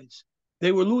steroids,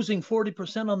 they were losing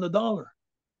 40% on the dollar.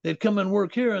 They'd come and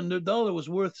work here, and their dollar was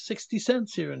worth 60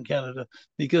 cents here in Canada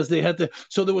because they had to.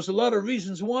 So there was a lot of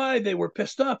reasons why they were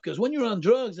pissed off. Because when you're on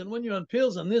drugs and when you're on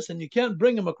pills and this, and you can't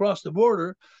bring them across the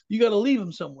border, you got to leave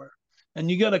them somewhere. And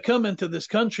you got to come into this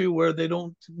country where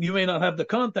you may not have the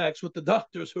contacts with the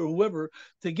doctors or whoever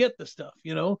to get the stuff,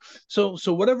 So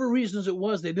whatever reasons it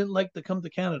was, they didn't like to come to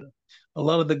Canada. A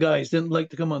lot of the guys didn't like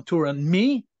to come on tour. And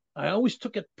me, I always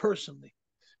took it personally.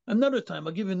 Another time,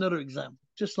 I'll give you another example,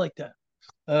 just like that.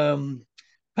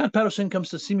 Pat Patterson comes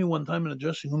to see me one time in the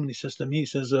dressing room, and he says to me, he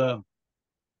says, I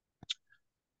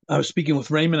was speaking with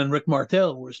Raymond and Rick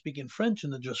Martel. We're speaking French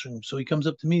in the dressing room. So he comes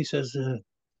up to me, he says,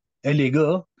 hey les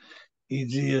gars, il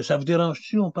dit, ça vous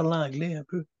dérange-tu, on parle anglais un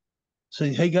peu? So,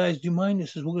 hey guys, do you mind? He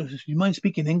says, do you mind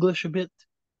speaking English a bit?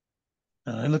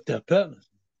 And I looked at Pat and I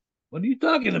said, what are you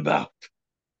talking about?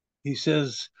 He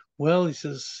says,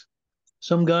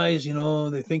 some guys,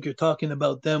 they think you're talking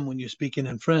about them when you're speaking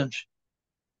in French.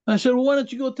 I said, well, why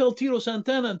don't you go tell Tito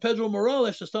Santana and Pedro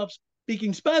Morales to stop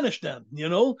speaking Spanish then?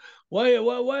 Why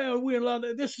are we allowed?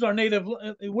 This is our native.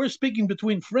 We're speaking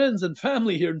between friends and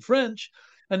family here in French.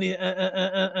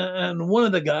 And one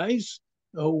of the guys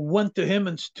went to him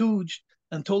and stooged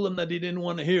and told him that he didn't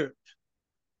want to hear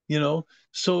it.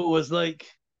 So it was like,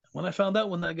 when I found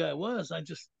out when that guy was,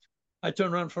 I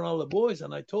turned around in front of all the boys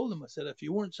and I told them, I said, if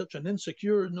you weren't such an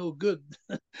insecure, no good,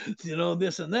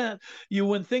 this and that, you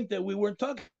wouldn't think that we weren't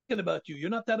talking about you.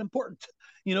 You're not that important.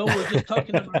 We're just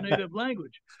talking in our native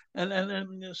language.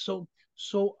 And so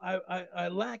I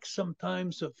lack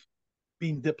sometimes of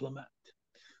being diplomat.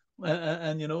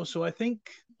 So I think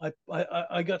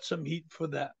I got some heat for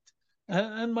that.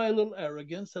 And my little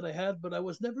arrogance that I had, but I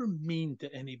was never mean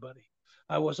to anybody.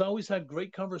 I always had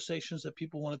great conversations that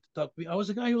people wanted to talk to me. I was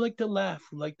a guy who liked to laugh,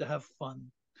 who liked to have fun,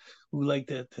 who liked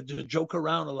to joke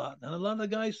around a lot. And a lot of the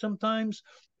guys, sometimes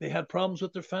they had problems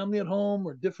with their family at home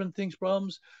or different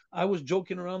problems. I was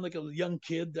joking around like a young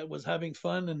kid that was having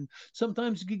fun. And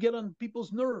sometimes you could get on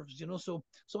people's nerves, So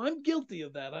I'm guilty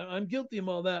of that. I'm guilty of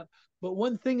all that. But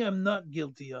one thing I'm not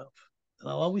guilty of, and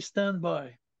I'll always stand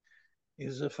by,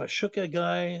 is if I shook a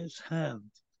guy's hand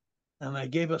and I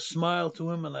gave a smile to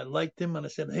him and I liked him and I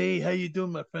said, hey, how you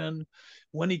doing, my friend?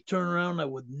 When he turned around, I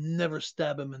would never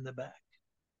stab him in the back.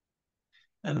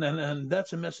 And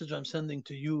that's a message I'm sending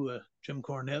to you, Jim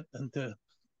Cornette, and to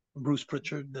Bruce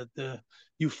Prichard, that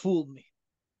you fooled me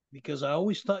because I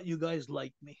always thought you guys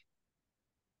liked me.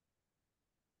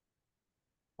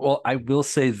 Well, I will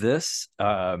say this,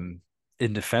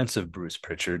 in defense of Bruce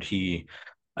Prichard, he,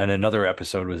 in another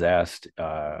episode, was asked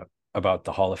about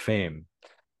the Hall of Fame.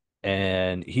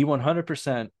 And he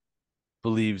 100%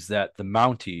 believes that the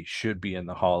Mountie should be in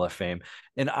the Hall of Fame.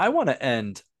 And I want to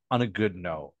end on a good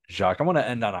note, Jacques. I want to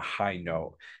end on a high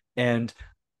note. And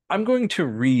I'm going to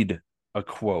read a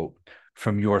quote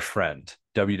from your friend,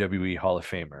 WWE Hall of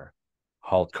Famer,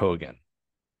 Hulk Hogan.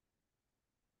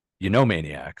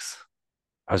 Maniacs,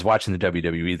 I was watching the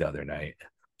WWE the other night,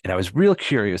 and I was real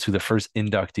curious who the first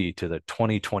inductee to the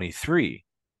 2023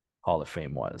 Hall of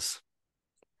Fame was.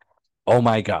 Oh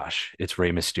my gosh, it's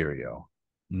Rey Mysterio.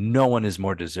 No one is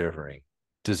more deserving,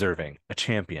 a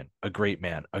champion, a great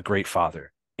man, a great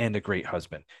father, and a great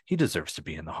husband. He deserves to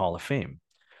be in the Hall of Fame.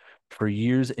 For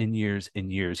years and years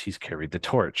and years, he's carried the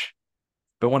torch.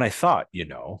 But when I thought,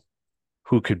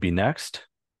 who could be next?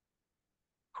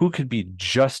 Who could be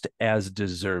just as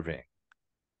deserving?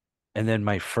 And then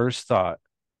my first thought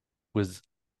was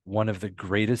one of the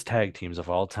greatest tag teams of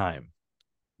all time,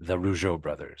 the Rougeau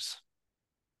brothers.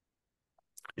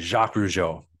 Jacques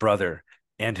Rougeau, brother,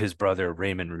 and his brother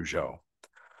Raymond Rougeau,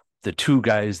 the two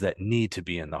guys that need to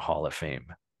be in the Hall of Fame.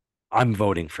 I'm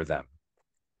voting for them.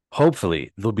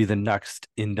 Hopefully, they'll be the next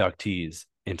inductees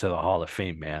into the Hall of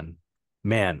Fame, man.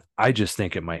 Man, I just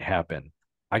think it might happen.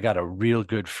 I got a real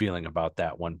good feeling about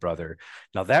that one, brother.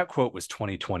 Now, that quote was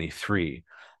 2023.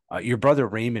 Your brother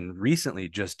Raymond recently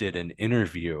just did an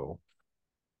interview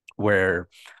where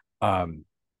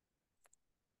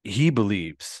he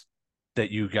believes that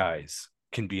you guys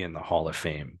can be in the Hall of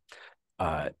Fame.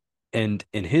 And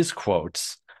in his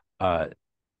quotes, I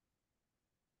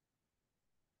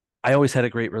always had a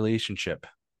great relationship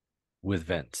with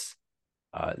Vince.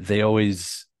 They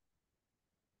always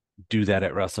do that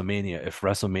at WrestleMania. If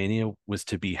WrestleMania was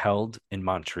to be held in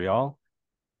Montreal,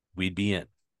 we'd be in.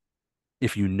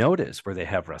 If you notice where they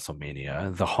have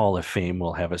WrestleMania, the Hall of Fame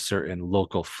will have a certain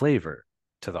local flavor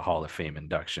to the Hall of Fame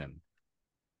induction.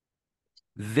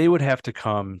 They would have to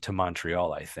come to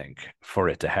Montreal, I think, for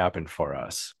it to happen for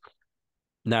us.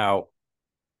 Now,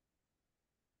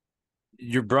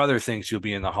 your brother thinks you'll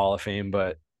be in the Hall of Fame,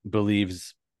 but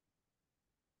believes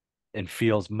and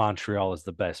feels Montreal is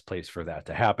the best place for that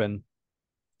to happen.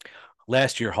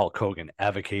 Last year, Hulk Hogan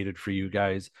advocated for you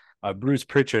guys. Bruce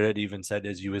Prichard had even said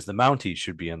as you as the Mountie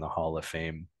should be in the Hall of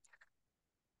Fame.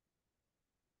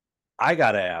 I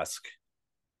gotta ask.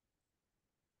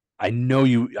 I know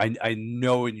I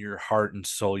know in your heart and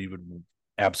soul you would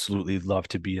absolutely love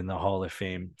to be in the Hall of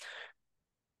Fame.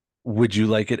 Would you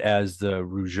like it as the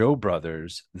Rougeau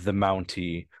brothers, the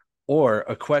Mountie, or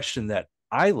a question that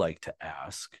I like to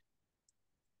ask?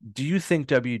 Do you think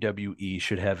WWE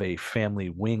should have a family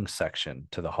wing section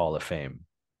to the Hall of Fame?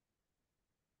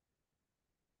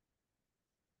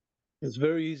 It's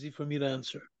very easy for me to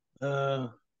answer.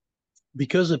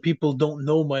 Because the people don't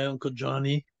know my Uncle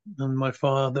Johnny and my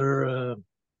father,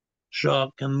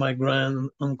 Jacques, and my grand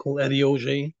uncle Eddie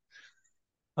Auger,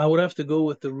 I would have to go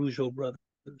with the Rougeau brothers.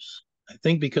 I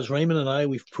think because Raymond and I,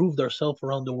 we've proved ourselves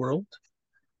around the world.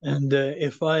 And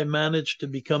if I manage to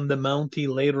become the Mountie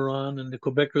later on in the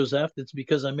Quebecers after, it's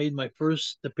because I made my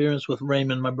first appearance with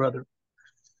Raymond, my brother.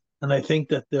 And I think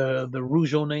that the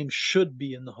Rougeau name should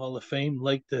be in the Hall of Fame,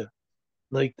 like the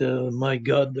my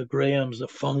God, the Grahams, the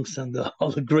Funks, and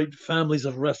all the great families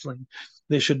of wrestling.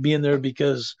 They should be in there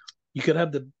because you could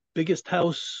have the biggest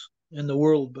house in the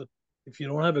world, but if you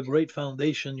don't have a great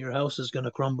foundation, your house is going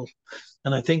to crumble.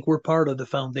 And I think we're part of the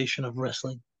foundation of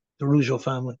wrestling, the Rougeau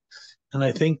family. And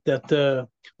I think that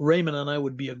Raymond and I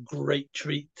would be a great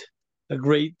treat, a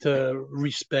great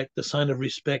respect, a sign of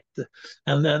respect.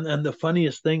 And the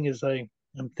funniest thing is I'm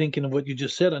thinking of what you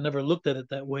just said. I never looked at it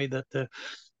that way, that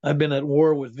I've been at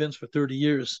war with Vince for 30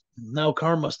 years. Now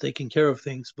karma's taking care of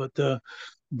things. But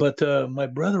my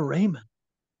brother Raymond,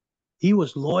 he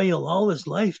was loyal all his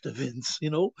life to Vince,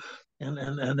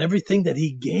 and everything that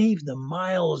he gave, the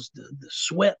miles, the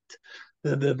sweat,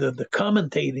 the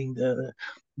commentating, the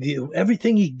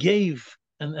everything he gave,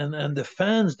 and the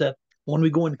fans that when we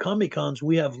go in Comic Cons,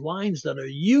 we have lines that are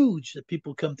huge that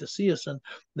people come to see us, and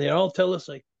they all tell us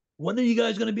like, when are you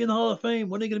guys going to be in the Hall of Fame?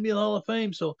 When are you going to be in the Hall of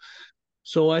Fame?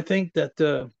 So I think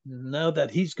that now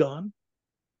that he's gone,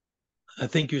 I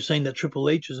think you're saying that Triple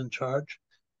H is in charge.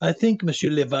 I think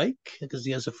Monsieur Lévesque, because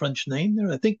he has a French name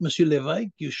there, I think Monsieur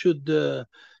Lévesque, you should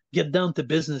get down to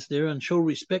business there and show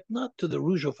respect not to the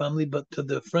Rougeau family, but to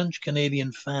the French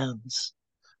Canadian fans,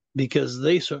 because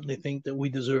they certainly think that we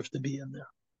deserve to be in there.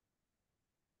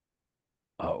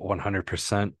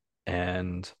 100%.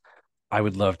 And I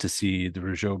would love to see the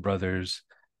Rougeau brothers.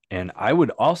 And I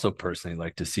would also personally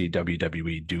like to see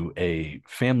WWE do a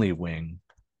family wing,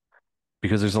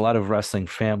 because there's a lot of wrestling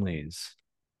families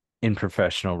in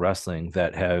professional wrestling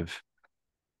that have,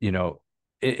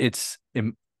 it's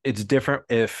different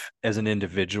if as an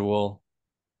individual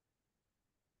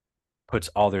puts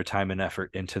all their time and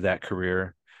effort into that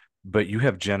career, but you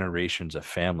have generations of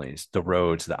families, the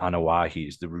Rhodes, the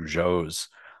Anawahis, the Rougeaus,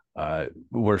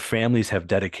 where families have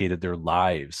dedicated their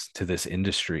lives to this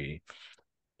industry.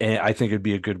 And I think it'd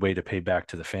be a good way to pay back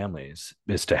to the families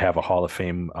is to have a Hall of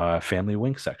Fame family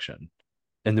wing section.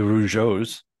 And the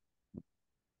Rougeaus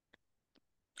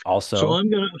also. So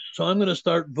I'm gonna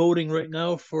start voting right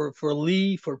now for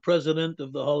Lee for president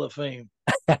of the Hall of Fame.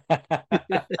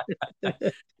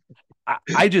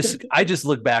 I just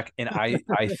look back and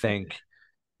I think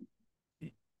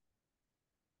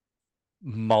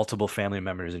multiple family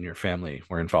members in your family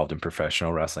were involved in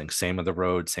professional wrestling. Same with the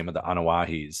Rhodes, same with the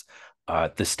Anawahis,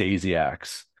 the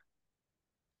Stasiaks.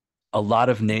 A lot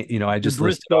of I just the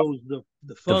listed Briscoes, off the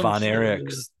the Funks, Von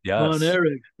Erichs. Yes. Von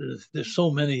Erichs. There's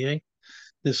so many, eh?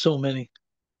 There's so many.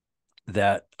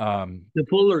 That the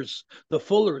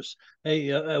Fullers,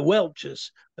 hey,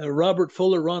 Welch's, Robert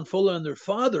Fuller, Ron Fuller, and their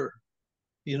father,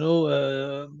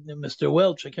 Mr.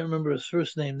 Welch. I can't remember his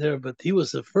first name there, but he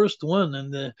was the first one.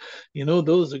 And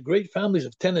those are great families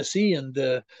of Tennessee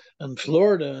and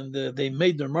Florida, and they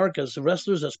made their mark as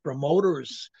wrestlers, as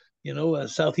promoters.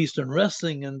 Southeastern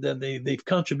wrestling, and they've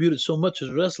contributed so much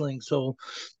as wrestling. So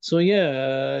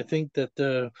yeah, I think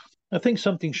that I think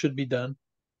something should be done.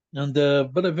 And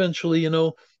but eventually,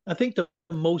 I think the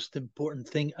most important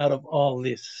thing out of all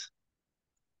this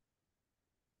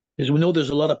is we know there's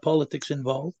a lot of politics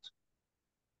involved.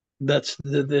 That's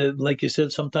the like you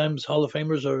said, sometimes Hall of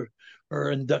Famers are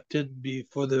are inducted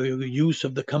for the use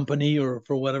of the company or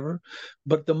for whatever.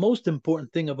 But the most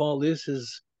important thing of all this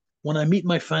is when I meet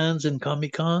my fans in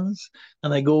Comic Cons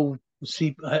and I go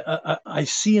see, I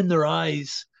see in their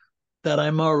eyes that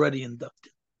I'm already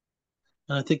inducted.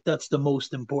 And I think that's the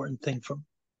most important thing for me.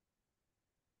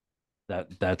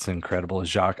 That's incredible,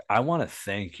 Jacques. I want to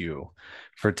thank you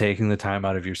for taking the time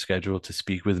out of your schedule to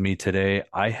speak with me today.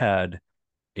 I had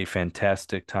a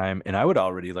fantastic time, and I would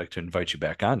already like to invite you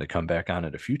back on to come back on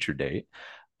at a future date.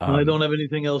 I don't have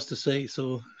anything else to say,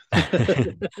 so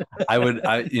I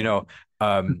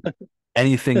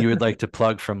anything you would like to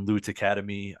plug from Loot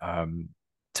Academy,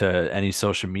 to any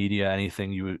social media,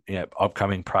 anything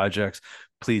upcoming projects,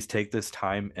 please take this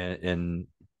time and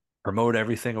promote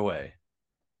everything away.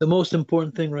 the most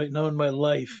important thing right now in my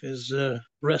life is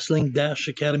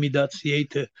wrestling-academy.ca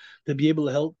to be able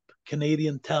to help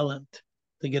Canadian talent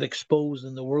to get exposed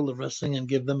in the world of wrestling and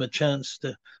give them a chance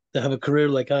to have a career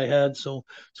like I had. So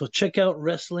check out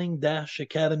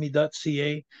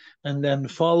wrestling-academy.ca and then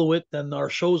follow it. And our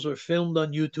shows are filmed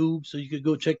on YouTube, so you could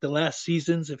go check the last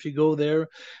seasons if you go there,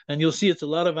 and you'll see it's a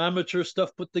lot of amateur stuff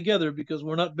put together because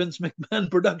we're not Vince McMahon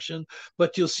production.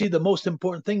 But you'll see the most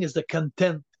important thing is the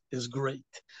content is great,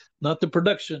 not the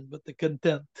production but the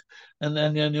content.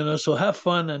 And so have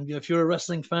fun, and if you're a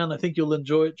wrestling fan, I think you'll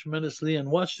enjoy it tremendously,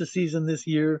 and watch the season this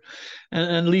year.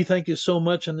 And Lee, thank you so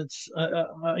much. And it's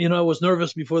I was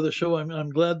nervous before the show. I'm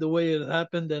glad the way it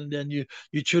happened, and you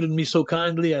treated me so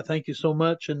kindly. I thank you so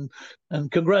much, and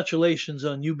congratulations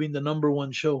on you being the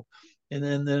 #1 show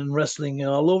and wrestling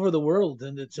all over the world.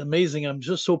 And it's amazing. I'm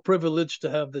just so privileged to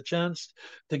have the chance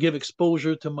to give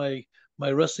exposure to my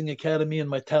wrestling academy and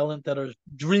my talent that are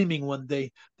dreaming one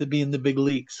day to be in the big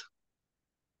leagues.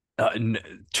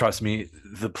 Trust me,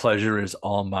 the pleasure is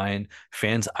all mine.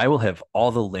 Fans, I will have all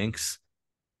the links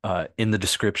in the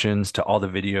descriptions to all the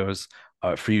videos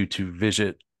for you to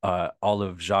visit all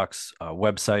of Jacques'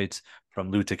 websites, from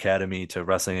Loot Academy to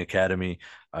Wrestling Academy.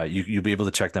 You'll be able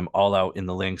to check them all out in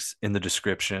the links in the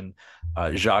description.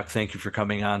 Jacques, thank you for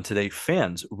coming on today.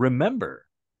 Fans, remember,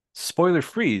 spoiler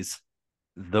freeze,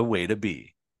 the way to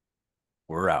be.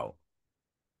 We're out.